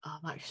like, oh,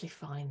 I'm actually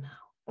fine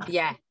now.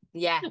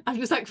 Yeah. I've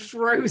just like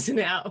frozen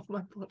it out of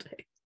my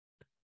body.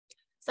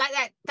 It's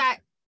like that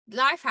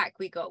life hack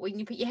we got when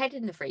you put your head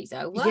in the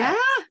freezer. Works.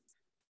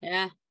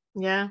 Yeah.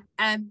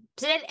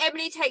 So then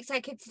Emily takes her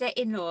kid to their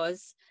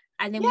in-laws,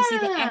 and then we see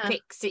the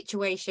epic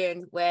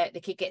situation where the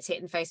kid gets hit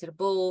in the face with a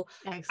ball.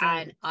 Excellent.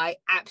 And I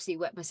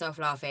absolutely wet myself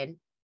laughing.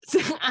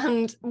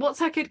 And what's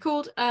her kid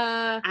called?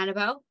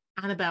 Annabelle.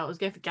 I was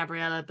going for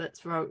Gabriella, but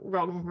it's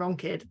wrong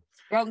kid.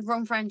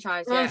 Wrong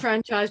franchise. Wrong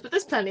franchise, but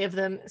there's plenty of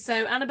them. So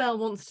Annabelle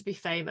wants to be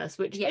famous,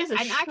 which is a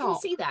shock. I can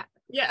see that.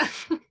 Yeah.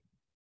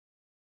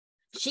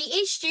 She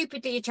is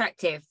stupidly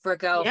attractive for a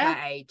girl her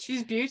age.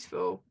 She's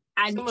beautiful.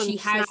 And someone she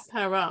has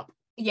her up.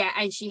 Yeah,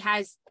 and she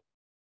has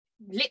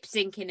lip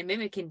syncing and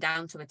mimicking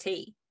down to a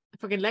T.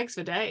 Fucking legs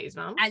for days,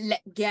 man. And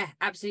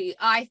absolutely.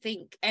 I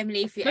think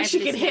Emily, if you ever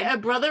she could hit her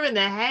brother in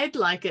the head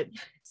like at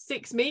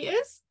 6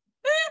 meters.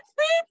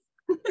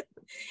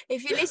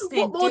 If you're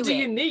listening, what more do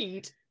you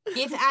need?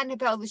 Give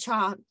Annabelle the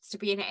chance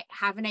to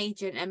have an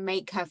agent and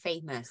make her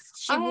famous.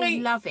 She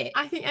will love it.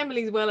 I think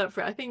Emily's well up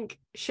for it. I think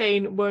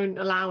Shane won't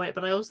allow it,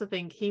 but I also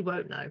think he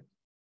won't know.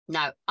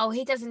 No. Oh,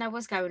 he doesn't know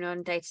what's going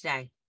on day to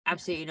day.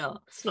 Absolutely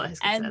not. It's not his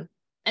concern.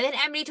 And then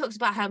Emily talks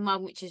about her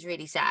mum, which is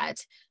really sad.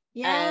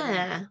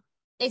 Yeah.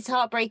 It's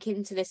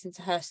heartbreaking to listen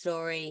to her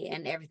story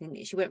and everything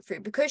that she went through,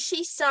 because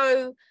she's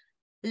so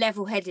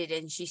level-headed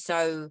and she's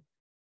so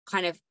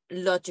kind of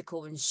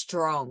logical and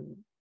strong.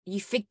 You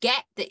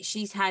forget that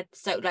she's had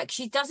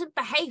she doesn't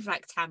behave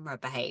like Tamara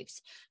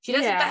behaves. She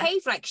doesn't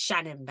behave like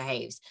Shannon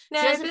behaves.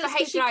 No, she doesn't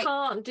behave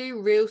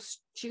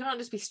she can't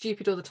just be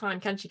stupid all the time,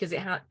 can she? Because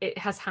it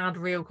has had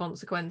real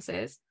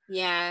consequences.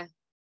 Yeah,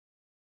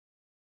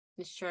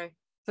 it's true.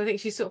 So I think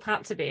she sort of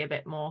had to be a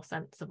bit more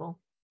sensible.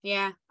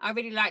 Yeah, I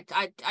really liked.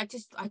 I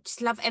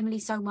just love Emily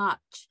so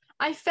much.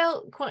 I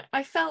felt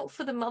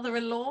for the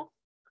mother-in-law,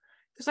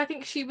 because I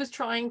think she was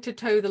trying to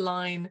toe the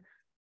line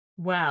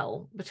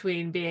well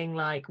between being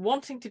like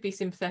wanting to be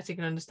sympathetic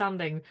and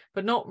understanding,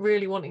 but not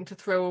really wanting to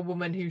throw a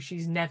woman who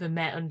she's never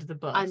met under the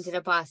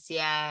bus.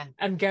 Yeah.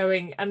 And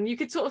you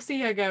could sort of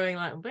see her going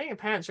like, well, being a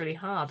parent's really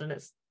hard, and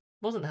it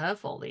wasn't her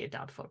fault that your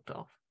dad fucked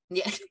off.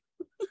 Yeah.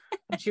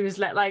 And she was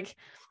like,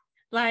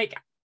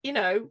 you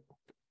know,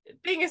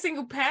 being a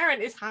single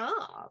parent is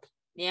hard.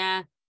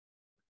 Yeah.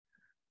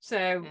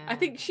 So I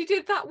think she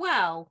did that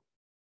well.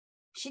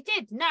 She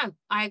did. No,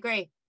 I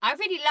agree. I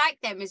really like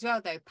them as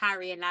well, though,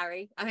 Parry and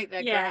Larry. I think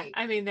they're great.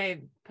 I mean, they're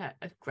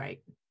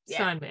great.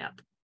 Sign me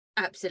up.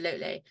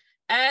 Absolutely.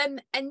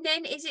 And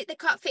then is it the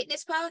Cut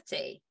Fitness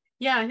party?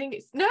 Yeah, I think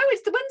it's when's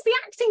the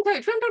acting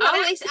coach?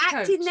 It's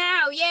acting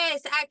now. Yeah,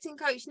 it's the acting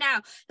coach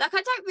now. Like,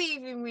 I don't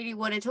even really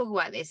want to talk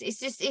about this. It's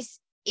just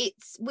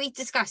we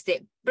discussed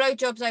it.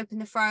 Blowjobs open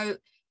the throat.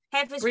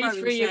 Heather's breathe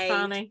through your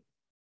fanny.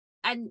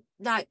 And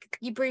like,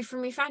 you breathe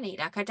from your fanny.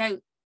 Like, I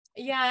don't.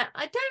 Yeah,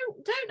 I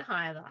don't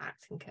hire that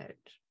acting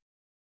coach.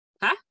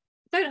 Huh?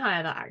 Don't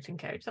hire that acting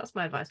coach. That's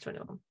my advice to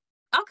anyone.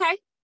 Okay.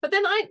 But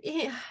then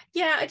I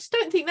just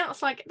don't think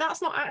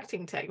that's not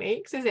acting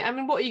techniques, is it? I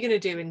mean, what are you going to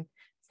do in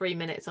 3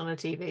 minutes on a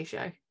TV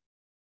show?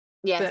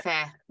 Yeah,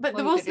 fair. But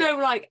there was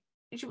no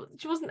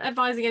she wasn't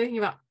advising anything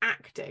about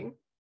acting.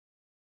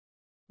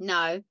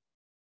 No.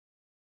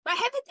 But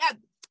Heather,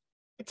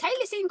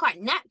 Taylor seemed quite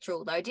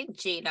natural though,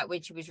 didn't she? Like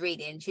when she was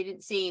reading, she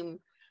didn't seem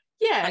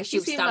like she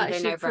was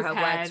stumbling over her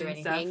words or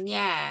anything. Stuff.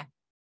 Yeah.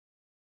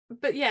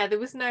 But yeah, there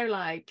was no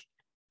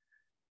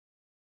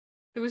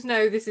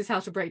this is how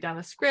to break down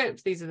a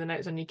script, these are the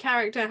notes on your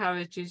character, how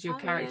does your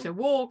character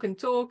walk and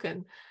talk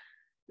and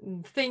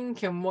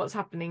think, and what's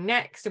happening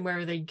next and where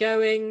are they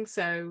going.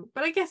 So,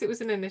 but I guess it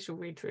was an initial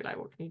read through, like,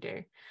 what can you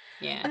do?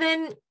 Yeah.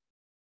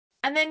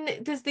 And then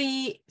there's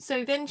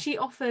then she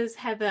offers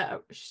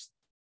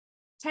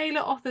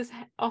Taylor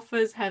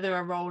offers Heather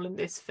a role in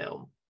this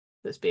film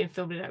that's being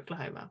filmed in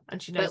Oklahoma,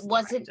 and she knows. But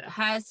was it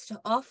hers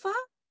to offer?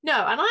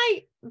 No, and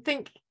I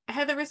think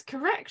Heather is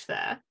correct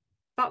there.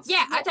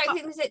 I don't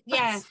think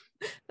there's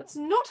that's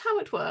not how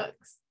it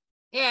works.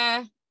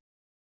 Yeah.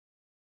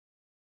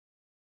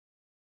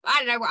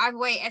 I don't know, either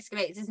way it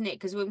escalates, isn't it?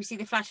 Because when we see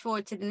the flash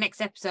forward to the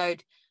next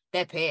episode,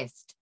 they're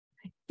pissed.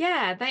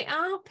 Yeah, they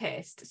are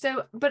pissed.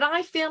 So, but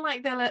I feel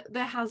like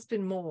there has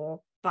been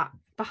more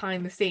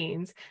behind the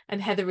scenes,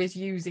 and Heather is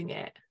using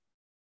it.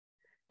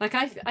 Like,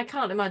 I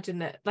can't imagine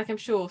that. Like, I'm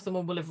sure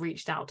someone will have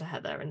reached out to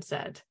Heather and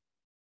said.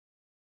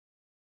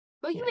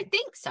 Well, you would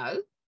think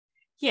so.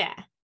 Yeah,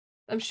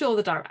 I'm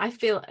sure I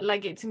feel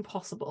like it's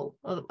impossible.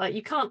 Like,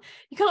 you can't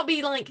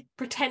be like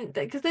pretend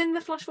that, because then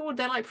the flash forward,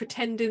 they're like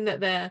pretending that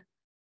they're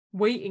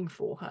waiting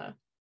for her.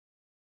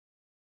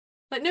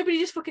 Like, nobody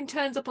just fucking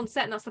turns up on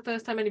set and that's the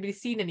first time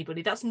anybody's seen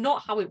anybody. That's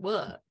not how it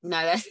works.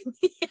 No, that's...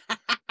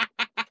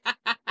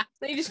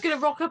 So you're just going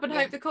to rock up and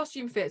hope the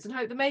costume fits and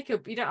hope the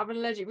makeup you don't have an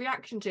allergic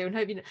reaction to, and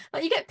hope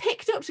you get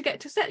picked up to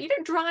get to set. You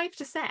don't drive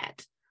to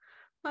set.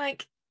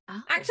 Like,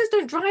 actors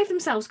don't drive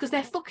themselves because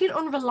they're fucking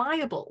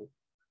unreliable.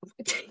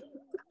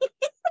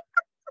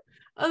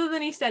 Other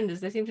than EastEnders,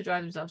 they seem to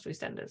drive themselves to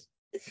EastEnders.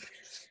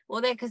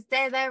 Well, because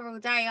they're there all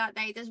day, aren't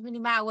they? It doesn't really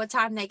matter what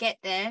time they get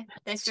there.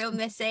 They film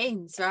their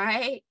scenes,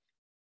 right?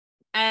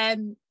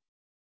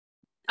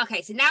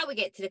 Okay, so now we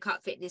get to the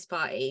cut fitness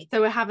party.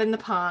 So we're having the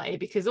party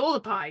because all the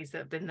parties that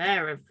have been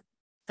there have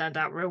turned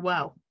out real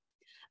well.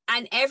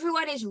 And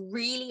everyone is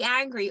really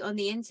angry on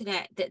the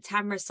internet that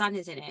Tamra's son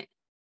is in it.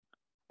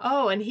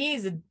 Oh, and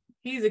he's a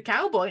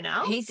cowboy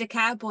now. He's a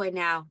cowboy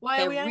now.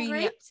 Why are we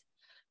angry?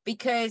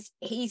 Because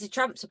he's a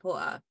Trump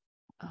supporter.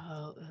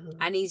 Oh.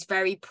 And he's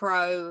very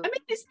pro. I mean,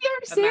 it's the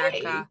OC.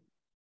 America.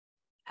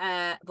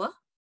 What?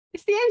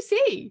 It's the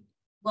OC.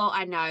 Well,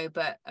 I know,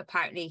 but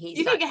apparently he's.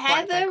 You think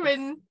Heather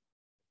and?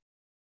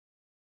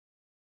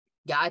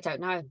 Yeah, I don't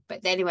know,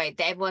 but anyway,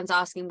 everyone's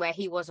asking where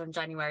he was on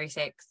January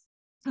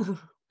 6th.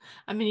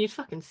 I mean, you'd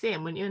fucking see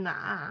him when you're in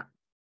that hat.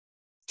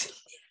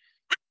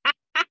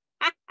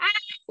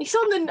 It's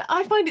on the.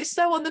 I find it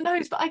so on the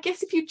nose, but I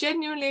guess if you're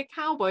genuinely a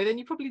cowboy, then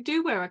you probably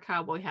do wear a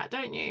cowboy hat,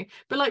 don't you?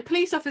 But like,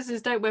 police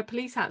officers don't wear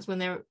police hats when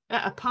they're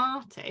at a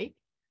party.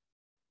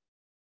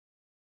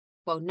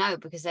 Well, no,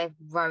 because they're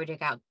worried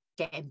about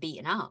getting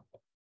beaten up.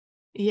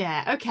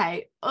 Yeah,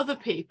 okay. Other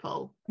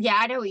people. Yeah,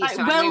 I know what you're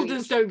saying.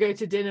 Welders don't go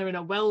to dinner in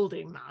a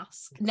welding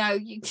mask. No,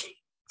 you.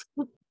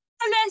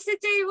 Unless the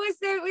dude was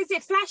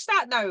it flashed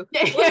out though?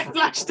 Yeah,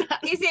 flashed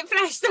out. Is it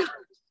flashed out?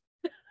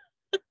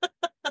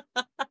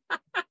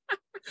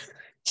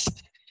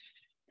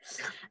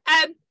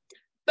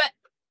 But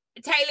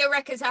Taylor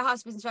reckons her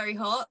husband's very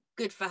hot.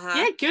 Good for her.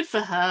 Yeah, good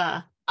for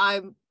her.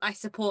 I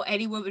support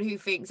any woman who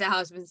thinks her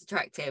husband's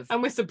attractive.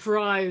 And we're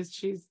surprised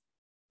she's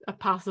a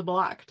passable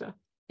actor.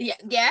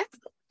 Yeah.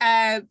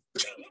 I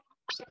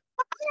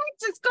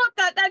just got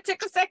that. That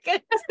took a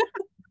second.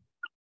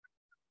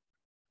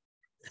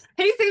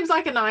 He seems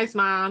like a nice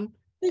man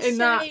in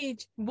that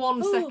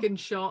 1 second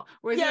shot.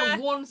 Whereas in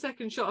a 1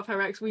 second shot of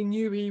her ex, we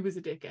knew he was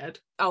a dickhead.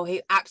 Oh,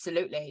 he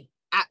absolutely.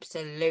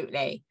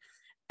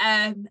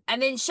 And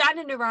then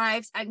Shannon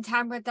arrives and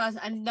Tamra does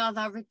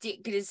another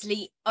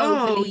ridiculously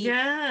overly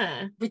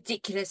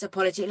ridiculous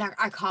apology. Like,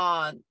 I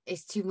can't.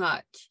 It's too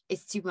much.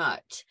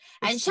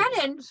 And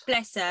Shannon,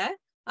 bless her,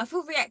 I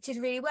thought reacted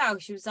really well.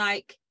 She was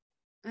like,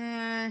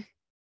 I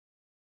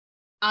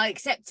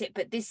accept it,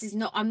 but this is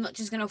not, I'm not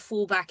just going to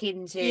fall back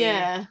into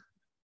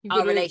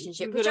our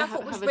relationship, which I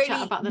thought was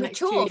really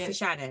mature for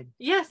Shannon.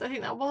 Yes, I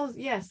think that was,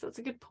 that's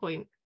a good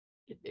point.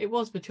 It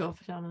was mature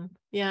for Shannon.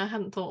 Yeah, I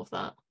hadn't thought of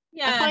that.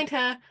 Yeah. I find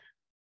her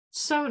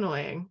so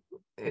annoying.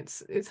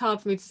 It's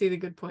hard for me to see the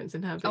good points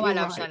in her. But I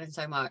love Shannon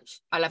so much.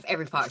 I love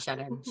every part of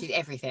Shannon. She's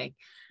everything.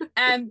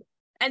 And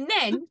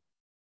then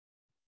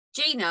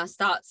Gina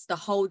starts the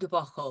whole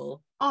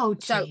debacle. Oh,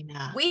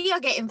 Gina. So we are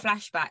getting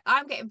flashback.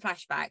 I'm getting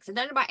flashbacks. I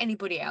don't know about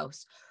anybody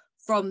else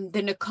from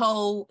the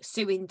Nicole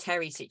suing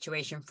Terry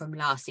situation from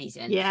last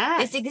season. Yeah.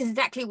 This is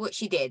exactly what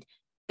she did.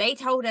 They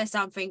told her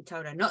something,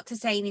 told her not to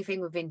say anything.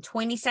 Within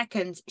 20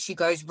 seconds, she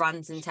goes,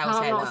 runs and tells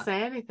her not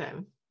say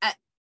anything.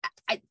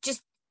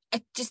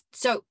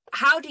 So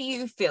how do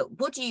you feel?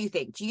 What do you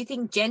think? Do you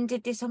think Jen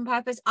did this on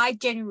purpose? I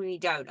genuinely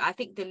don't. I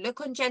think the look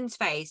on Jen's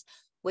face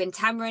when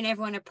Tamra and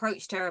everyone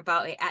approached her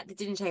about it at the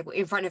dinner table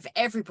in front of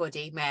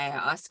everybody, may I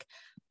ask,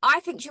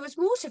 I think she was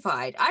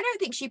mortified. I don't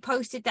think she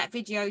posted that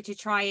video to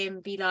try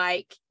and be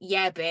like,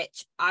 yeah,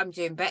 bitch, I'm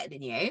doing better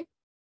than you.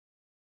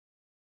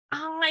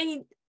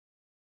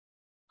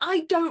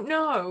 I don't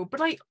know,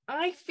 but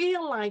I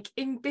feel like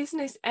in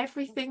business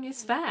everything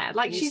is fair.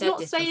 Like, she's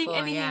not saying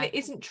anything that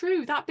isn't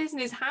true. That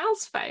business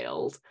has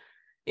failed.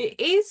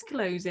 It is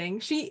closing.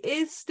 She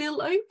is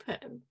still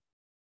open.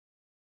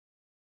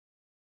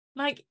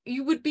 Like,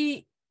 you'd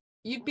be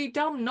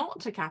dumb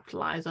not to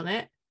capitalize on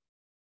it.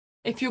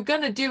 If you're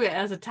gonna do it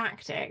as a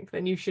tactic,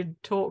 then you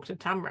should talk to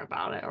Tamra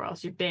about it, or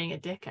else you're being a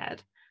dickhead.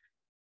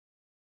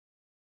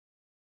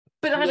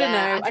 But I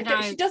don't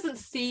know. She doesn't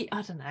see.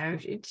 I don't know.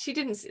 She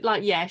didn't see,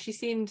 like. Yeah, she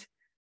seemed.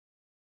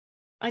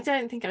 I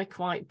don't think I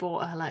quite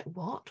bought her. Like,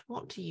 what?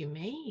 What do you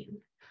mean?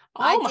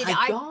 Oh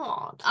my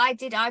god! I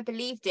did. I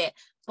believed it.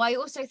 But I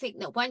also think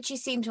that once she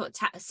sees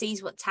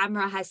what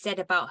Tamra has said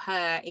about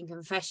her in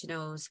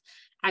confessionals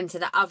and to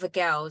the other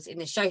girls in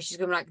the show, she's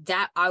gonna be like,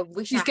 "That I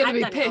wish she's gonna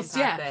be pissed."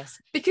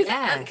 Because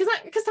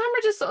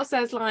Tamra just sort of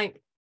says,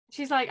 like,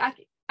 she's like,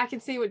 I can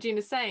see what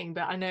Gina's saying,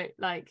 but I know,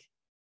 like,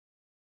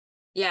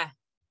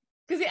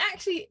 because it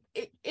actually,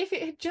 if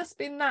it had just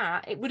been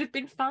that, it would have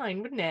been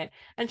fine, wouldn't it?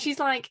 And she's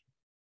like,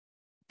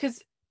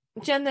 because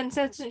Jen then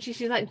says, doesn't she?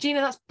 She's like,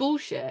 Gina, that's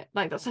bullshit.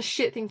 Like, that's a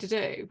shit thing to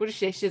do. What is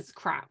she? She's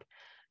crap.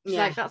 She's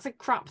like, that's a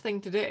crap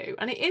thing to do,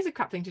 and it is a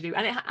crap thing to do.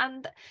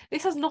 And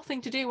this has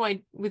nothing to do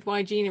with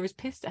why Gina is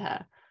pissed at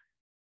her.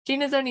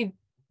 Gina's only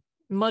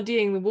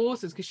muddying the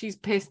waters because she's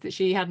pissed that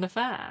she had an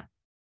affair.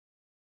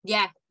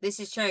 Yeah,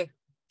 this is true.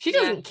 She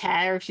doesn't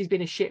care if she's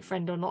been a shit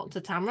friend or not to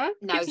Tamra.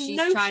 No, she's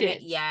trying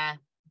to.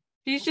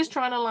 She's just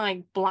trying to,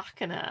 like,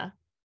 blacken her.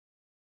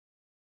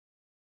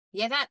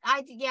 Yeah,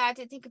 I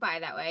didn't think about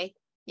it that way.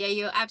 Yeah,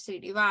 you're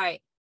absolutely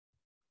right.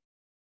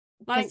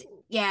 Like,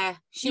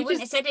 she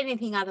wouldn't have said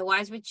anything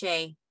otherwise, would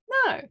she?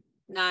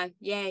 No,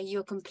 yeah,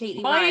 you're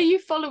completely right. Why are you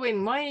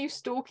following? Why are you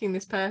stalking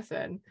this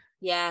person?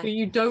 Yeah. Who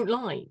you don't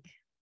like?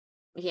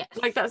 Yeah.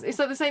 Like it's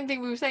like the same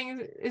thing we were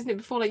saying, isn't it,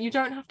 before? Like, you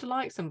don't have to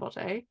like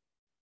somebody.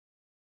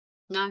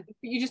 No.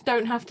 You just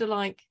don't have to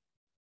like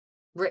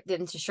rip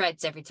them to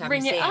shreds every time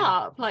bring you see it them.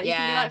 up. Like, you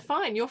can be like,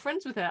 fine, you're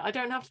friends with her. I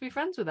don't have to be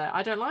friends with her.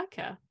 I don't like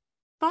her.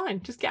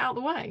 Fine, just get out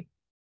of the way.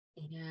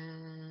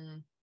 Yeah.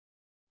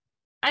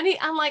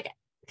 And like,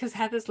 because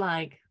Heather's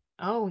like,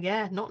 oh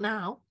yeah, not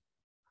now.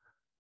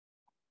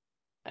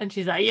 And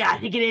she's like, yeah, I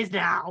think it is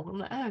now. I'm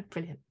like, oh,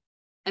 brilliant.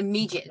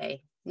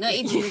 Immediately. Not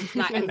even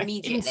like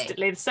immediately.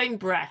 Instantly, the same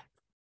breath.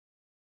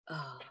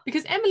 Oh.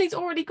 Because Emily's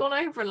already gone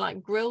over and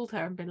like grilled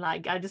her and been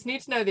like, I just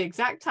need to know the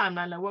exact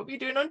timeline. Like, what were you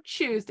doing on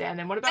Tuesday? And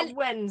then what about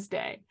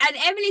Wednesday? And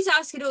Emily's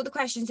asking all the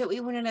questions that we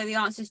want to know the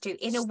answers to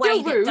in a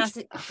way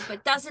that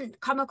doesn't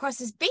come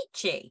across as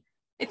bitchy.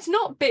 It's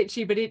not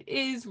bitchy, but it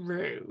is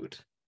rude.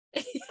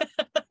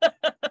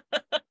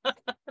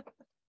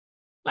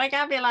 Like,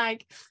 I'd be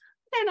like,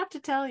 I don't have to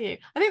tell you.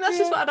 I think that's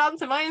just what I'd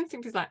answer. My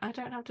instinct is like, I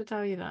don't have to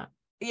tell you that.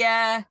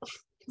 Yeah,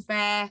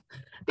 fair.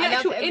 The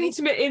actual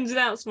intimate ins and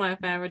outs of my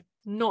affair are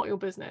not your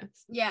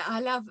business. Yeah, I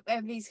love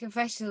Emily's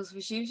confessionals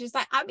where she was just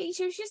like, I mean,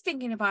 she was just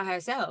thinking about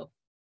herself,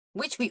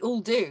 which we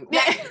all do.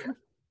 Yeah.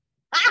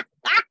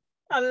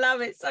 I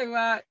love it so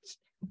much.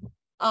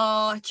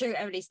 Oh, true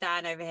Emily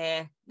stan over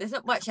here. There's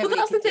not much. Well,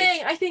 that's the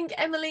thing. I think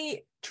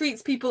Emily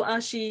treats people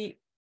as she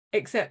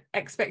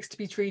expects to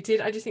be treated.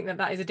 I just think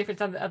that is a different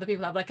time that other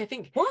people have. Like, I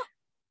think. What?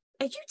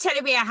 Are you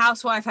telling me a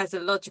housewife has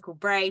a logical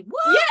brain?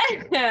 What?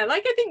 Yeah.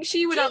 Like, I think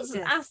she would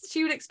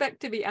she would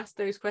expect to be asked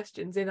those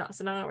questions in that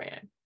scenario.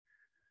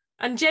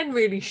 And Jen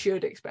really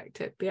should expect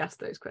to be asked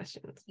those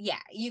questions. Yeah,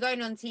 you're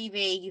going on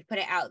TV, you've put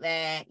it out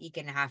there, you're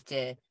going to have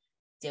to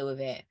deal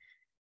with it.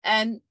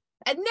 And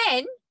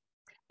then...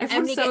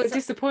 Everyone's so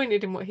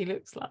disappointed in what he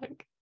looks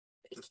like.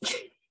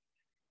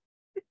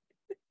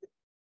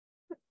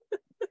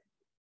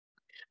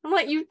 I'm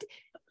like, you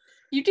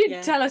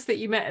did tell us that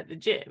you met at the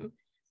gym.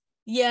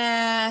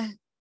 Yeah.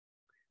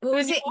 What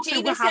was it?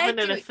 You were having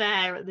an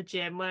affair at the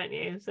gym, weren't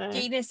you? So.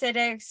 Gina said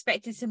I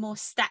expected some more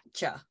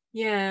stature.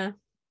 Yeah.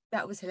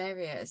 That was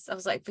hilarious. I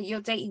was like, but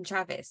you're dating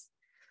Travis.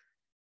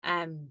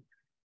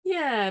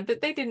 Yeah,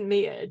 but they didn't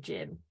meet at a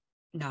gym.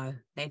 No,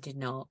 they did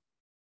not.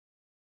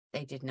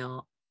 They did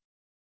not.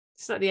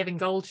 It's like the Evan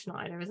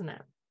Goldschneider, isn't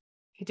it?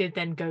 He did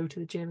then go to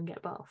the gym and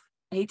get buff.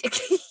 He did.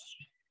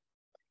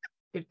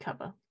 Good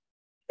cover.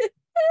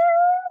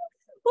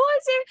 What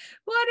was it?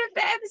 One of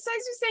the episodes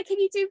was saying, can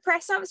you do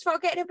press ups while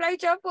getting a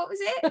blowjob? What was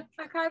it?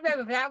 I can't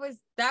remember, but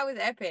that was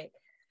epic.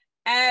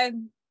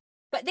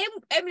 But then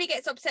Emily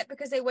gets upset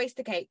because they waste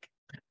the cake.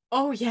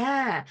 Oh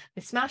yeah,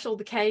 they smash all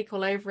the cake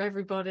all over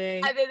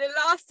everybody. And then the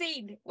last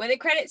scene where the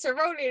credits are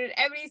rolling and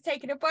Emily's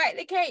taking a bite of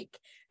the cake,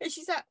 and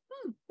she's like,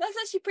 that's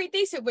actually pretty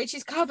decent when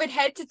she's covered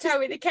head to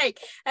toe in the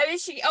cake. And then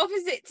she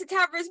offers it to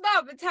Tamara's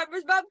mum, and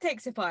Tamara's mum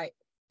takes a bite.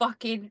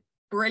 Fucking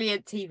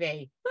brilliant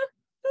TV.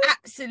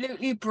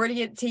 Absolutely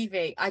brilliant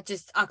TV. I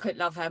could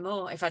love her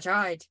more if I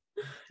tried.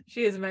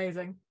 She is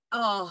amazing.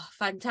 Oh,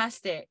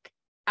 fantastic.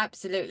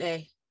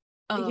 Absolutely.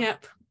 Oh.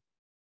 Yep.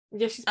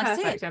 Yeah, she's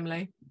perfect,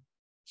 Emily.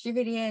 She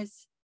really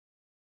is.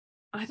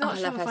 I'm not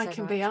sure if I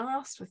can be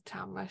asked with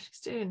Tamara. She's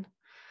doing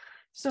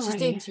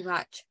too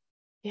much.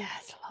 Yeah,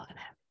 it's a lot in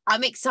it.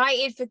 I'm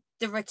excited for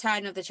the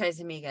return of the Tres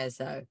Amigas,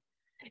 though.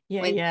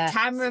 Yeah, when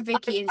Tamara,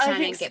 Vicky, and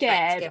Shannon get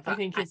back together. I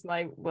think is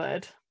my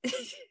word.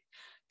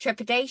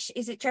 Trepidation?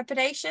 Is it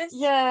trepidatious?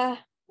 Yeah.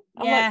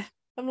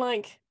 I'm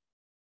like,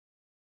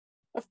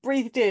 I've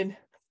breathed in.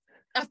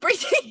 I've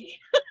breathed in.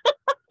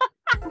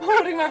 I'm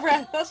holding my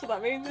breath. That's what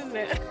that means, isn't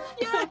it?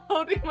 Yeah. I'm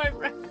holding my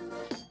breath.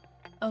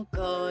 Oh,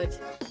 God.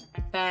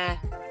 Fair.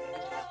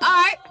 All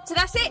right. So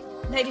that's it,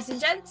 ladies and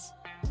gents.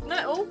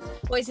 Not all.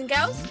 Boys and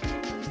girls.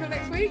 Until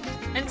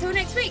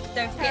next week.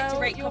 Don't forget to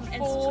rate, comment,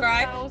 and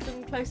subscribe.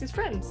 4,000 closest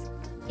friends.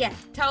 Yeah.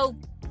 Tell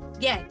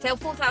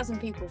 4,000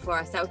 people for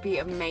us. That would be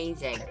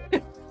amazing.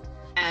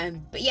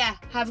 But yeah,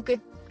 have a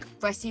good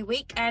rest of your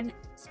week and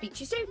speak to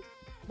you soon.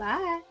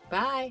 Bye.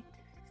 Bye.